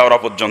 মাদ্রাসা আমার দাওরা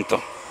পর্যন্ত।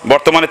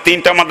 বর্তমানে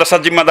 3টা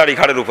মাদ্রাসার জিম্মাদারি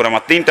ঘাড়ের উপর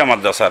আমার। 3টা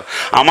মাদ্রাসার,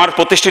 আমার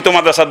প্রতিষ্ঠিত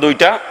মাদ্রাসা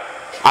 2টা,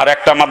 আর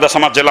একটা মাদ্রাসা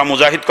আমার জেলা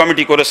মুজাহিদ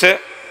কমিটি করেছে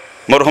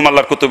মরহুম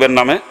আল্লাহর কুতুবের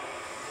নামে।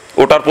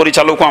 ওটার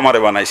পরিচালকও আমারে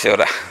বানাইছে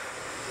ওরা।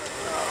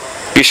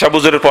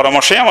 পিসাবুজুরের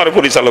পরামর্শে আমার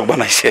পরিচালক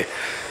বানাইছে।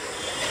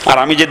 আর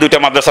আমি যে 2টা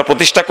মাদ্রাসা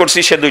প্রতিষ্ঠা করছি,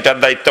 সে 2টার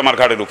দায়িত্ব আমার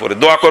ঘাড়ের উপরে।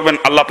 দোয়া করবেন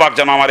আল্লাহ পাক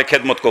যেন আমার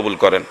খেদমত কবুল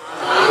করেন।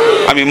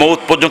 আমি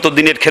মৌত পর্যন্ত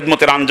দিনের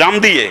খেদমতের আঞ্জাম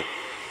দিয়ে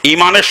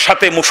ইমানের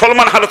সাথে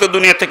মুসলমান হালতে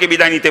দুনিয়া থেকে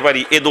বিদায় নিতে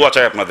পারি, এ দোয়া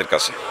চাই আপনাদের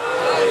কাছে।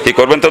 কি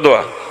করবেন তো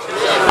দোয়া?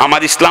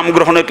 আমার ইসলাম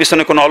গ্রহণের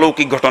পিছনে কোনো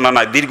অলৌকিক ঘটনা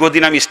নাই।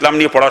 দীর্ঘদিন আমি ইসলাম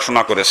নিয়ে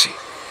পড়াশোনা করেছি।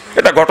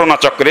 এটা ঘটনা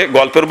চক্রে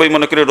গল্পের বই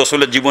মনে করে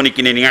রসুলের জীবনী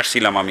কিনে নিয়ে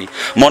আসছিলাম। আমি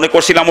মনে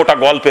করছিলাম ওটা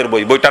গল্পের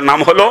বই। বইটার নাম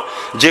হলো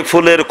যে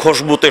ফুলের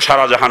খুশবুতে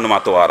সারা জাহান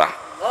মাতোয়ারা।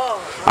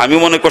 আমি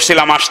মনে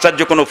করছিলাম আশ্চর্য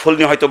কোনো ফুল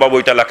নিয়ে হয়তো বা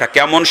বইটা লেখা।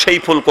 কেমন সেই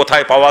ফুল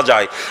কোথায় পাওয়া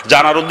যায়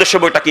জানার উদ্দেশ্যে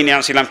বইটা কিনে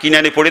আনছিলাম। কিনে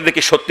এনে পড়ে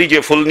দেখি সত্যি যে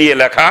ফুল নিয়ে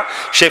লেখা,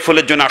 সে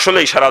ফুলের জন্য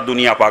আসলেই সারা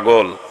দুনিয়া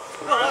পাগল।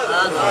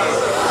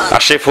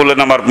 আর সে ফুলের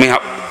নাম আমার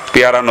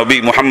পেয়ারা নবী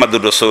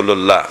মুহাম্মদুর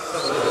রাসূলুল্লাহ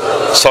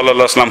সাল্লাল্লাহু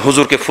আলাইহি ওয়াসাল্লাম।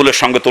 হুজুরকে ফুলের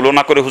সঙ্গে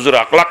তুলনা করে, হুজুর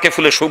আকলাককে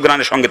ফুলের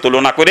সুঘ্রাণের সঙ্গে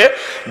তুলনা করে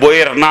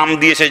বইয়ের নাম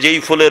দিয়েছে যেই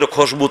ফুলের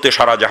খুশবুতে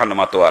সারা জাহান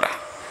মাতোয়ারা।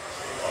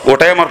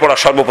 ওটাই আমার পড়া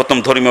সর্বপ্রথম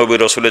ধর্মীয় বই,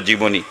 রসুলের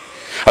জীবনী।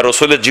 আর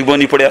রসুলের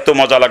জীবনী পড়ে এত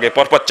মজা লাগে,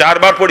 পরপর 4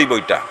 বার পড়ি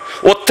বইটা।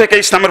 ওর থেকে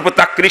ইসলামের প্রতি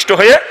আকৃষ্ট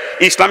হয়ে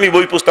ইসলামী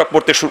বই পুস্তক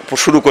পড়তে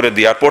শুরু করে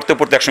দিই। আর পড়তে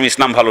পড়তে একসময়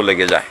ইসলাম ভালো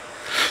লেগে যায়।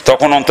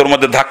 তখন অন্তর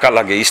মধ্যে ধাক্কা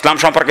লাগে। ইসলাম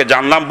সম্পর্কে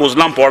জানলাম,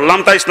 বুঝলাম, পড়লাম,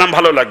 তাই ইসলাম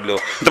ভালো লাগলো।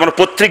 তোমার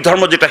পৈতৃক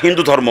ধর্ম যেটা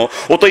হিন্দু ধর্ম,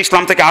 ও তো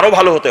ইসলাম থেকে আরো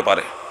ভালো হতে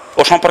পারে।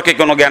 ও সম্পর্কে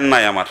কোনো জ্ঞান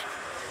নাই আমার।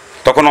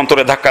 তখন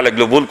অন্তরে ধাক্কা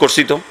লাগলো, ভুল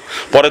করছি তো।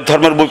 পরের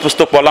ধর্মের বই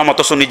পুস্তক পড়লাম,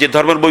 অথচ নিজের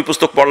ধর্মের বই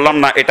পুস্তক পড়লাম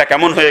না, এটা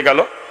কেমন হয়ে গেল?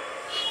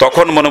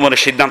 তখন মনে মনে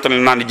সিদ্ধান্ত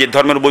নিলাম, না, নিজের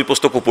ধর্মের বই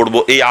পুস্তকও পড়বো।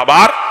 এই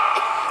আবার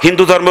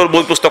হিন্দু ধর্মের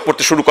বই পুস্তক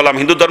পড়তে শুরু করলাম।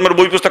 হিন্দু ধর্মের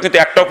বই পুস্তক কিন্তু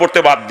একটাও পড়তে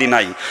বাদ দি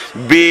নাই।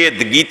 বেদ,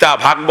 গীতা,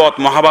 ভাগবত,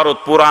 মহাভারত,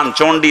 পুরাণ,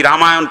 চণ্ডী,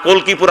 রামায়ণ,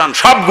 কল্কি পুরাণ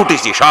সব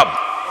গুটিছি, সব।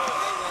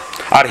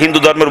 আর হিন্দু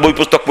ধর্মের বই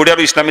পুস্তক পড়ে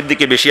আরো ইসলামের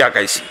দিকে বেশি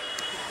আগাইছি।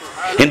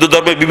 হিন্দু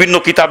ধর্মের বিভিন্ন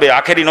কিতাবে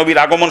আখেরি নবীর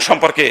আগমন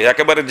সম্পর্কে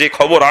একেবারে যে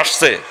খবর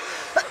আসছে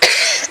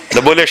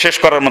বলে শেষ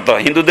করার মতো।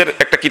 হিন্দুদের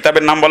একটা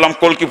কিতাবের নাম বললাম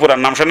কল্কি পুরাণ,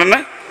 নাম শোনেন না?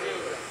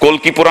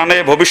 কল্কি পুরাণে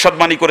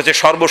ভবিষ্যৎবাণী করেছে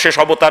সর্বশেষ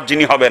অবতার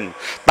যিনি হবেন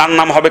তার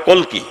নাম হবে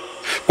কল্কি।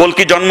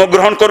 কল্কি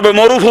জন্মগ্রহণ করবে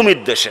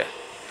মরুভূমির দেশে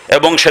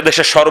এবং সে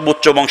দেশের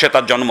সর্বোচ্চ বংশে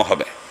তার জন্ম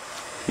হবে।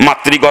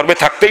 মাতৃগর্ভে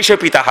থাকতেই সে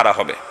পিতা হারা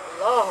হবে,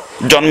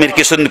 জন্মের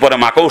কিছুদিন পরে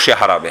মাকেও সে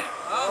হারাবে।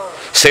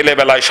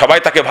 ছেলেবেলায় সবাই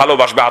তাকে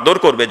ভালোবাসবে, আদর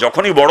করবে।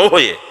 যখনই বড়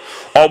হয়ে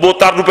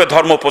অবতার রূপে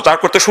ধর্ম প্রচার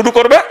করতে শুরু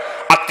করবে,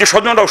 আত্মীয়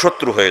স্বজনরাও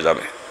শত্রু হয়ে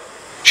যাবে।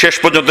 শেষ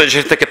পর্যন্ত দেশ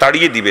থেকে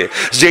তাড়িয়ে দিবে।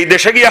 যেই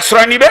দেশে গিয়ে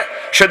আশ্রয় নিবে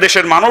সে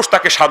দেশের মানুষ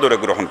তাকে সাদরে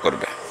গ্রহণ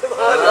করবে।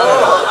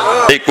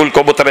 এই কল্কি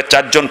অবতারের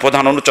 4 জন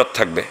প্রধান অনুচর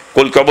থাকবে।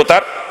 কল্কি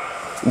অবতার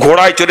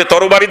ঘোড়ায় চড়ে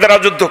তরবারি দ্বারা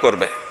যুদ্ধ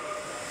করবে।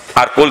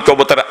 আর কল্কি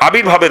অবতারের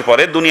আবির্ভাবের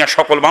পরে দুনিয়ার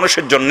সকল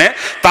মানুষের জন্য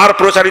তার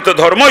প্রচারিত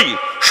ধর্মই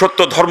সত্য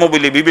ধর্ম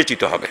বলে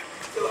বিবেচিত হবে।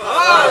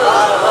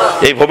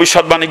 এই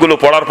ভবিষ্যৎবাণীগুলো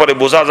পড়ার পরে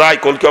বোঝা যায়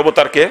কল্কি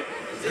অবতারকে,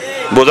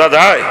 বোঝা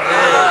যায়।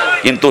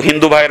 কিন্তু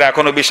হিন্দু ভাইরা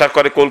এখনো বিশ্বাস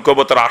করে কল্কি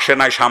অবতার আসে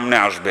নাই, সামনে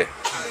আসবে।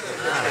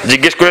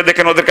 জিজ্ঞেস করে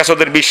দেখেন ওদের কাছে,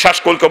 ওদের বিশ্বাস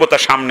কল্কি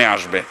অবতার সামনে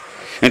আসবে।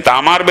 কিন্তু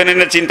আমার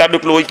বেনেনে চিন্তা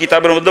ঢুকলো, ওই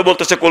কিতাবের মধ্যে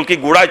বলতেছে কল্কি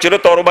ঘোড়ায় চড়ে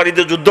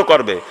তরবারিতে যুদ্ধ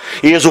করবে।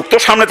 এই যুগ তো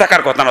সামনে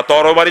থাকার কথা না,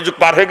 তরবারি যুগ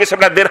পার হয়ে গেছে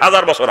প্রায়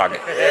 1500 বছর আগে।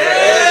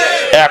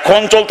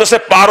 এখন চলতেছে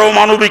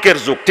পারমাণবিকের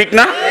যুগ, ঠিক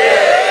না?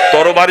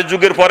 তরবারি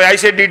যুগের পরে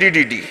আইছে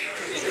ডিডিডিডি,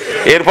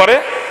 এরপরে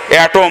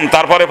অ্যাটম,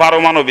 তারপরে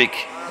পারমাণবিক,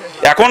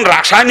 এখন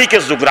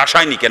রাসায়নিকের যুগ,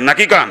 রাসায়নিকের,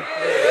 নাকি কান?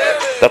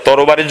 তা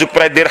তরবারির যুগ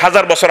প্রায়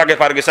 1500 বছর আগে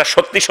পার গেছে।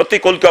 সত্যি সত্যি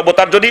কল্কি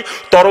অবতার যদি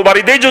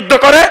তরবারি দিয়ে যুদ্ধ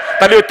করে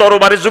তাহলে ওই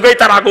তরবারির যুগেই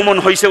তার আগমন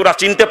হয়েছে। ওরা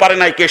চিনতে পারে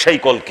নাই কে সেই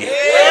কল্কি।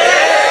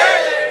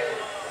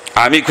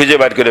 আমি খুঁজে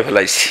বের করে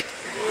ফেলাইছি।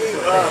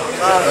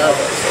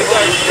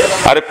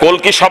 আরে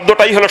কল্কি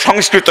শব্দটাই হলো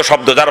সংস্কৃত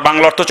শব্দ, যার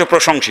বাংলা অর্থ হচ্ছে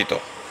প্রশংসিত।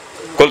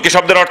 কল্কি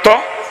শব্দের অর্থ,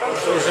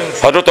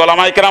 হযরত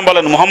ওলামায়ে কেরাম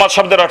বলেন মুহাম্মদ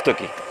শব্দের অর্থ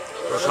কি?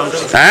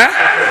 হ্যাঁ,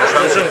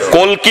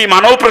 কল্কি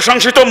মানেও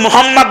প্রশংসিত,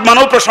 মুহাম্মদ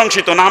মানেও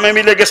প্রশংসিত। নামে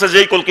মিলে গেছে,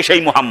 যেই কল্কি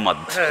সেই মুহাম্মদ।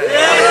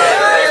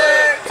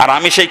 আর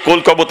আমি সেই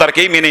কল্কি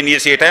অবতারকেই মেনে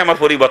নিয়েছি, এটাই আমার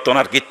পরিবর্তন,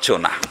 আর কিচ্ছু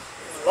না।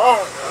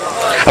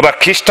 আবার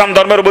খ্রিস্টান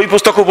ধর্মের বই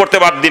পুস্তকও পড়তে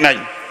বাদ দি নাই।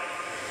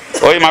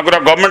 ওই মাগুরা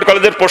গভর্নমেন্ট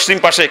কলেজের পশ্চিম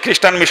পাশে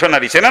খ্রিস্টান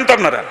মিশনারি, চেনেন তো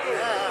আপনারা?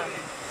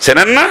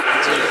 চেনেন না?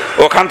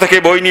 ওখান থেকে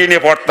বই নিয়ে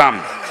নিয়ে পড়তাম।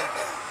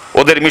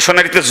 ওদের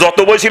মিশনারিতে যত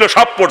বই ছিল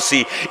সব পড়ছি।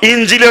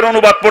 ইনজিলের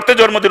অনুবাদ পড়তে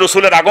জন্মদি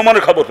রসুলের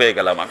আগমনের খবর পেয়ে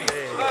গেলাম আমি।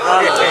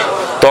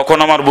 তখন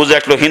আমার বুঝে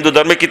আসলো, হিন্দু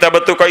ধর্মের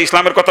কিতাবের তো কয়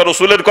ইসলামের কথা,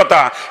 রসুলের কথা।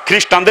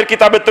 খ্রিস্টানদের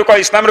কিতাবের তো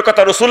কয় ইসলামের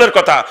কথা, রসুলের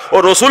কথা। ও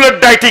রসুলের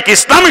ডাই ঠিক,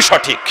 ইসলামই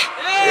সঠিক।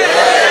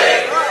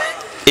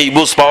 এই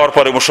বুঝ পাওয়ার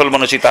পরে মুসলমান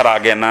হচ্ছি, তার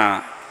আগে না।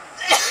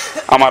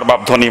 আমার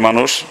বাপ ধনী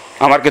মানুষ,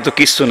 আমার কিন্তু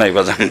কিচ্ছু নাই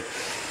বাজান।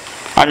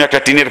 আমি একটা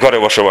টিনের ঘরে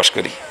বসবাস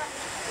করি।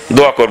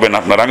 দোয়া করবেন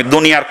আপনারা। আমি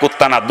দুনিয়ার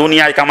কুত্তা না,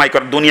 দুনিয়া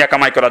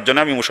কামাই করার জন্য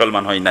আমি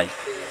মুসলমান হই নাই।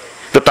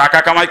 তো টাকা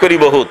কামাই করি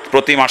বহুত।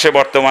 প্রতি মাসে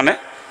বর্তমানে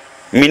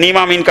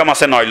মিনিমাম ইনকাম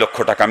আছে 9 লক্ষ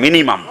টাকা,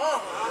 মিনিমাম।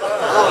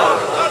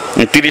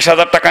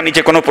 30,000 টাকা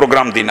নিচে কোনো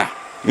প্রোগ্রাম দিই না,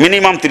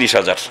 মিনিমাম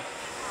 30,000।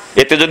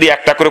 এতে যদি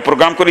একটা করে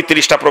প্রোগ্রাম করি,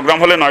 30টা প্রোগ্রাম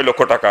হলে 9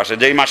 লক্ষ টাকা আসে।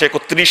 যেই মাসে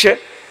 31-এ,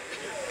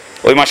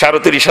 ওই মাসে আরো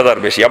 30,000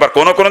 বেশি। আবার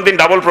কোনো কোনো দিন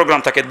ডাবল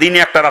প্রোগ্রাম থাকে, দিনে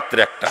একটা রাত্রে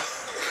একটা।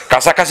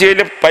 কাছাকাছি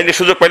হইলে পাইলে,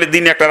 সুযোগ পাইলে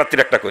দিনে একটা রাত্রে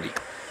একটা করি।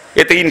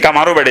 এতে ইনকাম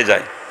আরো বেড়ে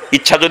যায়।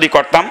 ইচ্ছা যদি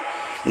করতাম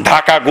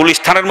ঢাকা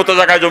গুলিস্তানের মতো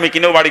জায়গায় জমি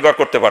কিনেও বাড়িঘর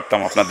করতে পারতাম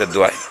আপনাদের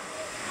দোয়ায়।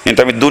 কিন্তু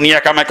আমি দুনিয়া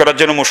কামাই করার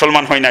জন্য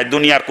মুসলমান হই নাই,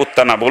 দুনিয়ার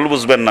কুত্তা না, ভুল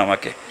বুঝবেন না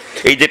আমাকে।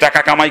 এই যে টাকা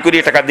কামাই করি,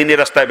 টাকা দিনের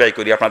রাস্তায় ব্যয়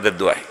করি আপনাদের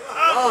দোয়ায়।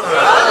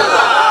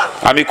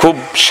 আমি খুব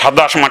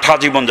সাদা মাঠা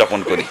জীবন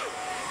যাপন করি,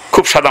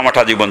 খুব সাদা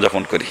মাঠা জীবন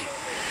যাপন করি।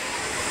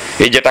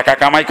 এই যে টাকা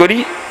কামাই করি,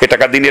 এ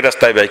টাকা দিনের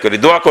রাস্তায় ব্যয় করি।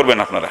 দোয়া করবেন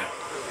আপনারা।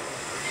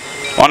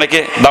 অনেকে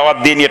দাওয়াত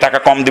দিয়ে নিয়ে টাকা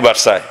কম দিবার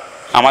চায়।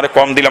 আমারে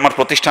কম দিলে আমার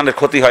প্রতিষ্ঠানের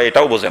ক্ষতি হয়,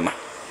 এটাও বোঝে না।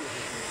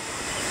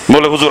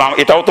 বলে হুজুর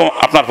এটাও তো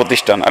আপনার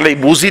প্রতিষ্ঠান। আরে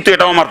বুঝি তো,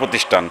 এটাও আমার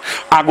প্রতিষ্ঠান।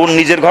 আগুন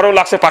নিজের ঘরেও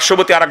লাগছে,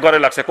 পার্শ্ববর্তী আরেক ঘরে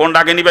লাগছে। কোনটা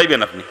আগে নিবাইবেন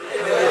আপনি?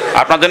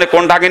 আপনার জন্য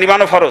কোনটা আগে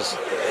নিবানো ফরজ?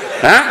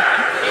 হ্যাঁ,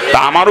 তা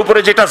আমার উপরে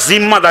যেটা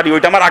জিম্মাদারি,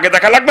 ওইটা আমার আগে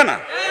দেখা লাগবে না?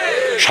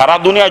 সারা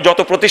দুনিয়ায় যত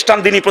প্রতিষ্ঠান,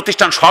 দিনী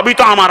প্রতিষ্ঠান, সবই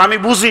তো আমার, আমি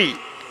বুঝি।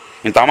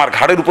 কিন্তু আমার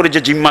ঘাড়ের উপরে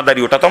যে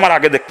জিম্মাদারি, ওটা তো আমার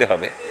আগে দেখতে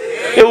হবে।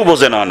 কেউ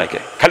বোঝে না, অনেকে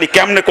খালি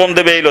কেমনে কোন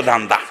দেবে এইলো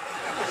ধান্দা।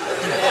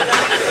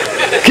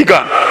 কি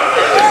কান?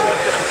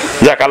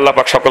 যাক, আল্লাহ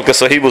পাক সকলকে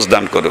সহি বুঝ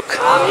দান করুক।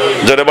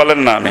 জোরে বলেন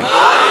না আমিন।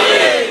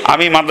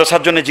 আমি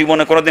মাদ্রাসার জন্য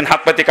জীবনে কোনোদিন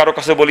হাত পাতি কারো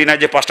কাছে বলি নাই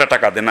যে 5টা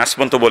টাকা দেন, আজ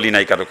পর্যন্ত বলি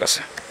নাই কারো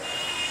কাছে।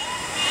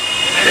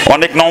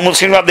 অনেক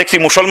নওমুসলিমরা দেখছি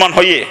মুসলমান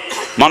হয়ে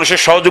মানুষের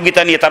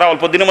সহযোগিতা নিয়ে তারা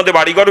অল্প দিনের মধ্যে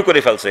বাড়িঘরও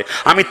করে ফেলছে।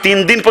 আমি 3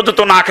 দিন পর্যন্ত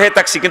না খেয়ে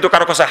থাকছি, কিন্তু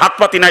কারো কাছে হাত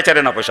পাতি নাই 4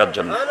 আনা পয়সার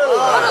জন্য।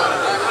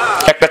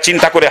 একটা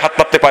চিন্তা করে হাত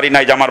পাততে পারি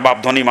নাই যে আমার বাপ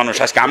ধনী মানুষ।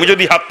 আজকে আমি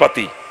যদি হাত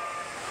পাতি,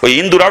 ওই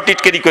হিন্দুরাও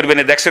টিটকেরি করবে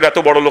না, দেখছে এত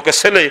বড় লোকের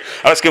ছেলে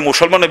আর আজকে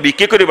মুসলমানে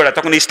বিক্রি করে বেড়ায়,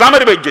 তখন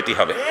ইসলামের বেইজ্জতি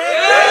হবে।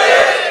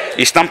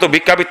 ইসলাম তো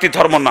ভিক্ষাবৃত্তির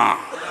ধর্ম না।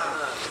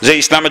 যে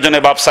ইসলামের জন্য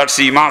বাপ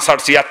ছাড়ছি, মা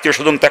ছাড়ছি, আত্মীয়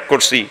স্বজন ত্যাগ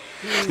করছি,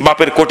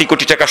 বাপের কোটি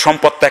কোটি টাকা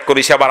সম্পদ ত্যাগ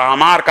করেছি, আবার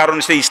আমার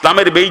কারণে সেই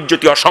ইসলামের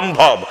বেইজ্জতি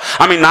অসম্ভব,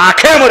 আমি না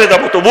খেয়ে মরে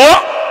যাবো, তবুও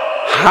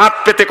হাত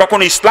পেতে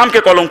কখনো ইসলামকে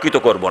কলঙ্কিত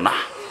করব না।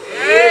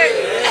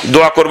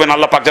 দোয়া করবেন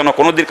আল্লাহ পাক যেন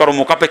কোনোদিন কারো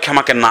মোকাপেক্ষে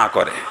আমাকে না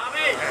করে।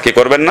 কি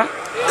করবেন না?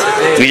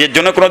 নিজের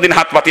জন্য কোনোদিন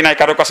হাত পাতি নাই,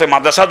 কারো কাছে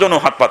মাদ্রাসার জন্য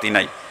হাত পাতি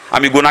নাই।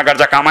 আমি গুনাহগার,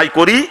 যা কামাই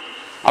করি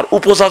আর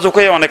উপযাজক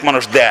হয়ে অনেক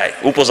মানুষ দেয়,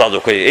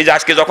 উপযাজক হয়ে। এই যে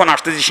আজকে যখন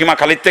আসতেছি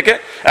সীমাখালির থেকে,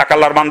 এক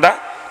আল্লাহর বান্দা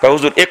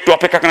হুজুর একটু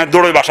অপেক্ষা করে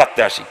দৌড়ই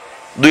বাসাতে আসি,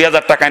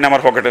 2000 টাকা এনে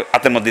আমার পকেটে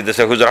হাতের মধ্যে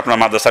দিতেছে, হুজুর আপনার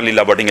মাদ্রাসা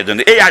লীলা বোর্ডিং এর জন্য।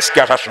 এই আজকে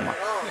আসার সময়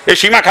এই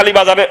সীমাখালী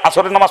বাজারে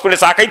আসরের নামাজ পড়ে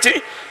চা খাইছি,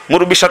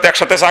 মুরব্বীর সাথে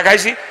একসাথে চা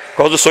খাইছি।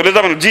 হুজুর চলে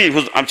যাবেন? জি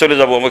হুজুর আমি চলে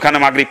যাবো, ওইখানে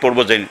মাগরিব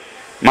পড়বো যাই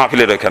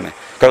মাহফিলের ওইখানে।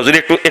 হুজুর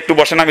একটু একটু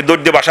বসেন, আমি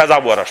দৌড় দিয়ে বাসায়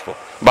যাবো আর আসবো।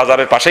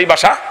 বাজারের পাশেই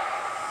বাসা,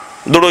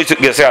 দৌড়ই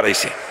গেছে আর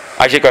আইসি।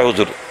 আইসে কয়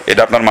হুজুর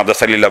এটা আপনার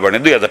মাদ্রাসা লীলা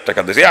বোর্ডিং 2000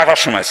 টাকা দিয়েছে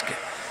আসার সময় আজকে।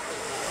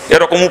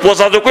 এরকম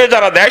উপযাজক হয়ে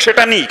যারা দেয়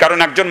সেটা নিই, কারণ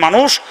একজন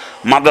মানুষ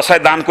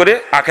মাদ্রাসায় দান করে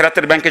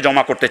আখিরাতের ব্যাংকে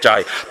জমা করতে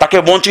চায়, তাকে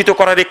বঞ্চিত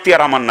করার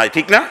এখতিয়ার আমার নাই,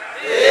 ঠিক না?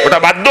 ওটা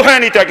বাধ্য হয়ে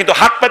নিতে হয়, কিন্তু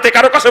হাত পেতে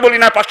কারো কাছে বলি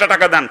না 5টা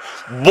টাকা দেন,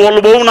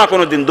 বলবো না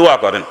কোনোদিন। দোয়া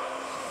করেন,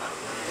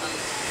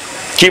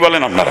 কি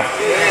বলেন আপনারা?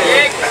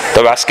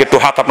 তবে আজকে একটু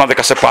হাত আপনাদের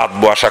কাছে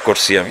পাতবো আশা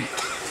করছি আমি,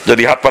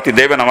 যদি হাত পাতি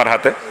দেবেন আমার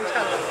হাতে।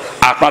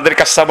 আপনাদের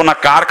কাছে চাবো না,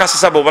 কার কাছে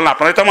চাবো বলেন?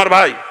 আপনারাই তো আমার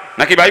ভাই,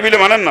 নাকি ভাই বিলে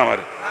মানেন না?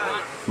 আমার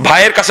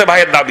ভাইয়ের কাছে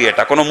ভাইয়ের দাবি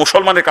এটা, কোনো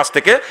মুসলমানের কাছ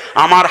থেকে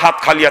আমার হাত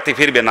খালি হাতে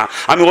ফিরবে না।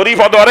 আমি ওরই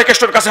পদ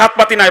অরেকেষ্টর কাছে হাত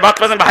পাতি নাই, ভাত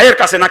পাচ্ছেন ভাইয়ের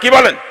কাছে, নাকি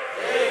বলেন?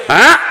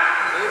 হ্যাঁ,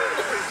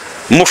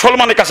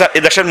 মুসলমানের কাছে।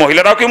 এদেশের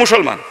মহিলারাও কি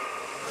মুসলমান?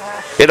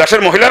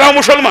 এদেশের মহিলারাও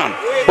মুসলমান।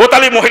 ও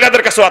তাহলে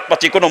মহিলাদের কাছে হাত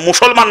পাচ্ছি, কোনো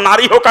মুসলমান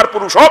নারী হোক আর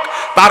পুরুষ হোক,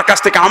 তার কাছ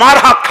থেকে আমার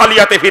হাত খালি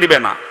হাতে ফিরবে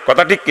না।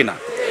 কথা ঠিক কিনা?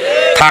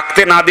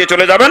 থাকতে না দিয়ে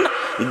চলে যাবেন,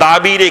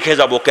 দাবি রেখে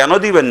যাব। কেন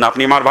দিবেন না?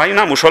 আপনি আমার ভাই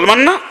না, মুসলমান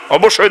না?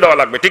 অবশ্যই দেওয়া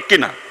লাগবে, ঠিক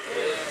কিনা?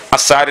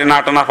 আর 4 আনা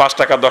 8 আনা 5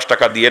 টাকা 10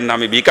 টাকা দিয়েন না।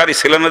 আমি ভিখারি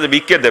ছিলেন না যে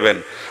ভিক্ষে দেবেন।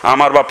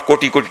 আমার বাপ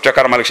কোটি কোটি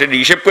টাকার মালিক, সেটা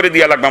হিসেব করে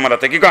দিয়া লাগবে আমার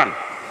হাতে। কি কান?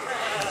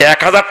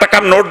 1000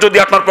 টাকার নোট যদি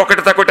আপনার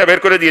পকেটে থাকে ওইটা বের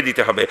করে দিয়ে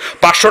দিতে হবে।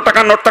 500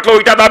 টাকার নোট থাকলে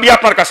ওইটা দাবি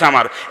আপনার কাছে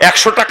আমার।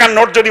 100 টাকার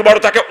নোট যদি বড়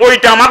থাকে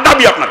ওইটা আমার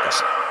দাবি আপনার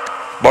কাছে।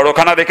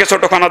 বড়খানা রেখে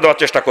ছোটখানা দেওয়ার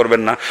চেষ্টা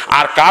করবেন না।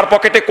 আর কার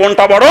পকেটে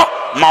কোনটা বড়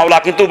মাওলা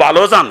কিন্তু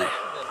ভালো জানে,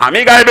 আমি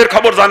গায়েবের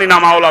খবর জানি না,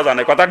 মাওলা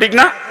জানে। কথা ঠিক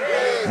না?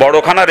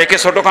 বড়খানা রেখে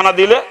ছোটখানা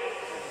দিলে,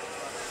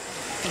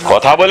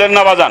 কথা বলেন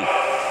না বাজান,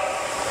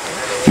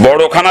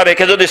 বড়খানা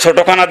রেখে যদি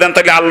ছোটখানা দেন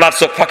তাহলে আল্লাহর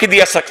চোখ ফাঁকি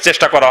দিয়ে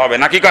চেষ্টা করা হবে,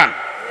 নাকি কান?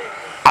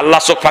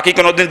 আল্লাহর চোখ ফাঁকি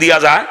কোনোদিন দিয়া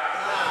যায়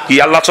কি?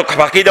 আল্লাহ চোখ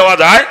ফাঁকি দেওয়া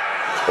যায়?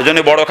 এই জন্য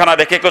বড়খানা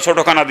রেখে কেউ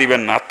ছোটখানা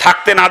দিবেন না,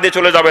 থাকতে না দিয়ে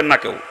চলে যাবেন না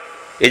কেউ।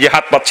 এই যে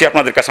হাত পাচ্ছি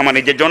আপনাদের কাছে, আমার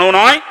নিজের জন্যও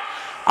নয়,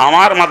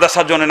 আমার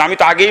মাদ্রাসার জন্য। আমি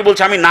তো আগেই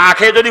বলছি, আমি না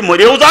খেয়ে যদি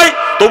মরেও যাই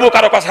তবু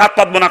কারো কাছে হাত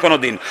পাতবো না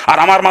কোনোদিন। আর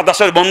আমার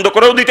মাদ্রাসায় বন্ধ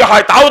করেও দিতে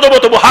হয় তাও দেবো,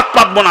 তবু হাত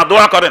পাতবো না।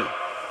 দোয়া করেন।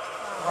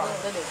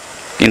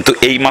 কিন্তু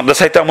এই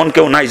মাদ্রাসায় তো এমন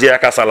কেউ নাই যে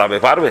একা চালাবে,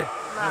 পারবে?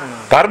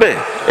 পারবে?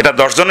 এটা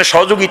 10 জনের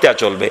সহযোগিতা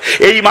চলবে।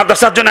 এই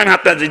মাদ্রাসার জন্য আমি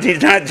হাত,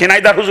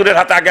 ঝিনাইদার হুজুরের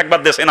হাতে আগে একবার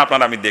দিয়েছেন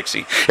আপনারা, আমি দেখছি।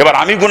 এবার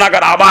আমি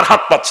গুনাহগার, আবার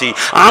হাত পাচ্ছি।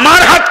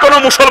 আমার হাত কোনো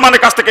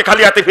মুসলমানের কাছ থেকে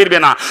খালি হাতে ফিরবে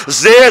না।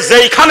 যে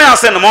যেইখানে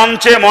আছেন,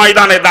 মঞ্চে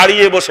ময়দানে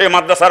দাঁড়িয়ে বসে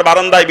মাদ্রাসার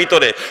বারান্দায়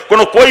ভিতরে,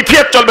 কোনো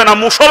কৈফিয়ত চলবে না।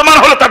 মুসলমান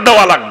হলে তার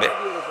দেওয়া লাগবে,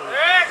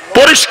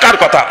 পরিষ্কার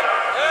কথা।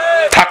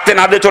 থাকতে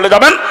না দিয়ে চলে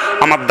যাবেন,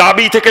 আমার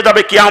দাবি থেকে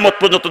যাবে কিয়ামত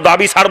পর্যন্ত।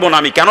 দাবি ছাড়বো না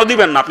আমি। কেন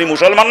দিবেন না? আপনি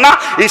মুসলমান না?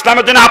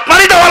 ইসলামের জন্য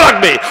আপনারই দেওয়া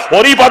লাগবে।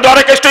 ওরই পদ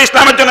অরেকেষ্ট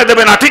ইসলামের জন্য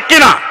দেবে না, ঠিক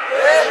কিনা?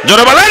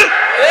 জোরে বলেন।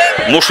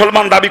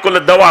 মুসলমান দাবি করলে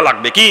দেওয়া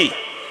লাগবে। কি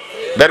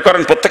বের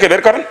করেন, প্রত্যেকে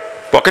বের করেন।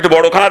 পকেটে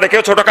বড়খানা রেখে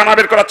ছোটখানা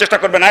বের করার চেষ্টা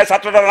করবেন। হ্যাঁ,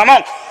 ছাত্ররা নামো,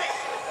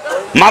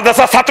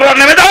 মাদ্রাসার ছাত্ররা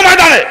নেমে যাও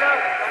ময়দানে।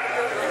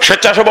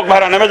 স্বেচ্ছাসেবক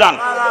ভাইরা নেমে যান।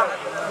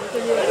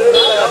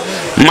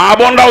 মা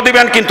বোনরাও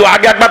দিবেন, কিন্তু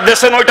আগে একবার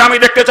দেশেন, ওইটা আমি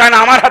দেখতে চাই না।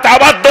 আমার হাতে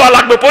আবার দেওয়া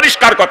লাগবে,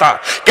 পরিষ্কার কথা।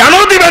 কেন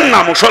দিবেন না?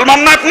 মুসলমান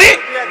না আপনি?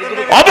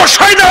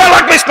 অবশ্যই দেওয়া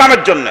লাগবে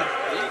ইসলামের জন্য।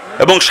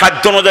 এবং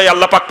সাধ্য অনুযায়ী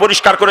আল্লাহ পাক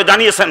পরিষ্কার করে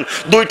জানিয়েছেন,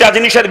 2টা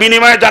জিনিসের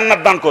বিনিময়ে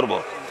জান্নাত দান করব।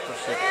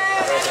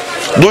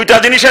 2টা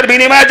জিনিসের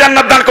বিনিময়ে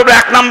জান্নাত দান করবে।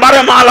 1 নম্বরে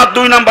মাল, আর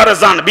 2 নম্বরে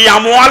জান। বি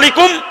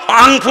আমওয়ালিকুম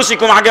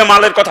আনফুসিকুম। আগে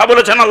মালের কথা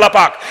বলেছেন আল্লাহ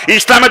পাক।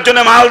 ইসলামের জন্য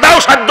মাল দাও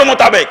সাধ্য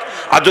মোতাবেক,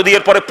 আর যদি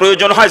এরপরে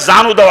প্রয়োজন হয়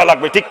জানও দেওয়া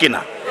লাগবে, ঠিক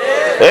কিনা?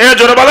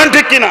 জোরে বলেন,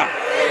 ঠিক কিনা?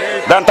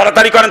 দেন,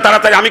 তাড়াতাড়ি করেন,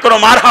 তাড়াতাড়ি। আমি কোনো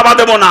মার হাবা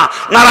দেবো না।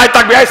 নারায়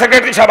থাকবে। এই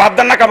সেক্রেটারি সাহেব, হাত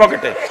দেন না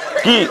পকেটে।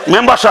 কি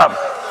মেম্বার সাহেব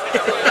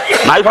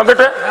নাই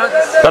পকেটে?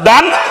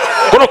 দেন।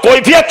 কোনো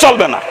কৈফিয়ত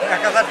চলবে না,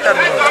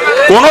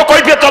 কোনো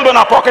কৈফিয়ত চলবে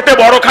না। পকেটে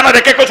বড়খানা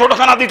রেখে কেউ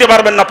ছোটখানা দিতে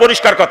পারবেন না,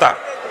 পরিষ্কার কথা।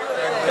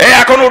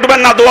 এখন উঠবেন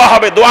না, দোয়া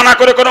হবে। দোয়া না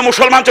করে কোনো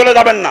মুসলমান চলে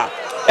যাবেন না।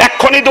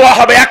 এক্ষুনি দোয়া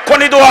হবে,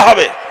 এক্ষুনি দোয়া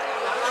হবে।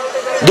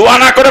 দোয়া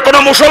না করে কোনো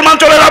মুসলমান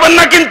চলে যাবেন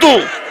না। কিন্তু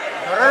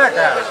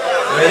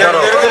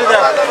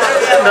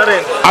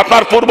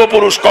আপনার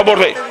পূর্বপুরুষ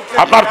কবরে,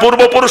 আপনার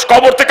পূর্বপুরুষ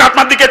কবর থেকে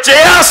আপনার দিকে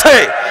চেয়ে আছে।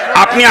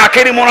 আপনি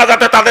আখেরি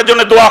মোনাজাতে তাদের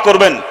জন্য দোয়া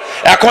করবেন।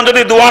 এখন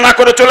যদি দোয়া না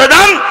করে চলে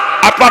যান,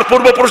 আপনার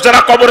পূর্বপুরুষ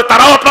যারা কবরে,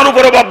 তারাও আপনার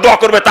উপরে বদদোয়া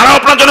করবে, তারাও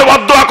আপনার জন্য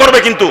বদদোয়া করবে।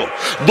 কিন্তু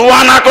দোয়া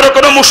না করে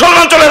কোনো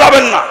মুসলমান চলে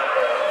যাবেন না।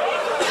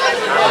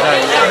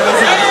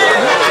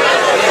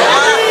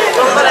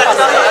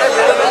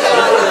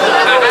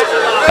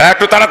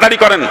 একটু তাড়াতাড়ি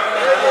করেন।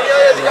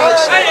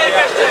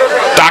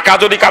 টাকা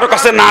যদি কারো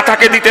কাছে না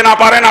থাকে, দিতে না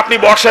পারেন, আপনি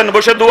বসেন,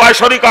 বসে দোয়ায়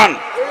শরীক হন।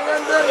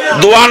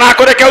 দোয়া না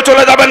করে কেউ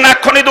চলে যাবেন না,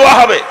 এক্ষুনি দোয়া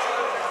হবে।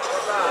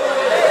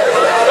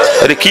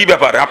 আরে কি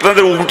ব্যাপার,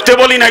 আপনাদের উঠতে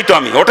বলি নাই তো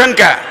আমি, ওঠেন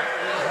কে?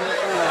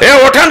 এ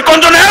ওঠেন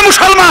কোনজন? এ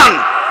মুসলমান,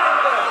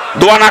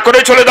 দোয়া না করে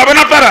চলে যাবেন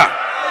আপনারা?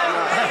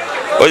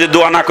 ওই যে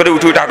দোয়া না করে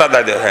উঠে উঠে হাঁটা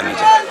দেয় হ্যাঁ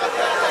নিজে,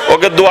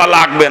 ওকে দোয়া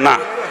লাগবে না,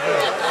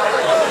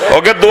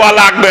 ওকে দোয়া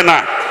লাগবে না।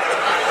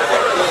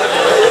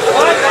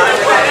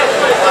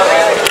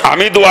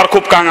 আমি দোয়ার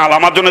খুব কাঙাল,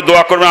 আমার জন্য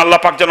দোয়া করবেন আল্লাহ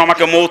পাক যেন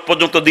আমাকে মৌত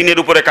পর্যন্ত দিনের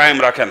উপরে কায়েম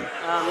রাখেন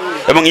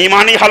এবং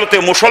ইমানি হালতে,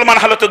 মুসলমান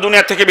হালতে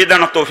দুনিয়া থেকে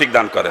বিদায়ের তৌফিক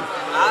দান করেন।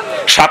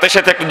 সাথে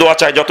সাথে একটু দোয়া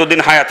চাই, যতদিন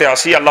হায়াতে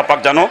আসি আল্লাহ পাক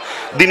যেন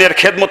দিনের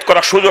খেদমত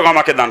করার সুযোগ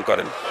আমাকে দান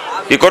করেন।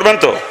 কি করবেন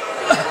তো?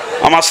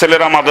 আমার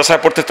ছেলেরা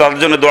মাদ্রাসায় পড়তে, তাদের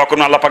জন্য দোয়া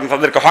করুন আল্লাহ পাক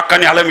তাদেরকে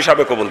হক্কানি আলেম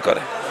হিসাবে কবুল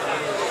করে।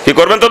 কি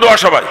করবেন তো দোয়া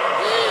সবাই?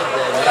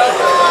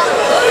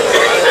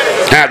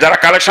 হ্যাঁ, যারা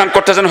কালেকশন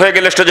করতেছেন হয়ে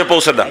গেলে স্টেজে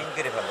পৌঁছে দেন,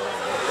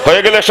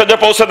 হয়ে গেলে স্টেজে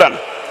পৌঁছে দেন।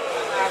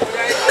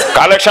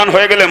 কালেকশন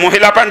হয়ে গেলে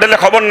মহিলা প্যান্ডেলে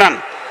খবর নেন,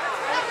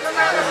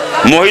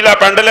 মহিলা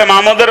প্যান্ডেলে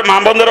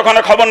মামদের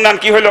ওখানে খবর নেন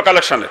কি হইলো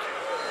কালেকশনের।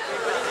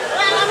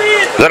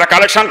 যারা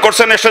কালেকশন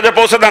করছেন স্টেজে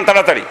পৌঁছে দেন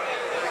তাড়াতাড়ি,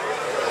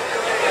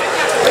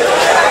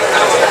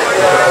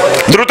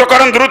 দ্রুত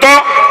করেন, দ্রুত।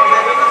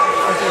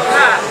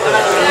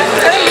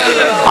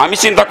 আমি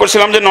চিন্তা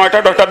করছিলাম যে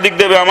 9টা দিক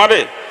দেবে আমারে,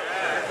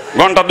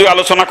 ঘন্টা 2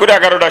 আলোচনা করে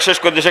 11টা শেষ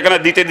করে দিয়ে, সেখানে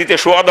দিতে দিতে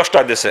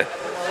 10:15 দিছে,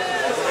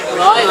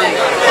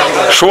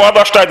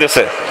 10:15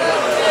 দিছে।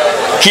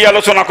 কি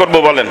আলোচনা করব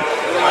বলেন?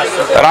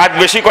 রাত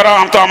বেশি করা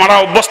তো আমরা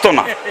অভ্যস্ত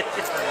না,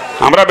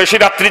 আমরা বেশি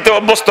রাত্রিতে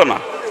অভ্যস্ত না।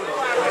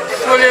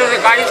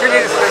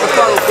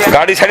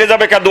 গাড়ি ছেড়ে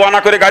যাবে কে? দোয়া না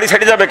করে গাড়ি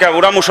ছেড়ে যাবে কে?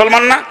 ওরা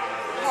মুসলমান না?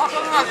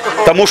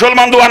 তা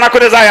মুসলমান দোয়া না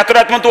করে যায়? এত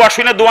রাত মতো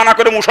আসিনে দোয়া না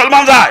করে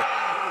মুসলমান যায়?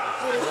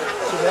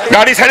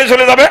 গাড়ি ছেড়ে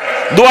চলে যাবে?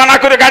 দোয়া না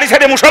করে গাড়ি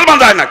ছেড়ে মুসলমান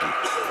যায় নাকি?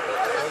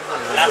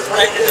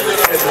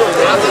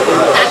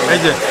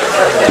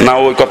 না,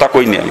 ওই কথা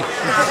কইনি আমি।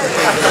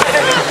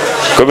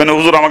 কবেন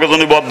হুজুর আমাকে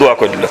জন্য বদ দোয়া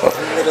করিল?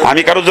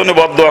 আমি কারোর জন্য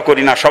বদ দোয়া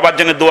করি না, সবার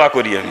জন্য দোয়া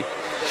করি আমি।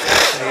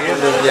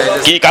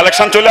 কি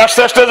কালেকশন চলে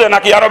আসছে স্টেজে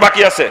নাকি আরো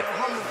বাকি আছে?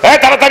 এই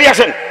তাড়াতাড়ি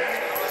আসেন,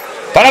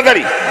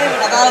 তাড়াতাড়ি।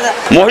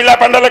 মহিলা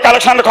প্যান্ডেলে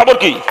কালেকশনের খবর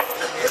কি?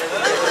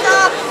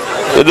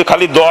 যদি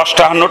খালি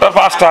 10টা 5টা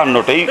 5টা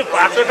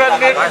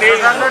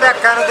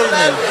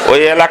ওই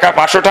এলাকায়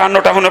 500টা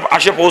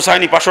আসে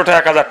পৌঁছায়নি, 500 টাকা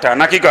 1000 টাকা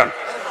নাকি কান?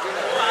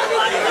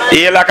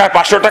 এই এলাকায়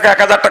 500 টাকা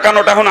 1000 টাকা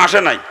নোট এখন আসে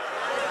নাই।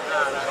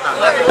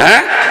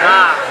 হ্যাঁ,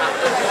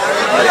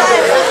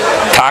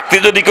 থাকতে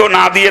যদি কেউ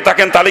না দিয়ে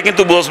থাকেন তাহলে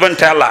কিন্তু বসবেন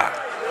ঠেলা।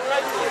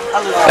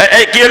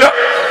 এই কি হলো?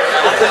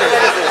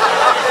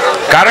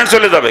 কারেন্ট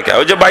চলে যাবে কে?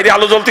 ওই যে বাইরে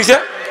আলো জ্বলতেছে,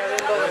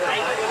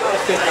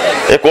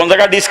 কোন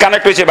জায়গায়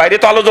ডিসকানেক্ট হয়েছে? বাইরে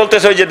তো আলো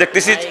জ্বলতেছে, ওই যে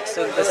দেখতেছি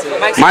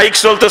মাইক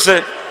চলতেছে।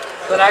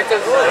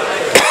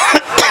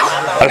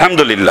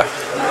 আলহামদুলিল্লাহ,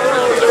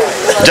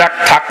 যাক,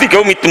 থাকতে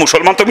কেউ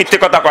মুসলমান তো মিথ্যে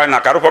কথা কয় না,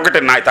 কারো পকেটে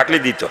নাই থাকলে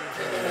দিত।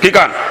 ঠিক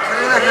আছে,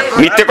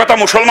 মিথ্যে কথা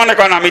মুসলমানে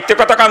কয় না, মিথ্যে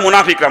কথা কয়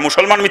মুনাফিকরা,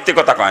 মুসলমান মিথ্যে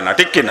কথা কয় না,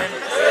 ঠিক কিনা?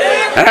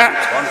 হ্যাঁ,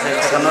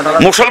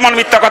 মুসলমান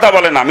মিথ্যা কথা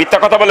বলে না, মিথ্যা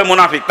কথা বলে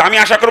মুনাফিক। আমি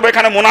আশা করবো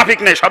এখানে মুনাফিক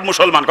নেই, সব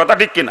মুসলমান, কথা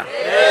ঠিক কিনা?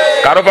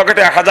 কারো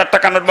পকেটে 1000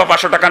 টাকা নোট বা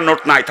 500 টাকার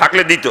নোট নাই,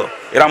 থাকলে দিত,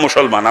 এরা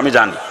মুসলমান, আমি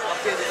জানি।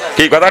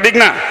 কি কথা ঠিক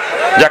না?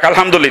 যাক,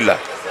 আলহামদুলিল্লাহ।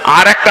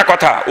 আর একটা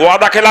কথা,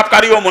 ওয়াদা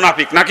খেলাপকারী ও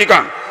মুনাফিক নাকি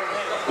কান?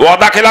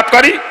 ওয়াদা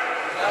খেলাপকারী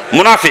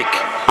মুনাফিক,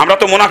 আমরা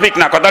তো মুনাফিক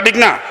না, কথা ঠিক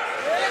না?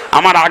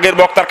 আমার আগের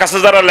বক্তার কাছে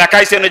যারা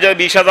লেখাইছেন যে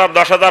 20,000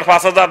 10,000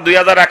 5,000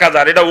 2,000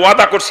 1,000, এটা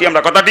ওয়াদা করছি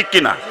আমরা, কথা ঠিক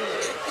কিনা?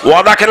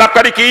 ওয়াদা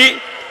খেলাপকারী কি?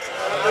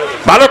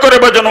 ভালো করে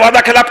বোঝেন,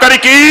 ওয়াদা খেলাপকারী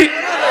কি?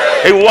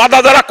 এই ওয়াদা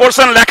যারা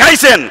করছেন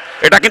লেখাইছেন,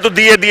 এটা কিন্তু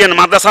দিয়ে দিয়েন,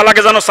 মাদ্রাসা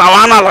লাগে যেন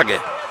চাওয়া না লাগে,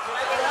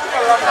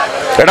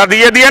 এটা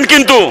দিয়ে দিয়েন।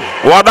 কিন্তু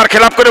ওয়াদার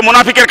খেলাপ করে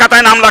মুনাফিকের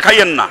খাতায় নাম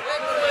লেখাইয়েন না।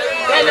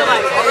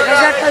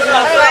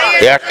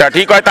 একটা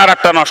ঠিক হয় তার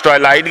একটা নষ্ট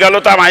হয়, লাইট গেল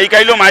তা মাইক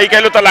আইলো, মাইক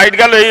আইলো তা লাইট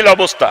গেল, এই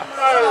অবস্থা।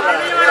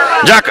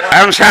 যাক,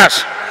 এখন শেষ,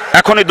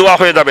 এখনই দোয়া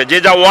হয়ে যাবে। যে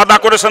যা ওয়াদা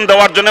করেছেন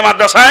দেওয়ার জন্য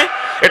মাদ্রাসায়,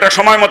 এটা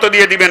সময় মতো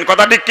দিয়ে দিবেন,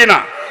 কথা ঠিক কিনা?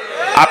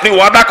 আপনি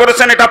ওয়াদা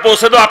করেছেন, এটা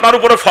পৌঁছে দেওয়া আপনার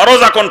উপরে ফরজ,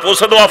 এখন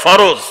পৌঁছে দেওয়া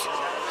ফরজ।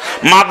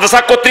 মাদ্রাসা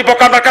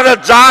কর্তৃপক্ষ আপনার কাছে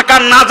যাক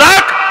আর না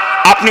যাক,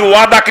 আপনি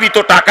ওয়াদাকৃত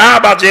টাকা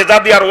বা যে যা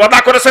দিয়ে ওয়াদা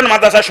করেছেন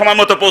মাদ্রাসায় সময়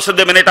মতো পৌঁছে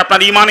দেবেন, এটা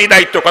আপনার ইমানি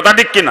দায়িত্ব, কথা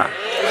ঠিক কিনা?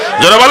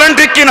 যারা বলেন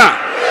ঠিক কিনা?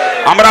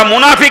 আমরা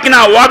মুনাফিক না,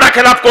 ওয়াদা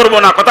খেলাপ করব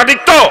না, কথা ঠিক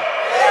তো?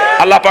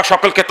 আল্লাহ পাক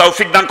সকলকে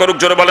তৌফিক দান করুক,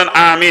 জোরে বলেন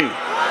আমিন।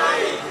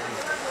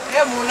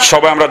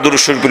 সবাই আমরা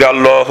দুরূদ শরীফ পড়ি,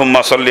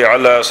 আল্লাহুম্মা সাল্লি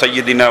আলা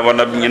সাইয়্যিদিনা ওয়া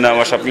নাবিয়িনা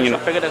ওয়া শাফিঈনা।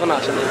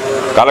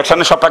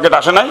 কালেকশনের সব প্যাকেট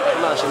আসে নাই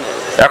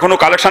এখনো?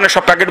 কালেকশনের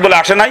সব প্যাকেট বলে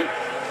আসে নাই?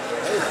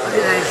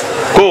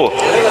 কো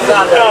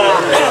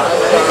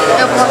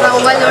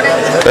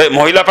এই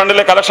মহিলা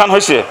প্যান্ডেলে কালেকশন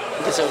হয়েছে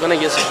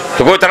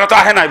তো কই? তারা তো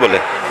আসে নাই বলে।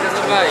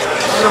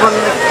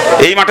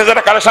 এই মাঠে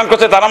যারা কালেকশন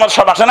করছে তারা আমার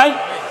সব আসে নাই?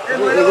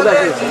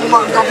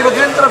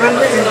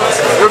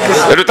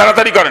 একটু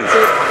তাড়াতাড়ি করেন।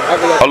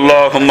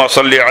 আল্লাহুম্মা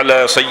সাল্লি আলা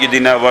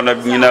সাইয়্যিদিনা ওয়া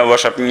নাবিয়িনা ওয়া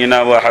শাফিঈনা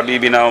ওয়া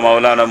হাবিবিনা ওয়া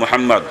মাওলানা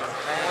মুহাম্মদ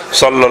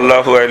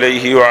সাল্লাল্লাহু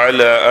আলাইহি ওয়া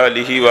আলা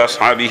আলিহি ওয়া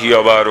আসহাবিহি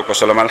ওয়া বারাক ওয়া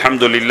সাল্লাম।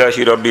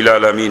 আলহামদুলিল্লাহি রাব্বিল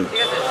আলামিন।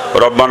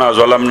 রব্বানা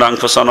যালামনা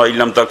আনফুসানা ওয়া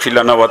ইল্লাম তাগফির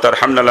লানা ওয়া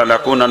তারহামনা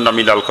লানাকুনান্না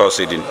মিনাল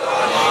খাসিরিন।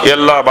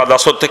 আল্লাহ বাদ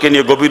আসর থেকে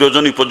নিয়ে গভীর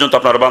রজনী পর্যন্ত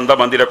আপনার বান্দা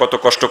বান্দিরা কত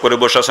কষ্ট করে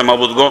বসে আছে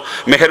মাবুদ গো,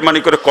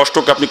 মেহেরবানি করে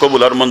কষ্টকে আপনি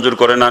কবুল আর মঞ্জুর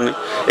করে নেন।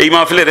 এই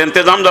মাহফিলের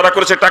ইন্তেজাম যারা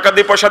করেছে, টাকা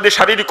দিয়ে পয়সা দিয়ে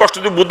শারীরিক কষ্ট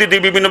দিয়ে বুদ্ধি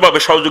দিয়ে বিভিন্নভাবে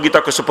সহযোগিতা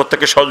করেছে,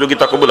 প্রত্যেকের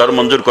সহযোগিতা কবুল আর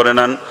মঞ্জুর করে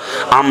নেন।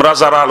 আমরা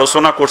যারা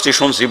আলোচনা করছি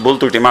শুনছি, ভুল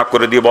ত্রুটি মাফ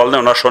করে দিয়ে বলেন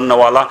ওনার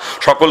সন্ন্যওয়ালা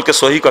সকলকে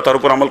সহি কথার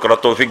উপর আমল করার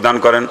তৌফিক দান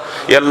করেন।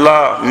 আল্লাহ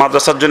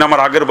মাদ্রাসার জন্য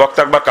আমার আগের বক্তা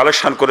একবার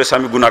কালেকশন করেছে,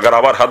 আমি গুনাহগার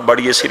আবার হাত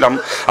বাড়িয়েছিলাম,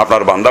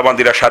 আপনার বান্দা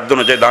বান্দিরা সাধ্য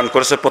অনুযায়ী দান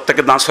করেছে,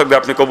 প্রত্যেকের দান সবই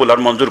আপনি কবুল আর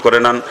মঞ্জুর করে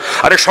নেন।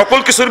 আরে সকল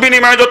কিছুর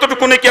বিনিময়ে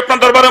যতটুকু নেকি আপনার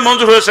দরবারে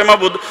মঞ্জুর হয়েছে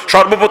মাবুদ,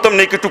 সর্বপ্রথম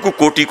নেকিটুকু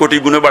কোটি কোটি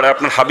গুণে বাড়ায়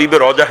আপনার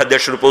হাবিবের রজা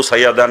দেশের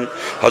পৌঁছাইয়া দেন।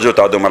 হযরত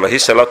আদম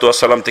আলাইহিস সালাতু ওয়াস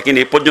সালাম থেকে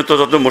এই পর্যন্ত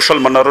যত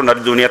মুসলমানরা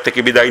নারী দুনিয়া থেকে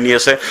বিদায়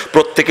নিয়েছে,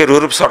 প্রত্যেকের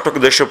রূপ সার্থক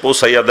দেশে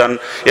পৌঁছাইয়া দেন।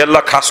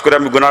 আল্লাহ খাস করে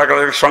আমি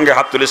গুনাহগারের সঙ্গে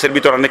হাত তুলেছে,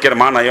 ভিতর অনেকের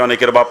মা নাই,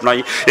 অনেকের বাপ নাই,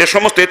 এ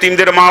সমস্ত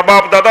এতিমদের মা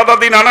বাপ, দাদা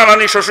দাদি, নানা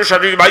নানি, শ্বশুর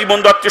শাশুড়ি, ভাই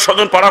বন্ধু, আত্মীয়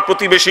স্বজন, পাড়া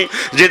প্রতিবেশী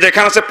যে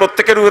যেখানে আছে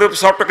প্রত্যেকের রূপ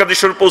সার্থক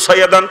দেশের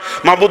পৌঁছাইয়া দেন।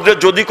 মাবুদরে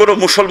যদি কোনো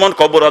মুসলমান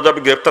কবর আযাবে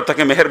গ্রেফতার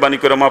থাকে মেহেরবানি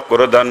করে মাফ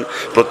করে দেন।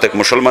 প্রত্যেক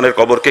মুসলমানের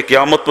কবরকে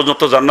কিয়ামত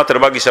পর্যন্ত জান্নাতের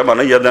বাগিচা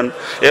বানাইয়া দেন।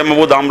 এ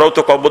মাবুদ আমরাও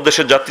তো কবর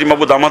দেশের যাত্রী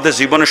মাবুদ, আমাদের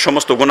জীবনের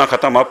সমস্ত গুনাহ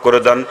খাতা মাফ করে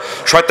দেন।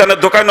 শয়তানের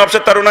ধোঁকায়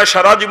নফসের তাড়নায়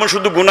সারা জীবন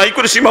শুধু গুনাহই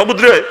করেছি মাবুদ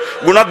রে,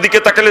 গুনার দিকে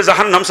তাকালে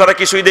জাহান্নাম ছাড়া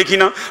কিছুই দেখি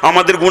না।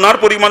 আমাদের গুনার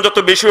পরিমাণ যত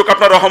বেশি হোক,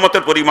 আপনার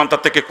রহমতের পরিমাণ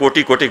তার থেকে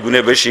কোটি কোটি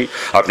গুণে বেশি।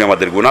 আপনি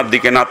আমাদের গুনার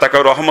দিকে না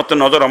তাকাও, রহমতের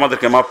নজর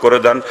আমাদেরকে মাফ করে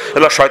দেন।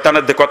 আল্লাহ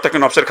শয়তানের দিক থেকে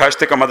নফসের খায়েশ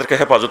থেকে আমাদেরকে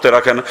হেফাজতে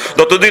রাখেন,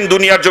 যতদিন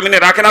দুনিয়ার জমিনে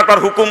রাখেন আপনার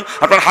হুকুম,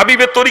 আপনার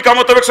হাবিবের তরিকা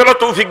মোতাবেক চলার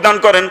তৌফিক দান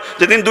করেন।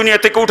 যেদিন দুনিয়া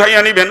থেকে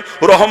উঠাইয়া নিবেন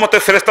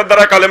রহমতের ফেরেশতার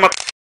দ্বারা কালেমা,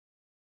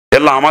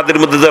 আল্লাহ আমাদের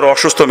মধ্যে যারা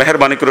অসুস্থ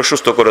মেহেরবানি করে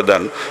সুস্থ করে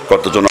দেন।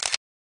 কতজন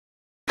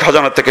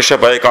খাজানা থেকে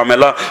শেফায়ে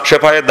কামেলা,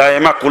 শেফায়ে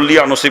দায়েমা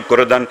কুল্লিয়া নসিব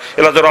করে দেন।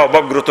 এলা যারা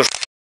অবগ্রত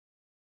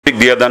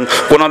দিয়ে দেন,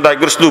 কোন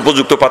দায়গ্রস্ত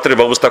উপযুক্ত পাত্রের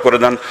ব্যবস্থা করে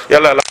দেন।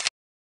 আল্লাহ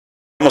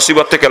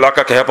মুসিবত থেকে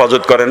এলাকাকে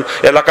হেফাজত করেন,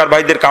 এলাকার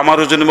ভাইদের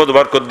কামার হুজুরের মধ্যে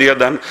বরকত দিয়ে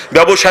দেন,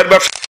 ব্যবসার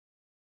ব্যবসা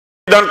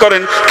দান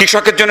করেন,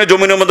 কৃষকের জন্য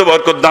জমিনের মধ্যে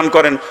বরকত দান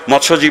করেন,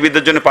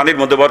 মৎস্যজীবীদের জন্য পানির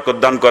মধ্যে বরকত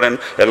দান করেন।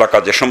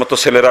 এলাকার যে সমস্ত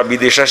ছেলেরা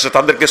বিদেশে আসে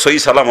তাদেরকে সহি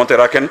সালামতে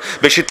রাখেন।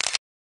 বেশি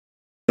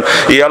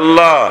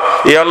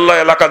আল্লাহ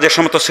এলাকা যে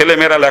সমস্ত ছেলে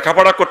মেয়েরা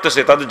লেখাপড়া করতেছে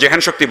তাদের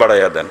জেহান শক্তি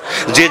বাড়াইয়া দেন।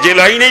 যে যে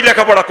লাইনেই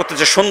লেখাপড়া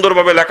করতেছে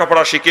সুন্দরভাবে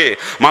লেখাপড়া শিখে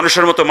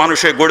মানুষের মতো মানুষ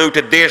হয়ে গড়ে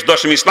উঠে দেশ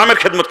দশ ইসলামের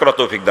খেদমত করা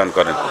তৌফিক দান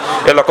করেন।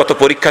 এলা কত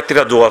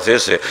পরীক্ষার্থীরা দোয়া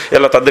চেয়েছে,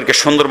 এলা তাদেরকে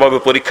সুন্দরভাবে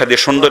পরীক্ষা দিয়ে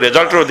সুন্দর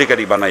রেজাল্টের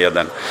অধিকারী বানাইয়া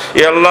দেন।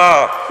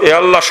 এ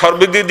আল্লাহ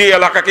সর্বদিক দিয়ে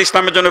এলাকাকে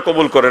ইসলামের জন্য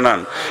কবুল করে নেন,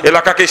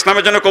 এলাকাকে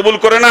ইসলামের জন্য কবুল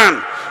করে নেন।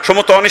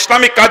 সমস্ত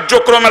অনিসলামিক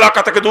কার্যক্রম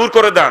এলাকা থেকে দূর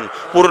করে দেন,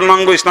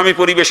 পূর্ণাঙ্গ ইসলামী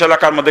পরিবেশ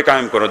এলাকার মধ্যে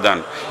কায়েম করে দেন।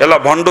 এলা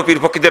ভণ্ড পীর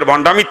ফকিরদের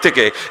ভণ্ডামির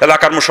থেকে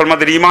এলাকার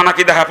মুসলমানদের ঈমান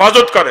আকীদা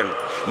হেফাজত করেন।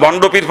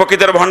 ভণ্ড পীর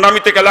ফকিরদের ভণ্ডামি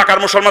থেকে এলাকার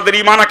মুসলমানদের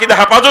ঈমান আকীদা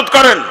হেফাজত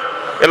করেন।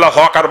 আল্লাহ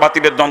হক আর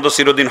বাতিলের দ্বন্দ্ব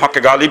চিরদিন হককে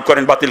গালিব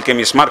করেন, বাতিলকে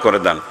মিসমার করে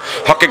দেন।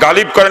 হককে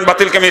গালিব করেন,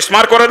 বাতিলকে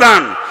মিসমার করে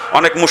দেন।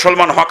 অনেক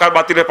মুসলমান হক আর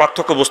বাতিলের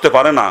পার্থক্য বুঝতে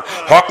পারে না,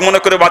 হক মনে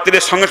করে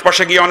বাতিলের সঙ্গে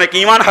পাশে গিয়ে অনেক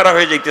ঈমান হারা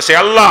হয়ে যাইতেছে।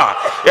 আল্লাহ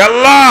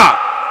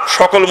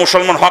সকল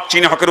মুসলমান হক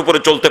চিনে হকের উপরে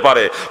চলতে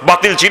পারে,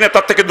 বাতিল চিনে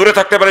তার থেকে দূরে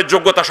থাকতে পারে,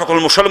 যোগ্যতা সকল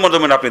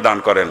মুসলমানদের আপনি দান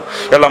করেন।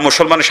 আল্লাহ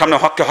মুসলমানের সামনে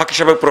হককে হক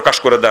হিসাবে প্রকাশ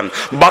করে দেন,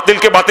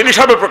 বাতিলকে বাতিল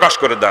হিসাবে প্রকাশ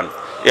করে দেন।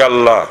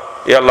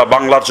 আল্লাহ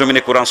বাংলার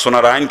জমিনে কোরআন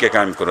শোনার আইনকে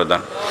কায়েম করে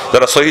দেন।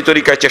 যারা সহি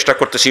তরিকায় চেষ্টা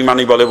করতেছে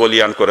ইমানি বলে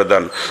বলিয়ান করে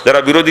দেন। যারা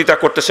বিরোধিতা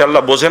করতেছে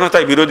আল্লাহ বোঝে না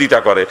তাই বিরোধিতা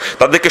করে,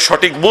 তাদেরকে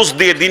সঠিক বুঝ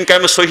দিয়ে দিন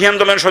কায়েমে সহি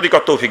আন্দোলন সঠিক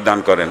তৌফিক দান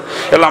করেন।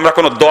 আল্লাহ আমরা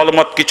কোনো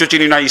দলমত কিছু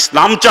চিনি না,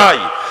 ইসলাম চাই।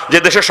 যে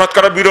দেশে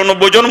শতকরা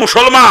 92 জন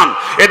মুসলমান,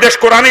 এদেশ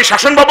কোরআনী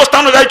শাসন ব্যবস্থা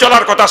অনুযায়ী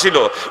চলার কথা ছিল,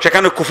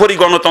 সেখানে কুফরি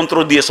গণতন্ত্র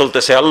দিয়ে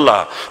চলতেছে। আল্লাহ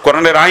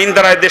কোরআনের আইন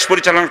দ্বারা দেশ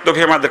পরিচালনার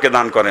তৌফিক আমাদেরকে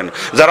দান করেন।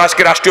 যারা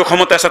আজকে রাষ্ট্রীয়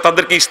ক্ষমতা আছে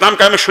তাদেরকে ইসলাম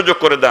কায়েমের সুযোগ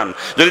করে দেন।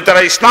 যদি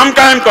তারা ইসলাম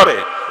কায়েম করে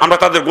আমরা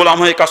তাদের গোলাম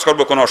হয়ে কাজ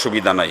করবো, কোনো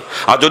অসুবিধা নাই।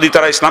 আর যদি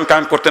তারা ইসলাম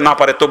কায়েম করতে না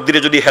পারে, তকদিরে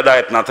যদি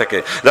হেদায়েত না থাকে,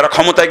 যারা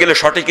ক্ষমতায় গেলে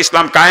সঠিক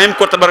ইসলাম কায়েম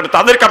করতে পারবে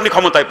তাদেরকে আপনি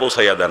ক্ষমতায়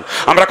পৌঁছাইয়া দেন।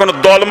 আমরা কোনো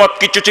দলমত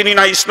কিছু চিনি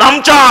না, ইসলাম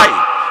চাই।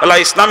 আল্লাহ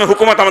ইসলামী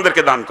হুকুমত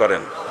আমাদেরকে দান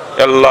করেন।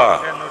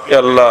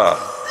 আল্লাহ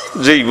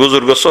যেই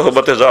বুজুর্গ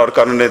সোহবতে যাওয়ার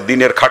কারণে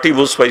দিনের খাঁটি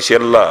বুঝ পাইছি।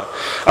 আল্লাহ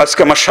আজকে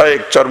আমার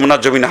শায়েখ চরমুনা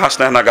জমিনে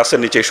হাসনাহানা গাছের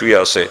নিচে শুয়ে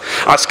আছে,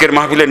 আজকের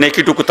মাহফিলে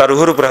নেকিটুকু তার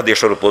রুহের উপর হাদিয়া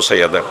স্বরূপ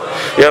পৌঁছাইয়া দেন।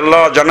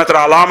 আল্লাহ জান্নাতের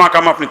আলাম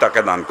আকাম আপনি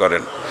তাকে দান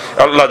করেন।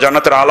 আল্লাহ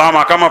জান্নাতের আলাম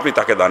আকাম আপনি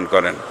তাকে দান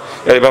করেন।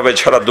 এইভাবে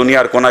ছাড়া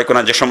দুনিয়ার কোনায়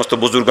কোনায় যে সমস্ত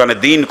বুজুর্গানে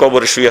দিন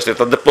কবরে শুয়ে আছে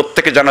তাদের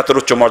প্রত্যেকে জান্নাতের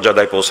উচ্চ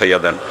মর্যাদায় পৌঁছাইয়া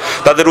দেন।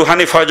 তাদের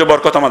রুহানি ফয়জ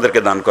বরকত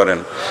আমাদেরকে দান করেন।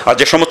 আর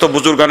যে সমস্ত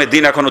বুজুর্গানে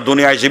দিন এখনো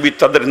দুনিয়ায় জীবিত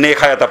তাদের নেক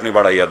হায়াত আপনি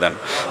বাড়াইয়া দেন।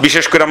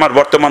 বিশেষ করে আমার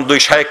বর্তমান দুই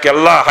শায়েখকে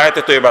আল্লাহ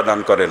হায়াতে তয়্যিবা দান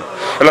করেন।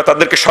 আল্লাহ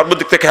তাদেরকে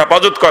সর্বদিক থেকে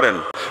হেফাজত করেন,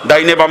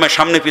 ডাইনে বামে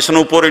সামনে পিছনে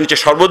উপরে নিচে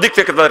সর্বদিক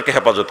থেকে তাদেরকে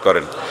হেফাজত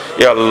করেন।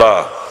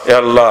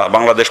 আল্লাহ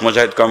বাংলাদেশ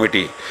মুজাহিদ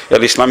কমিটি,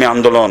 ইসলামী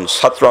আন্দোলন,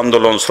 ছাত্র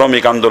আন্দোলন,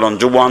 শ্রমিক আন্দোলন,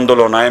 যুব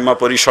আন্দোলন, আইমা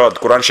পরিষদ,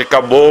 কোরআন শিক্ষা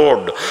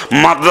বোর্ড,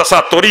 মাদ্রাসা,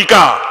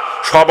 তরিকা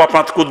সব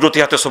আপনার কুদরতি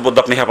হাতে সুবুদ্ধ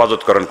আপনি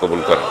হেফাজত করেন,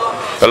 কবুল করেন।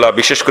 আল্লাহ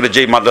বিশেষ করে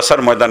যেই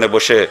মাদ্রাসার ময়দানে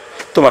বসে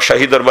তোমার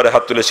শাহী দরবারে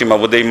হাত তুলেছি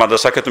মাবুদ, এই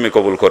মাদ্রাসাকে তুমি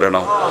কবুল করে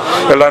নাও।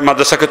 আল্লাহ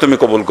মাদ্রাসাকে তুমি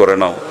কবুল করে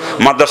নাও।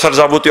 মাদ্রাসার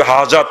যাবতীয়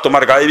হাজাত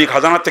তোমার গায়েবী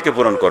খাজানা থেকে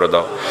পূরণ করে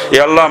দাও। এ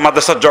আল্লাহ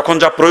মাদ্রাসার যখন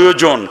যা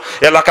প্রয়োজন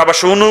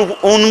এলাকাবাসী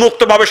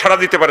উন্মুক্তভাবে সাড়া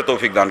দিতে পারে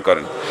তৌফিক দান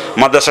করেন।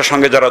 মাদ্রাসার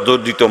সঙ্গে যারা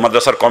জড়িত,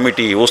 মাদ্রাসার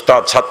কমিটি,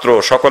 উস্তাদ, ছাত্র,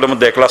 সকলের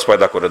মধ্যে ইখলাস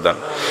পয়দা করে দেন,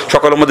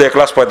 সকলের মধ্যে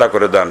ইখলাস পয়দা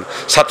করে দেন।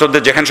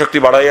 ছাত্রদের যেখান শক্তি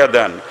বাড়াইয়া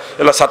দেন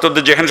আল্লাহ,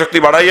 ছাত্রদের যেখান শক্তি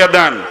বাড়াইয়া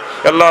দেন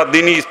আল্লাহ।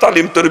 দিনী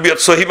তালিম তরবিয়ত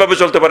সহিভাবে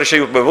চলতে পারে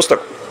সেই ব্যবস্থা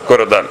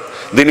করে দেন।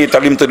 দিনী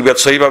তালিম তরবিয়ত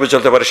সহিভাবে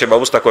চলতে পারে সেই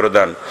ব্যবস্থা করে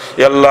দেন।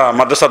 আল্লাহ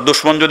মাদ্রাসার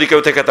দুশ্মন যদি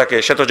কেউ থেকে থাকে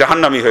সে তো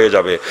জাহান্নামী হয়ে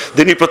যাবে।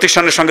 দিনী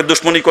প্রতিষ্ঠানের সঙ্গে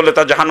দুশ্মনী করলে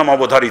তার জাহান্নাম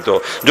অবধারিত।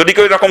 যদি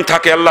কেউ এরকম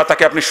থাকে আল্লাহ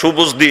তাকে আপনি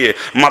সুবুঝ দিয়ে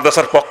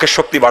মাদ্রাসার পক্ষে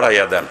শক্তি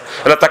বাড়াইয়া দেন।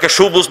 আল্লাহ তাকে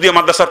সুবুঝ দিয়ে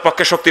মাদ্রাসার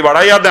পক্ষে শক্তি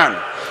বাড়াইয়া দেন।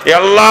 এ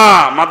আল্লাহ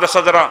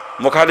মাদ্রাসা যারা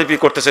মুখালিফি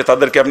করতেছে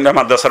তাদেরকে আপনি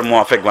মাদ্রাসার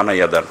মুআফিক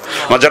বানাইয়া দেন।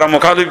 যারা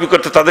মুখালিফি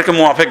করতে তাদেরকে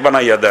মুআফিক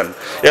বানাইয়া দেন।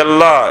 এ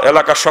আল্লাহ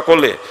এলাকার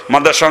সকলে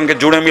মাদ্রাসার সঙ্গে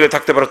জুড়ে মিলে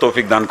থাকতে পারে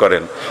তৌফিক দান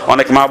করেন।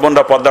 অনেক মা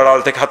বোনরা পর্দার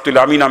আড়াল থেকে হাত তুলে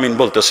আমিন আমিন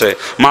বলতেছে।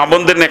 মা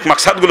বোনদের নেক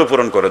মাকসাদগুলো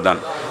পূরণ করে দেন।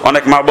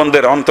 অনেক মা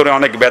বোনদের অন্তরে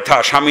অনেক ব্যথা,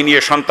 স্বামী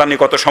নিয়ে সন্তান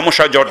নিয়ে কত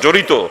সমস্যায়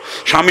জর্জরিত,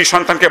 স্বামী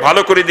সন্তানকে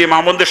ভালো করে দিয়ে মা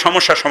বোনদের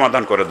সমস্যার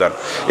সমাধান করে দেন।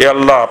 এ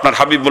আল্লাহ আপনার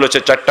হাবিব বলেছে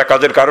 4টা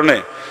কাজের কারণে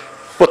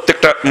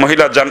প্রত্যেকটা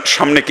মহিলার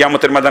সামনে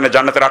কিয়ামতের ময়দানে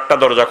জান্নাতের 8টা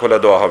দরজা খুলে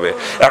দেওয়া হবে।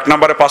 1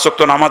 নম্বরে 5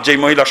 ওয়াক্ত নামাজ যেই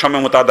মহিলা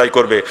সময় মতো আদায়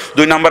করবে,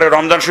 2 নম্বরে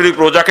রমজান শরীফ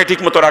রোজাকে ঠিক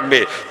মতো রাখবে,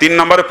 3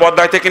 নম্বরে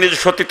পর্দায় থেকে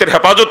নিজের সতীত্বের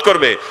হেফাজত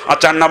করবে, আর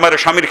 4 নম্বরে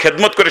স্বামীর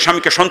খেদমত করে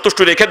স্বামীকে সন্তুষ্ট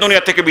রেখে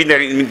দুনিয়া থেকে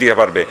বিদায় দিতে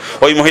পারবে।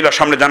 ওই মহিলার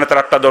সামনে জান্নাতের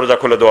 8টা দরজা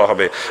খুলে দেওয়া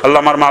হবে। আল্লাহ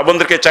আমার মা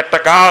বোনদেরকে 4টা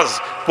কাজ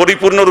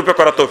পরিপূর্ণরূপে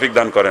করা তৌফিক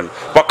দান করেন।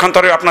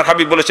 পক্ষান্তরে আপনার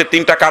হাবিব বলেছে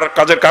 3টা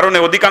কাজের কারণে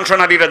অধিকাংশ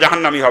নারীরা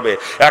জাহান্নামী হবে।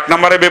 1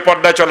 নম্বরে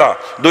বেপর্দায় চলা,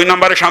 2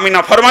 নম্বরে স্বামী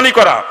নাফরমানি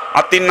করা,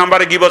 আর 3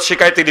 নম্বরে গীবত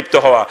শিকায়তে লিপ্ত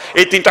হওয়া।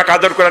 এই 3টা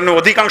কাজের কারণে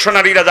অধিকাংশ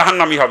নারীরা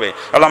জাহান্নামী হবে।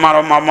 আল্লাহ আমার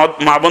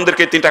মা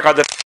বোনদেরকে 3টা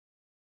কাজের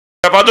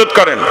হেফাজত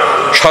করেন।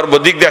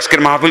 সর্বদিক দিয়ে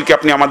আজকের মাহফিলকে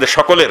আপনি আমাদের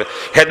সকলের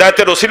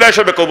হেদায়েতের ওসিলা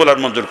হিসেবে কবুল আর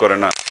মঞ্জুর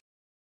করেন না।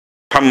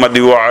 محمد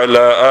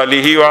وعلى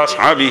آله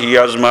وأصحابه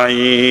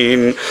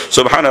أجمعين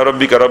سبحان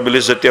ربك رب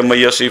العزة عما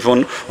يصفون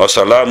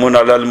وسلام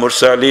على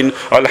المرسلين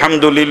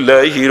الحمد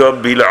لله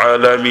رب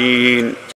العالمين.